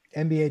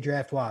 NBA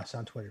Draft Was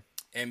on Twitter.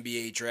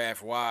 NBA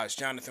Draft Was.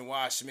 Jonathan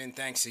Wasserman,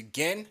 thanks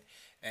again.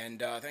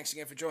 And thanks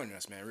again for joining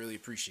us, man. Really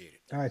appreciate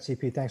it. All right,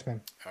 CP. Thanks,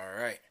 man. All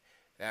right.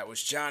 That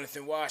was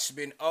Jonathan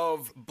Wasserman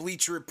of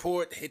Bleacher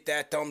Report. Hit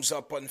that thumbs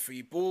up button for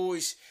you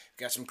boys.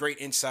 Got some great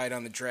insight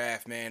on the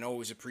draft, man.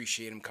 Always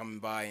appreciate him coming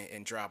by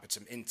and dropping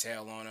some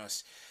intel on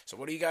us. So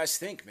what do you guys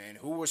think, man?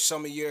 Who were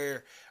some of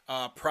your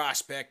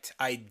prospect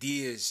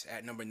ideas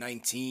at number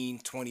 19,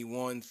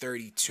 21,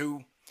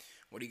 32?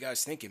 What are you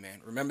guys thinking, man?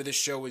 Remember, this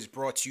show is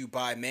brought to you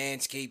by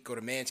Manscaped. Go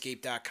to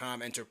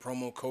manscaped.com, enter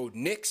promo code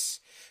NICKS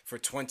for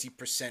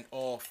 20%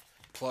 off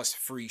plus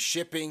free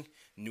shipping.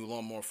 New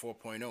Lawnmower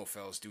 4.0,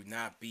 fellas. Do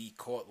not be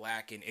caught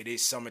lacking. It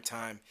is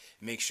summertime.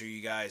 Make sure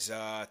you guys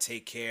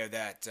take care of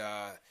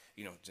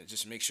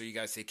just make sure you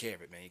guys take care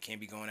of it, man. You can't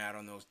be going out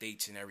on those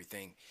dates and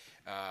everything,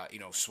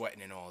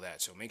 sweating and all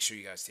that. So make sure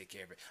you guys take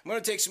care of it. I'm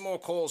going to take some more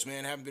calls,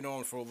 man. I haven't been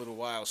on for a little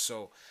while,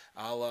 so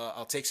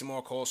I'll take some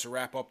more calls to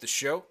wrap up the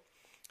show.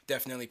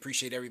 Definitely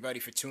appreciate everybody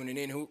for tuning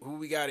in. Who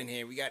we got in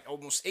here? We got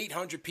almost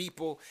 800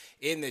 people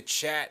in the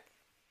chat.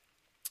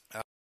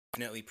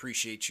 Definitely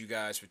appreciate you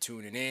guys for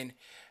tuning in.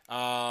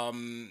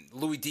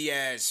 Louis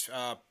Diaz,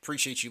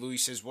 appreciate you. Louis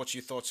says, what's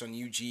your thoughts on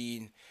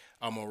Eugene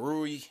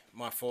Omoruyi?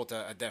 My fault,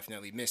 I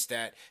definitely missed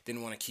that.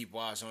 Didn't want to keep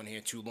Waz on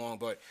here too long,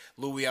 but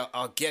Louis,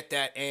 I'll get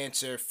that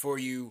answer for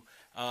you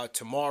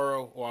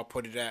tomorrow, or I'll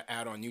put it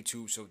out on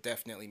YouTube. So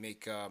definitely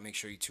make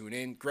sure you tune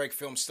in. Greg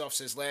Film Stuff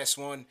says, last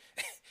one.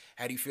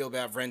 How do you feel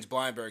about Vrens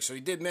Blindberg? So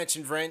he did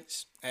mention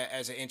Vrens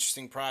as an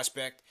interesting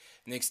prospect.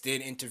 Knicks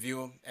did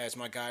interview him, as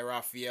my guy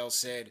Raphael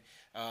said.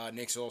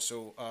 Knicks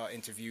also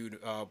interviewed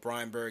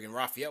Blindberg, and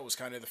Raphael was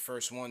kind of the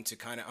first one to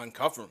kind of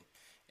uncover him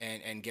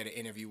and get an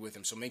interview with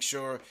him. So make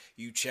sure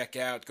you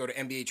go to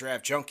NBA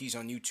Draft Junkies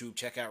on YouTube.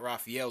 Check out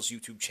Raphael's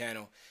YouTube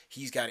channel.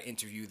 He's got an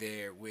interview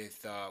there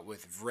with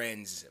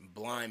Vrens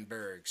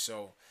Blindberg. So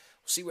we'll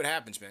see what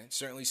happens, man.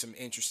 Certainly some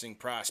interesting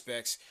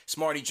prospects.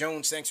 Smarty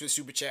Jones, thanks for the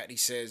super chat. He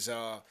says,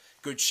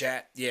 good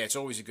chat. Yeah, it's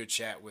always a good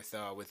chat with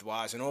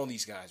Waz and all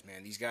these guys,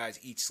 man. These guys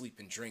eat, sleep,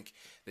 and drink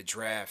the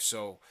draft.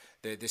 So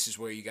this is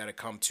where you got to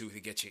come to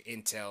get your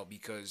intel,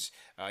 because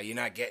you're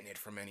not getting it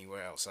from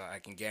anywhere else. I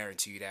can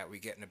guarantee you that. We're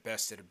getting the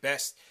best of the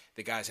best.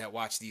 The guys that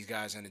watch these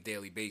guys on a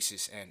daily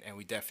basis, and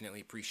we definitely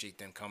appreciate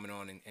them coming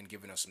on and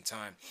giving us some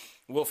time.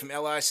 Will from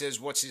LI says,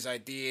 what's the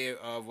idea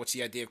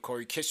of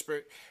Corey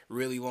Kispert?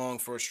 Really long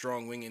for a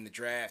strong wing in the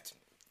draft.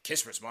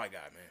 Kispert's my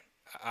guy, man.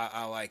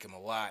 I like him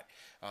a lot.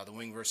 The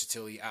wing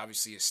versatility,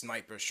 obviously a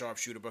sniper,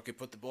 sharpshooter, but could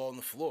put the ball on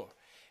the floor.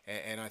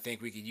 And I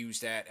think we could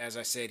use that. As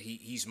I said,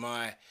 he's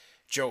my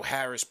Joe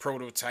Harris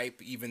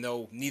prototype, even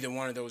though neither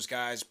one of those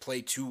guys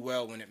played too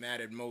well when it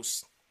mattered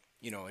most.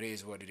 It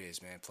is what it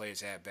is, man.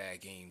 Players have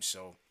bad games,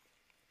 so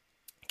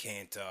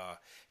can't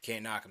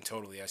knock him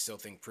totally. I still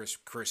think Chris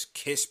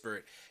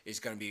Kispert is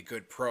going to be a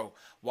good pro.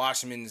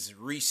 Wasserman's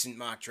recent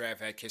mock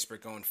draft had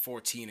Kispert going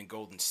 14 in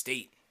Golden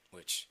State,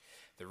 which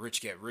the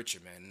rich get richer,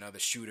 man. Another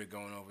shooter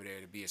going over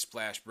there to be a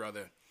splash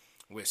brother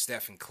with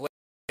Steph and Clay.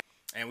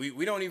 And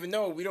we don't even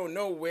know. We don't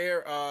know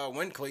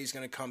when Clay's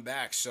going to come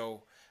back,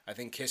 so I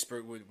think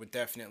Kispert would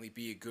definitely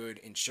be a good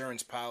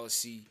insurance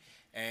policy.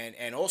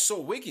 And also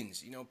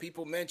Wiggins.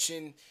 People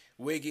mention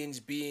Wiggins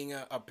being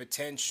a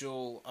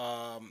potential,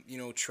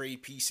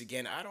 trade piece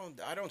again.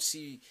 I don't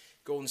see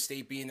Golden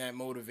State being that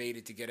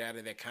motivated to get out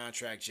of that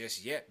contract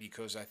just yet,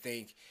 because I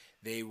think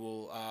they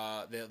will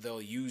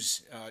they'll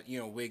use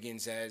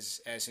Wiggins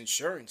as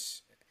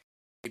insurance.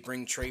 They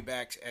bring Trey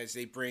back as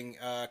they bring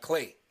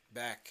Clay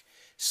back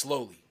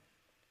slowly.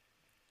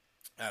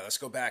 Let's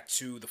go back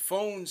to the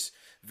phones.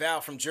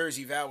 Val from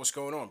Jersey. Val, what's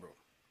going on, bro?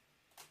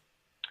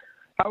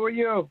 How are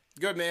you?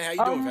 Good, man. How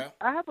you doing, Val?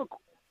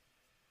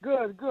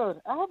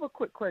 Good. I have a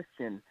quick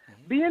question.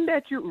 Mm-hmm. Being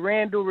that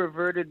Randall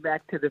reverted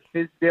back to the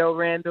Fizdale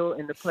Randall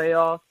in the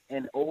playoffs,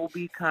 and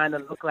Obi kind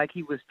of looked like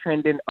he was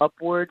trending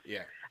upwards.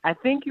 Yeah. I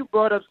think you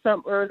brought up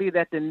something earlier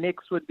that the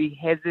Knicks would be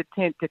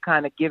hesitant to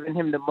kind of giving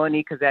him the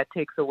money because that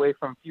takes away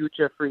from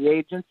future free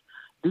agents.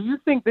 Do you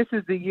think this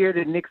is the year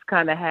the Knicks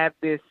kind of have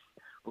this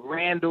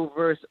Randall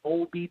versus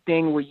Obi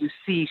thing where you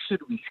see,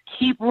 should we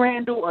keep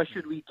Randall or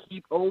should we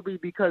keep Obi?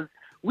 Because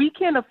we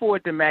can't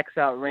afford to max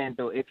out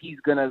Randall if he's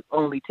going to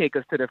only take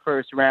us to the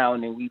first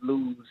round and we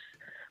lose.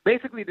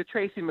 Basically, the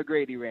Tracy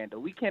McGrady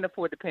Randall. We can't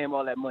afford to pay him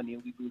all that money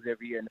and we lose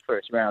every year in the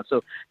first round.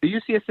 So do you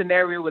see a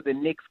scenario where the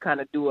Knicks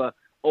kind of do a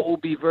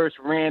Obi versus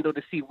Randall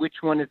to see which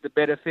one is the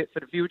better fit for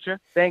the future?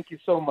 Thank you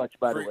so much,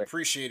 by the way.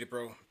 Appreciate it,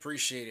 bro.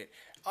 Appreciate it.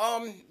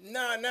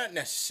 No, not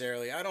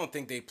necessarily. I don't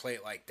think they play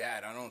it like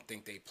that. I don't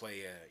think they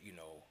play a,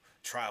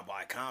 trial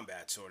by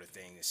combat sort of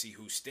thing to see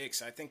who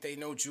sticks. I think they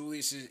know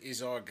Julius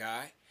is our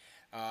guy,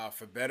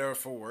 for better or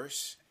for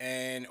worse.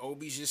 And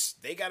Obi's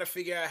they got to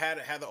figure out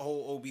how the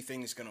whole Obi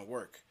thing is going to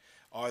work.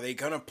 Are they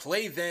going to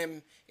play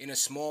them in a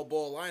small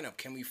ball lineup?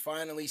 Can we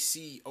finally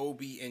see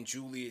Obi and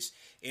Julius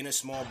in a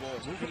small ball?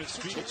 Moving his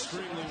feet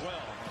extremely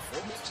well.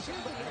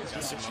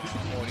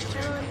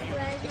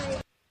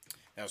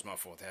 That was my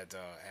fault. Had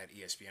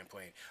ESPN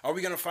playing. Are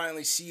we going to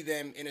finally see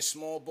them in a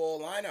small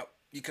ball lineup?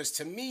 Because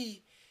to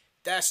me,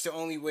 that's the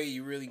only way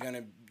you're really going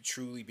to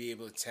truly be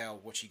able to tell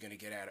what you're going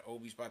to get out of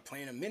Obi's, by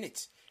playing him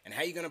minutes. And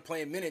how you going to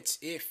play him minutes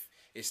if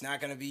it's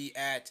not going to be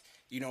at,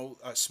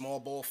 a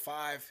small ball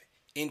 5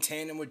 in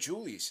tandem with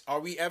Julius? Are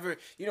we ever,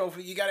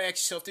 you got to ask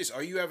yourself this.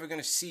 Are you ever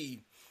going to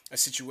see a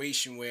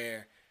situation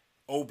where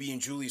Obi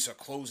and Julius are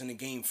closing the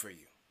game for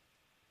you?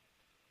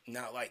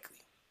 Not likely.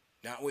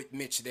 Not with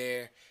Mitch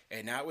there,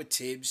 and not with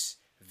Tibbs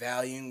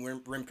valuing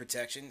rim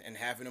protection and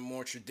having a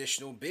more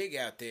traditional big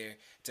out there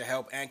to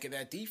help anchor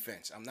that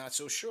defense. I'm not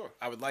so sure.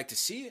 I would like to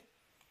see it.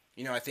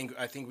 I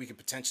think we could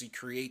potentially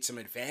create some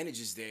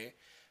advantages there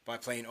by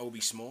playing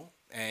Obi small,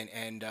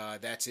 and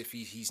that's if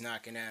he's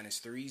knocking down his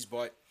threes.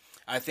 But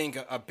I think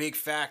a big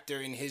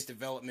factor in his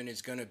development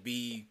is going to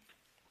be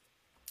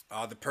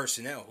the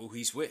personnel, who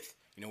he's with.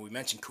 You know, we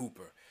mentioned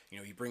Cooper. You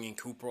know, you bring in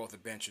Cooper off the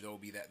bench with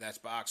Obi. That's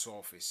box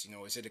office. You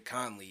know, is it a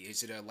Conley?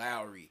 Is it a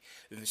Lowry?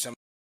 There's some.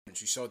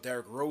 You saw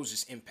Derrick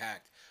Rose's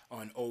impact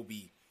on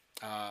Obi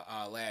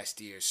last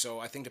year. So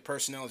I think the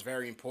personnel is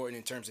very important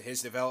in terms of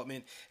his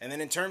development. And then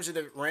in terms of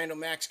the Randall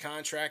Max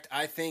contract,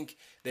 I think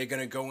they're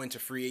going to go into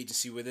free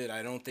agency with it.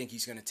 I don't think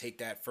he's going to take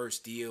that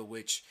first deal,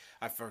 which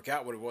I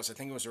forgot what it was. I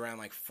think it was around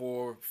like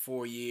four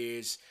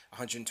years,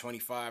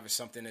 125 or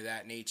something of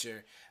that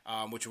nature,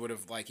 which would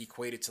have like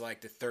equated to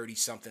like the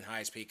 30-something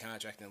highest paid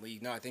contract in the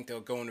league. No, I think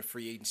they'll go into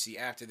free agency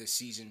after this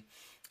season,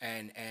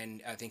 and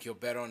I think he'll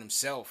bet on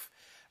himself.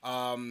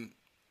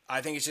 I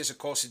think it's just a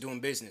cost of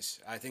doing business.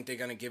 I think they're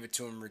going to give it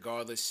to him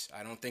regardless.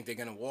 I don't think they're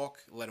going to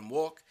let him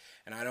walk.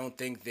 And I don't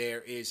think there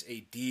is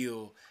a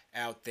deal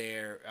out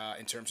there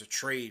in terms of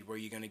trade where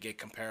you're going to get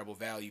comparable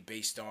value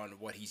based on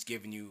what he's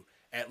given you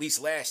at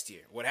least last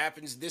year. What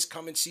happens this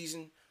coming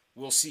season,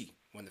 we'll see.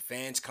 When the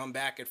fans come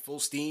back at full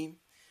steam,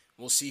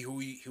 we'll see who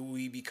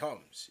he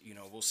becomes. You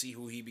know, we'll see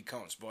who he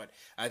becomes. But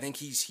I think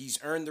he's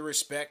earned the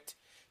respect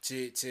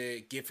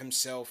to give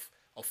himself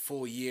a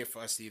full year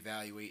for us to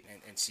evaluate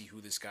and see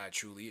who this guy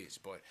truly is.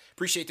 But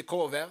appreciate the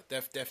call, Val.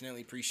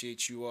 Definitely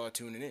appreciate you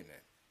tuning in, man.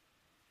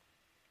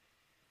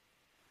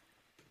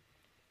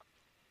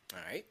 All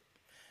right.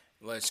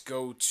 Let's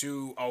go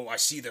to, I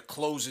see the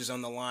closers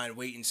on the line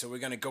waiting, so we're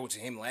going to go to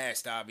him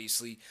last,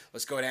 obviously.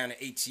 Let's go down to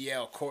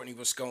ATL. Courtney,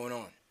 what's going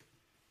on?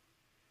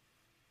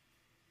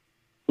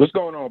 What's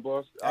going on,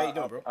 boss? How you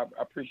doing, bro? I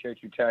appreciate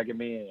you tagging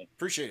me in.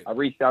 Appreciate it. I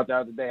reached out the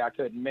other day. I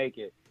couldn't make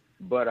it,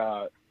 but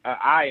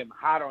I am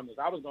hot on this.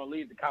 I was going to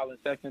leave the Colin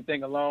Sexton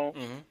thing alone,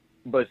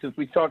 but since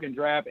we're talking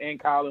draft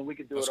and Colin, we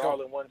can do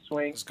all in one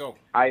swing. Let's go.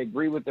 I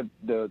agree with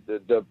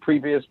the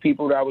previous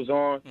people that was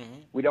on.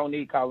 We don't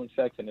need Colin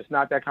Sexton. It's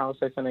not that Colin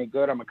Sexton ain't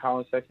good. I'm a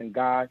Colin Sexton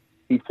guy.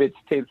 He fits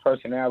Tibbs'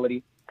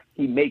 personality.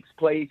 He makes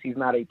plays. He's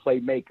not a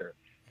playmaker.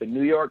 The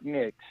New York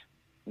Knicks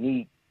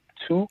need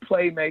 2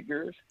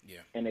 playmakers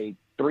and a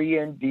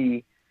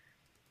 3-and-D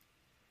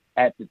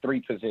at the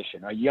 3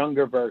 position, a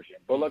younger version.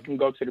 Bullock can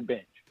go to the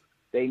bench.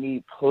 They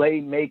need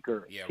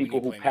playmakers,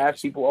 people who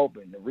pass people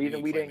open. The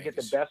reason we didn't get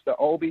the best of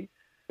Obi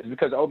is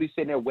because Obi's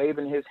sitting there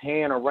waving his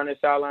hand or running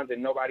sidelines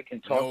and nobody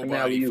can toss him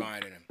out of you.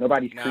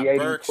 Nobody's creating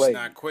Burks, plays.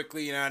 Not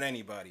Quickly, not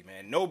anybody,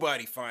 man.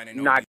 Nobody finding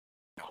Obi. Not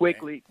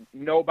Quickly.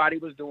 Nobody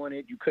was doing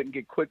it. You couldn't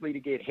get Quickly to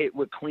get hit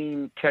with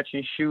clean catch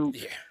and shoot.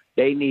 Yeah.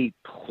 They need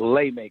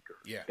playmakers.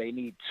 Yeah. They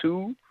need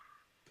 2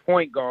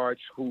 point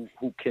guards who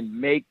can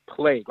make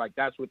plays. Like,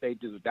 that's what they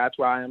do. That's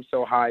why I am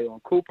so high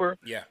on Cooper.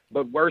 Yeah.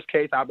 But worst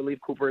case, I believe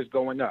Cooper is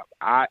going up.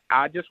 I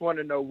just want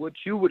to know what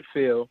you would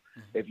feel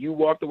if you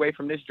walked away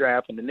from this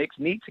draft, and the Knicks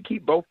need to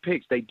keep both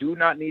picks. They do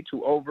not need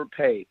to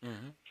overpay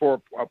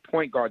for a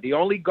point guard. The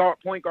only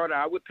point guard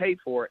I would pay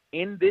for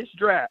in this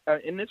draft,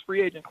 in this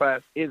free agent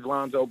class, is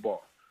Lonzo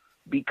Ball,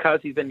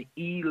 because he's an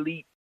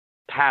elite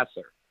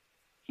passer.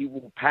 He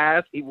will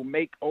pass. He will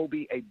make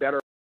Obi a better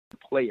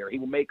player. He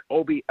will make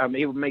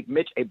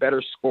Mitch a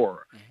better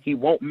scorer. He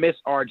won't miss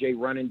RJ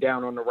running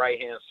down on the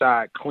right-hand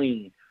side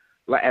clean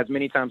as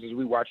many times as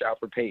we watch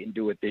Alfred Payton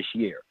do it this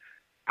year.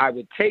 I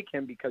would take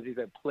him because he's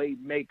a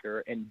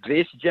playmaker, and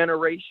this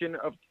generation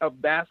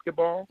of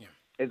basketball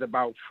is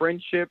about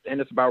friendship and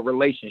it's about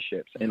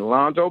relationships. And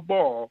Lonzo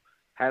Ball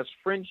has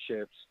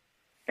friendships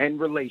and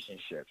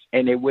relationships.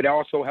 And it would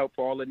also help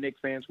for all the Knicks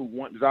fans who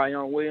want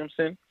Zion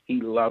Williamson.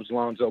 He loves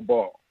Lonzo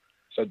Ball.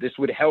 So this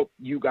would help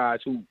you guys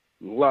who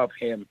love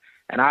him.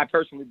 And I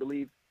personally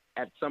believe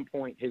at some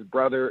point his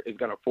brother is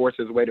going to force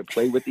his way to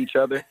play with each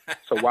other.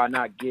 So why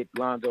not get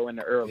Lonzo in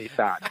the early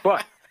side?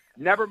 But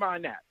never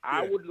mind that.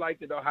 I would like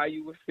to know how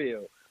you would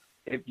feel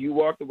if you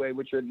walked away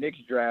with your Knicks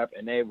draft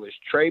and it was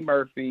Trey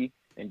Murphy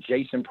and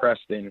Jason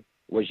Preston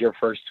was your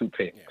first 2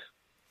 picks.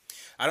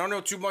 I don't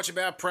know too much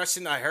about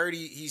Preston. I heard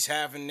he's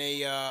having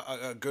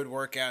a good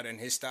workout and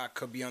his stock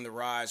could be on the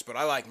rise, but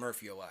I like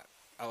Murphy a lot.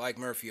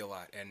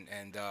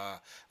 And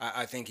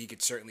I think he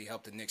could certainly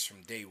help the Knicks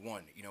from day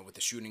one. You know, with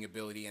the shooting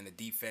ability and the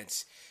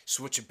defense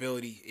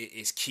switchability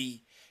is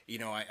key. You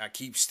know,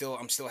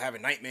 I'm still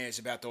having nightmares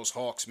about those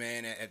Hawks,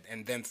 man,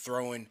 and them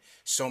throwing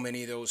so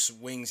many of those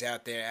wings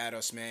out there at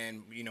us,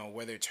 man. You know,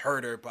 whether it's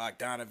Herter,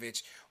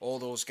 Bogdanovich, all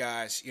those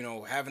guys. You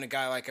know, having a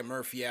guy like a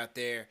Murphy out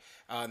there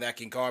that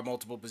can guard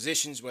multiple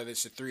positions, whether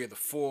it's the 3 or the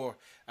 4,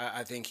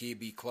 I think he'd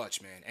be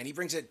clutch, man. And he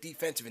brings that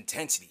defensive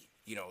intensity,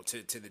 you know,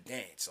 to the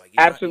dance. Like,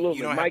 absolutely,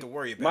 you don't have to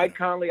worry about Mike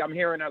Conley. I'm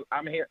hearing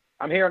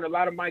a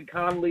lot of Mike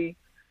Conley,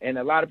 and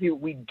a lot of people.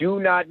 We do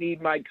not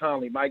need Mike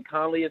Conley. Mike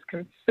Conley is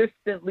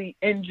consistently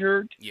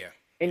injured,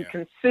 and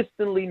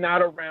consistently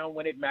not around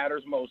when it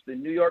matters most. The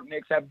New York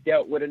Knicks have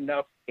dealt with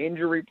enough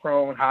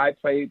injury-prone,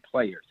 high-paid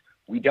players.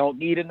 We don't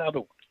need another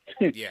one.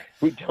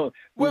 We don't.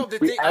 Well,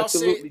 we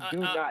absolutely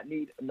do not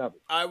need another.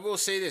 I will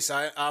say this: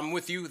 I'm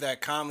with you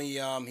that Conley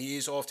he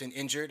is often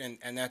injured,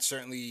 and that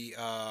certainly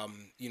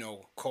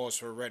calls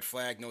for a red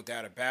flag, no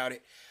doubt about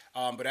it.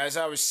 But as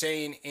I was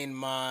saying in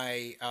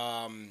my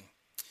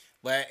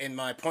in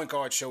my point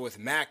guard show with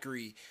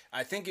Macri,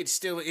 I think it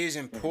still is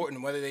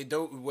important whether they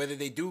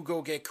do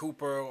go get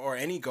Cooper or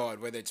any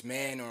guard, whether it's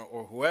Man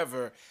or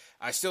whoever.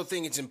 I still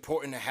think it's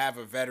important to have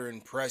a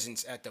veteran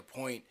presence at the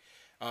point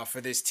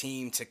for this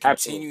team to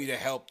continue to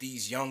help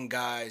these young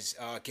guys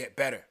get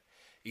better.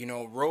 You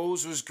know,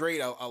 Rose was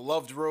great. I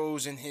loved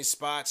Rose in his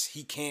spots.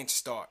 He can't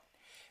start,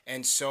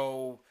 and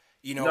so.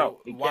 You know,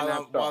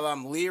 while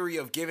I'm leery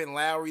of giving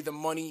Lowry the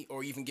money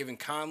or even giving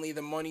Conley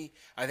the money,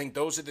 I think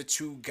those are the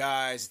two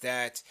guys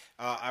that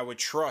I would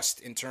trust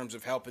in terms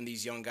of helping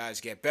these young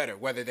guys get better.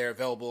 Whether they're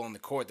available on the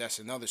court, that's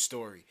another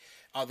story.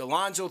 The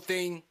Lonzo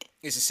thing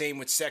is the same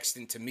with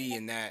Sexton to me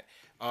in that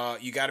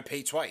you got to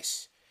pay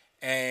twice.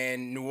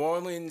 And New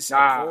Orleans,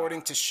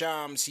 according to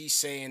Shams, he's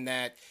saying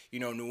that, you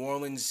know, New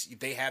Orleans,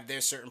 they have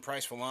their certain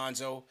price for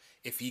Lonzo.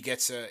 If he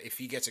gets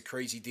a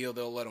crazy deal,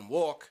 they'll let him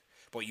walk.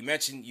 But you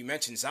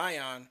mentioned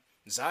Zion.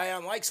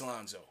 Zion likes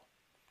Lonzo,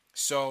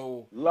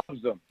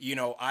 loves him. You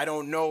know, I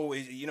don't know.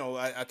 You know,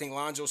 I think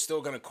Lonzo's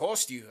still going to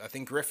cost you. I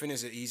think Griffin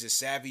he's a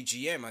savvy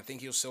GM. I think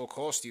he'll still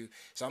cost you.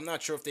 So I'm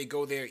not sure if they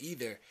go there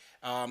either.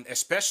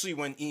 Especially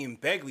when Ian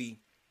Begley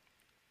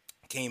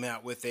came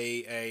out with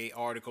a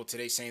article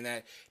today saying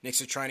that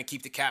Knicks are trying to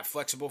keep the cap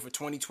flexible for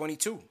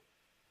 2022.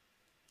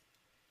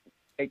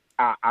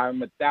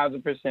 I'm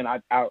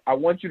 1,000%. I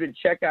want you to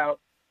check out.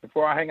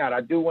 Before I hang out,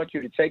 I do want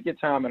you to take your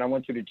time, and I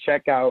want you to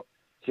check out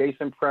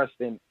Jason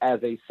Preston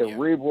as a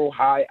cerebral,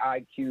 high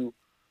IQ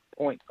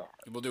point guard.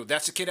 We'll do.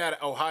 That's a kid out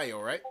of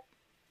Ohio, right?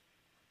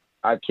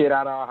 A kid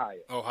out of Ohio.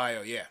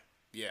 Ohio, yeah.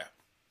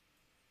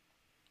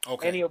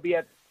 Okay. And he'll be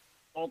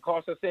won't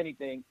cost us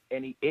anything.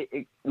 And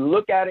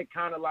look at it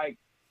kind of like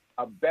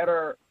a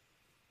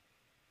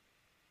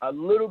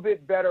little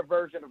bit better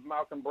version of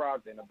Malcolm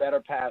Brogdon, a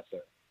better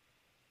passer.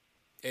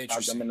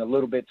 Interesting. I mean, a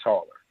little bit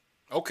taller.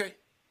 Okay.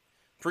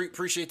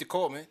 Appreciate the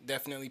call, man.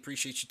 Definitely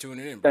appreciate you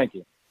tuning in, bro. Thank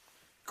you.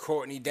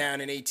 Courtney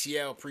down in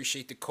ATL,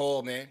 appreciate the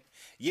call, man.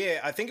 Yeah,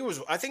 I think it was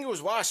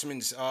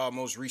Washman's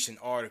most recent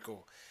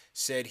article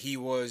said he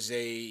was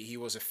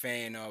a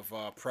fan of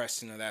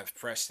Preston, or that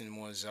Preston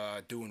was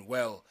doing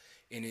well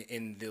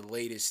in the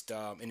latest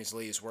in his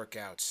latest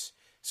workouts.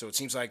 So it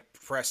seems like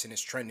Preston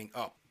is trending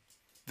up.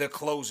 The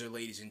closer,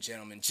 ladies and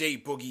gentlemen, Jay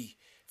Boogie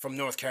from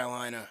North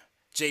Carolina.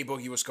 Jay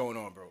Boogie, what's going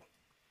on, bro?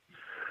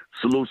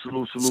 Salute,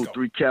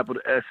 3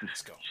 capital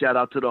S's. Shout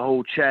out to the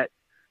whole chat.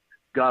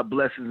 God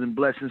blessings and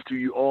blessings to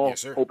you all.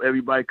 Yes, sir. Hope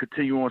everybody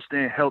continue on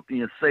staying healthy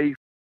and safe.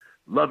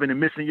 Loving and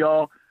missing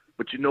y'all.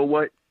 But you know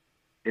what?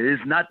 It is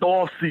not the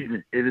off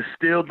season. It is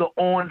still the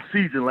on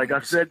season. Like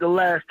I said the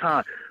last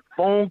time,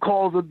 phone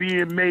calls are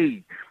being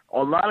made.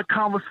 A lot of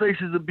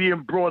conversations are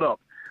being brought up.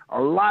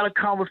 A lot of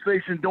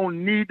conversations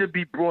don't need to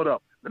be brought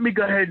up. Let me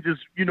go ahead and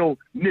just,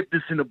 nip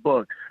this in the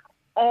bud.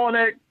 All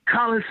that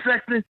Colin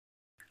Sexton,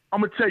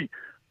 I'm going to tell you,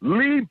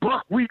 leave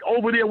Buckwheat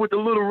over there with the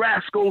little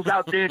rascals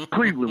out there in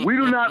Cleveland. We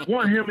do not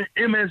want him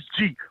in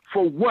MSG.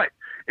 For what?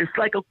 It's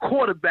like a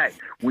quarterback.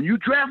 When you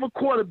draft a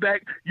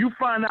quarterback, you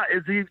find out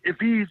if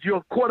he's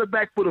your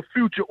quarterback for the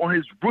future on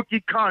his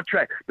rookie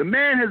contract. The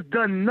man has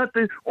done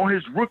nothing on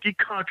his rookie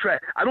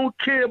contract. I don't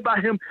care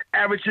about him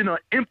averaging an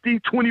empty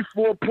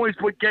 24 points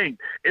per game.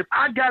 If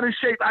I got in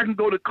shape, I can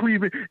go to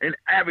Cleveland and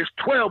average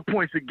 12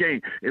 points a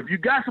game. If you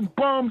got some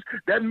bums,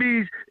 that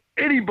means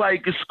anybody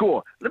can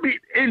score. Let me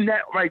end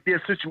that right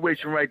there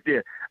situation right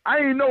there. I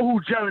didn't know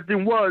who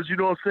Jonathan was, you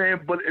know what I'm saying?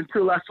 But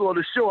until I saw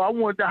the show, I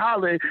wanted to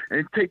holler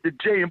and take the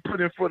J and put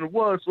it in front of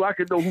was so I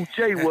could know who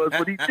Jay was.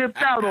 But he tipped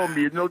out on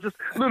me, just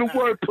a little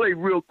wordplay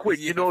real quick,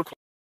 you know what I'm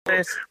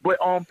saying? But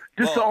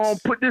just to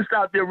put this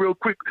out there real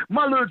quick,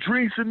 my little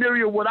dream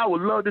scenario, what I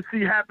would love to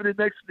see happening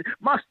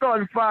my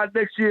starting five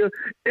next year,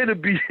 it'll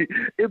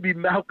be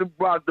Malcolm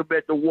Brogdon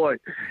at the 1,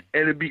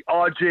 and it'll be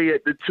RJ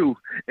at the 2,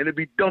 and it'll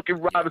be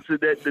Duncan Robinson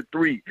at the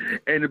 3,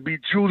 and it'll be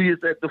Julius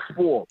at the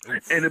 4,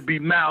 and it'll be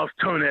Miles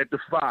Turner at the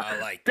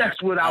 5.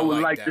 That's what I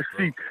would like to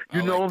see.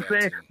 You know what I'm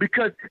saying?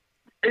 Because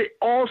it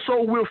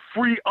also will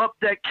free up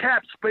that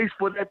cap space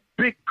for that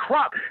big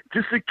crop,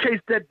 just in case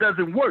that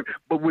doesn't work.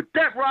 But with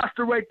that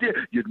roster right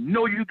there, you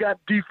got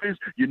defense,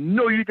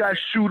 you got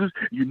shooters,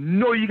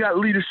 you got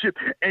leadership,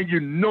 and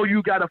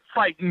you got a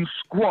fighting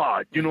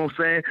squad. You know what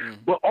I'm saying? Mm-hmm.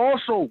 But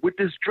also, with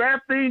this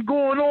draft thing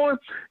going on,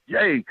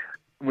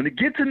 when it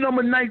gets to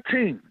number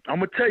 19, I'm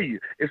going to tell you,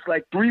 it's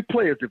like 3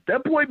 players. If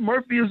that boy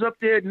Murphy is up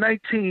there at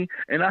 19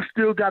 and I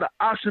still got an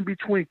option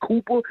between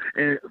Cooper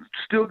and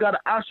still got an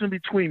option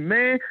between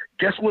Man,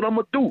 guess what I'm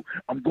going to do?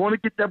 I'm going to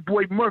get that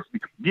boy Murphy.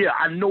 Yeah,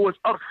 I know his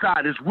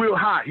upside is real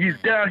high. He's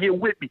down here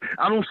with me.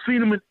 I don't see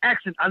him in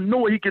action. I know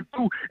what he can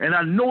do, and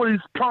I know what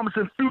his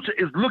promising future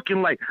is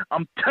looking like.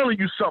 I'm telling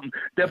you something.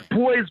 That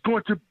boy is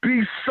going to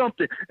be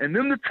something. And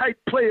them the type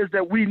players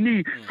that we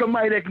need,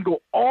 somebody that can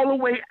go all the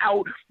way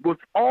out with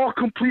all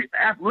complete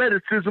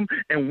athleticism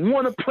and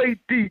want to play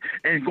D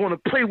and going to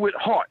play with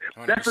heart.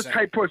 100%. That's the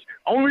type of person.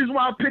 Only reason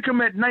why I pick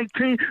him at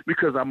 19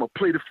 because I'm going to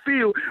play the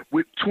field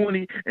with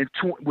 20 and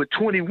with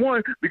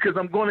 21 because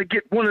I'm going to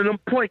get one of them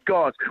point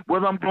guards,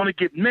 whether I'm going to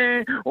get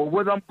Man or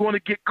whether I'm going to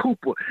get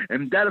Cooper,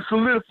 and that'll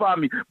solidify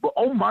me. But,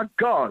 oh, my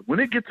God, when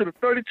it gets to the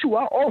 32,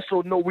 I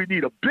also know we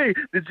need a big.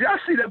 Did y'all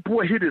see that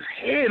boy hit his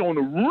head on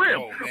the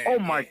rim? Oh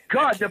my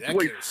God, that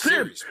boy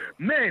serious.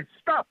 Man,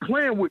 stop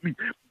playing with me.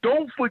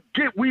 Don't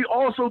forget, we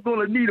also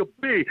going to need a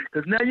big,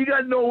 because now you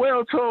got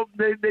Noel talk.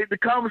 The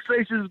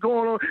conversation is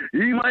going on.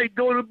 He might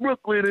go to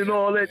Brooklyn and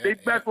all that. They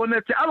back on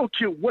that. I don't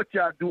care what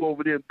y'all do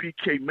over there in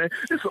PK, man.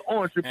 It's an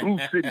orange and blue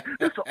city.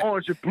 It's an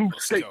orange and blue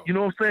state. You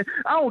know what I'm saying?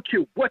 I don't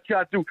care what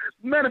y'all do.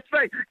 Matter of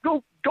fact,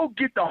 go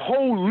get the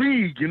whole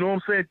league, you know what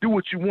I'm saying? Do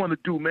what you want to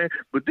do, man.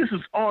 But this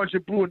is orange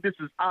and blue, and this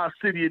is our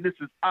city, and this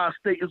is our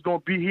state. It's going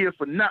to be here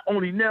for not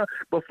only now,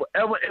 but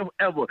forever, ever,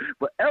 ever.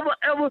 Forever,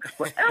 ever,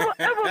 forever,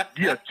 ever.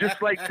 Yeah,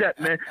 just like that,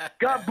 man.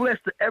 God bless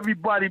to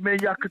everybody, man.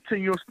 Y'all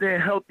continue on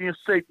staying healthy and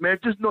safe, man.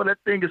 Just know that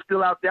thing is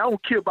still out there. I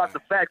don't care about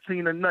the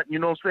vaccine or nothing, you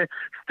know what I'm saying?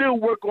 Still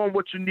work on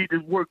what you need to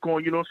work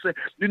on, you know what I'm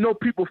saying? You know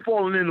people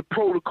falling into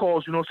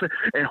protocols, you know what I'm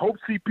saying? And hope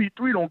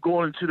CP3 don't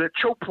go into that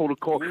choke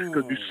protocol,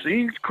 because you've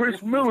seen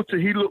Chris Middleton.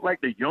 He looked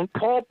like the young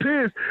Paul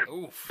Pierce.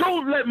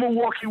 Don't let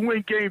Milwaukee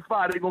win Game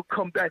 5. They're going to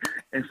come back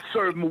and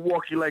serve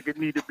Milwaukee like it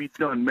need to be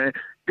done, man.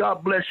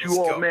 God bless you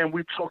all, man.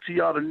 We talk to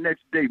y'all the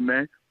next day,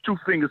 man. 2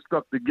 fingers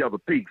stuck together.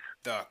 Peace.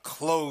 The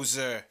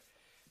closer,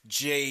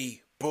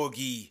 J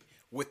Boogie,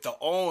 with the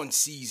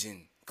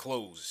on-season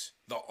close.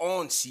 The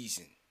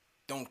on-season.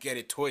 Don't get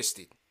it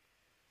twisted.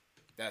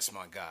 That's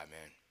my guy,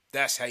 man.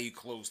 That's how you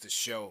close the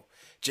show.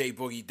 J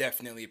Boogie,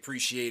 definitely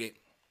appreciate it.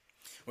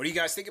 What do you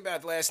guys think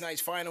about last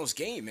night's finals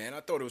game, man?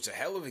 I thought it was a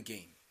hell of a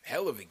game.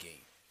 Hell of a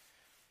game.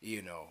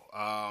 You know,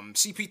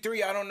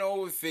 CP3, I don't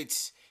know if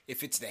it's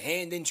the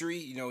hand injury.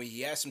 You know,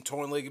 he has some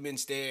torn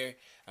ligaments there.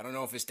 I don't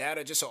know if it's that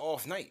or just an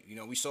off night. You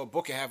know, we saw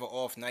Booker have an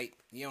off night.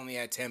 He only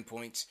had 10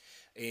 points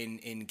in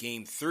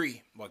Game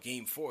 3. Well,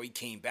 Game 4, he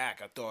came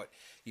back. I thought,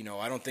 you know,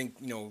 I don't think,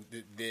 you know,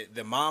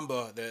 the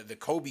Mamba, the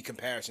Kobe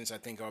comparisons, I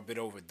think, are a bit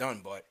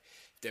overdone. But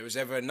if there was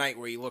ever a night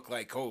where he looked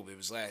like Kobe, it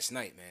was last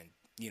night, man.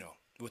 You know,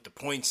 with the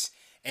points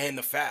and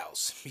the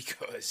fouls,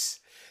 because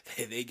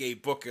they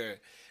gave Booker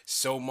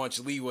so much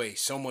leeway,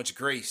 so much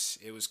grace.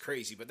 It was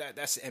crazy. But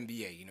that's the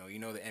NBA. You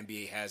know the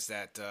NBA has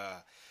that.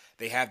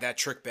 They have that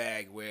trick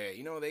bag where,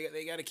 you know,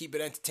 they got to keep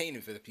it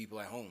entertaining for the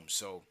people at home.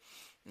 So,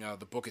 you know,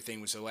 the Booker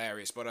thing was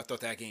hilarious. But I thought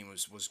that game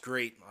was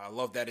great. I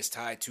love that it's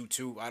tied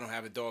 2-2. I don't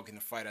have a dog in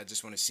the fight. I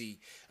just want to see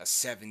a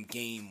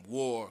 7-game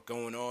war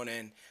going on.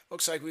 And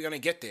looks like we're going to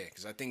get there,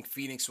 because I think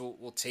Phoenix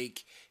will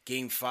take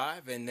Game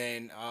 5. And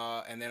then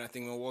I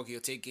think Milwaukee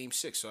will take Game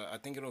 6. So I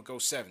think it'll go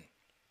 7.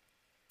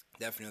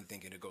 Definitely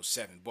think it'll go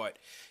 7. But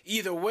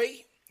either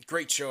way,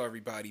 great show,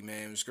 everybody,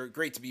 man. It was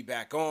great to be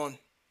back on.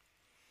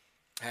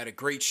 Had a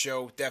great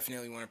show.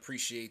 Definitely want to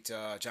appreciate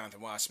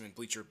Jonathan Wasserman,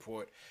 Bleacher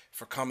Report,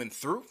 for coming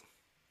through.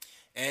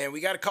 And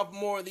we got a couple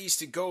more of these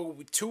to go.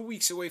 We're 2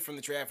 weeks away from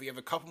the draft. We have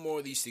a couple more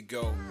of these to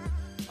go.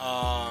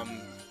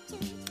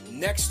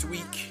 Next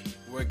week,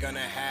 we're going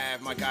to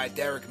have my guy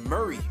Derek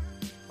Murray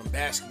from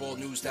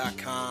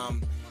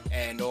basketballnews.com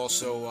and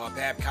also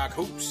Babcock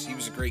Hoops. He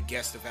was a great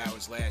guest of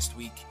ours last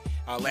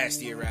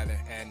year,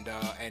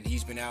 and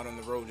he's been out on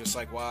the road just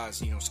like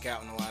Waz, you know,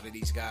 scouting a lot of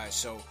these guys.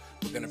 So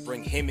we're going to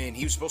bring him in.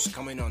 He was supposed to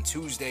come in on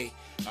Tuesday,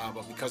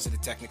 but because of the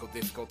technical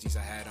difficulties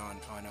I had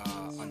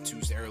on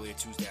Tuesday, earlier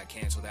Tuesday, I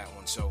canceled that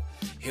one. So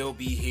he'll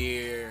be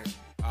here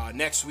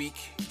next week.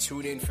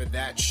 Tune in for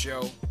that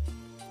show.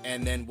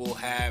 And then we'll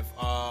have,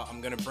 I'm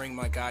going to bring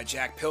my guy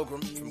Jack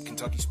Pilgrim from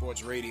Kentucky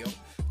Sports Radio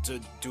to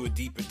do a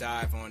deeper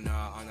dive on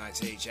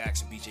Isaiah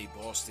Jackson, BJ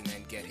Boston,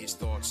 and get his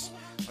thoughts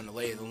on the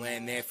lay of the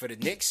land there for the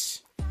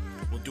Knicks.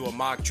 We'll do a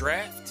mock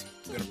draft.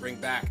 We're going to bring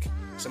back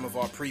some of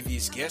our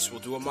previous guests. We'll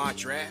do a mock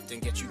draft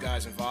and get you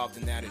guys involved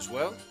in that as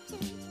well.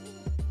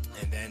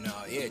 And then,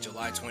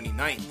 July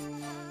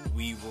 29th,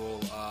 we will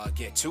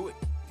get to it.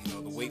 You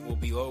know, the wait will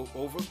be over.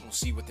 We'll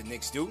see what the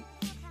Knicks do.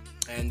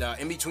 And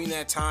in between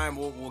that time,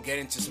 we'll get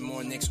into some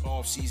more Knicks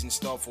off-season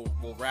stuff.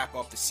 We'll wrap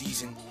up the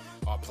season,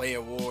 our player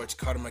awards,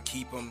 cut them or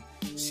keep them,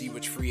 see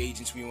which free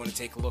agents we want to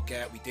take a look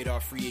at. We did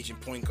our free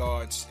agent point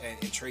guards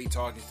and trade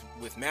targets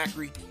with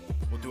Macri.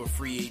 We'll do a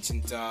free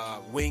agent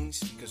wings,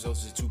 because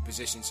those are the two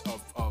positions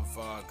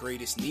of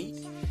greatest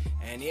need.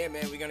 And yeah,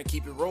 man, we're going to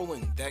keep it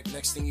rolling. That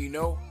next thing you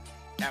know,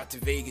 out to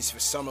Vegas for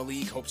Summer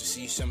League. Hope to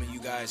see some of you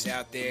guys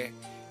out there.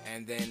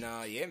 And then,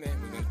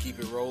 man, we're going to keep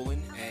it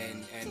rolling.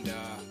 And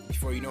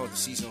before you know it, the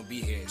season will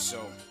be here.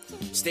 So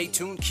stay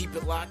tuned. Keep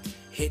it locked.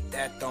 Hit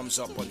that thumbs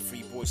up on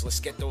Free Boys.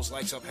 Let's get those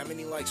likes up. How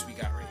many likes we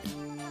got right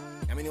now?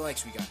 How many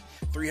likes we got?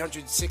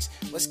 306.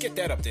 Let's get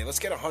that up there. Let's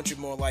get 100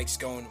 more likes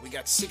going. We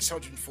got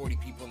 640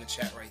 people in the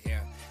chat right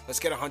here. Let's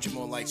get 100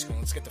 more likes going.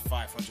 Let's get to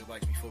 500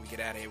 likes before we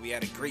get out of here. We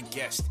had a great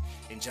guest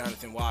in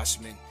Jonathan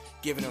Wasserman,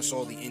 giving us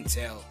all the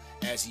intel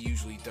as he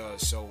usually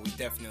does. So we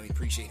definitely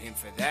appreciate him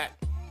for that.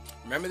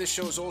 Remember, this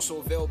show is also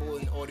available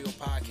in audio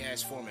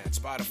podcast format.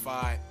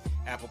 Spotify,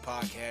 Apple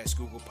Podcasts,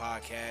 Google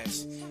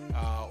Podcasts,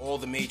 all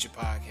the major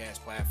podcast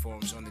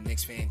platforms on the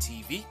Knicks Fan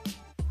TV.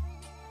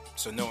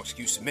 So no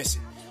excuse to miss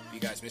it. If you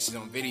guys miss it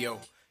on video,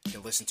 you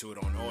can listen to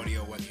it on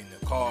audio, whether you're in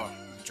the car,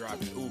 you're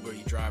driving Uber,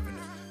 you're driving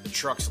the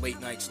trucks late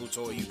night. Salute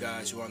to all you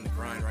guys who are on the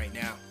grind right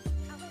now.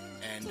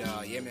 And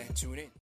yeah, man, tune in.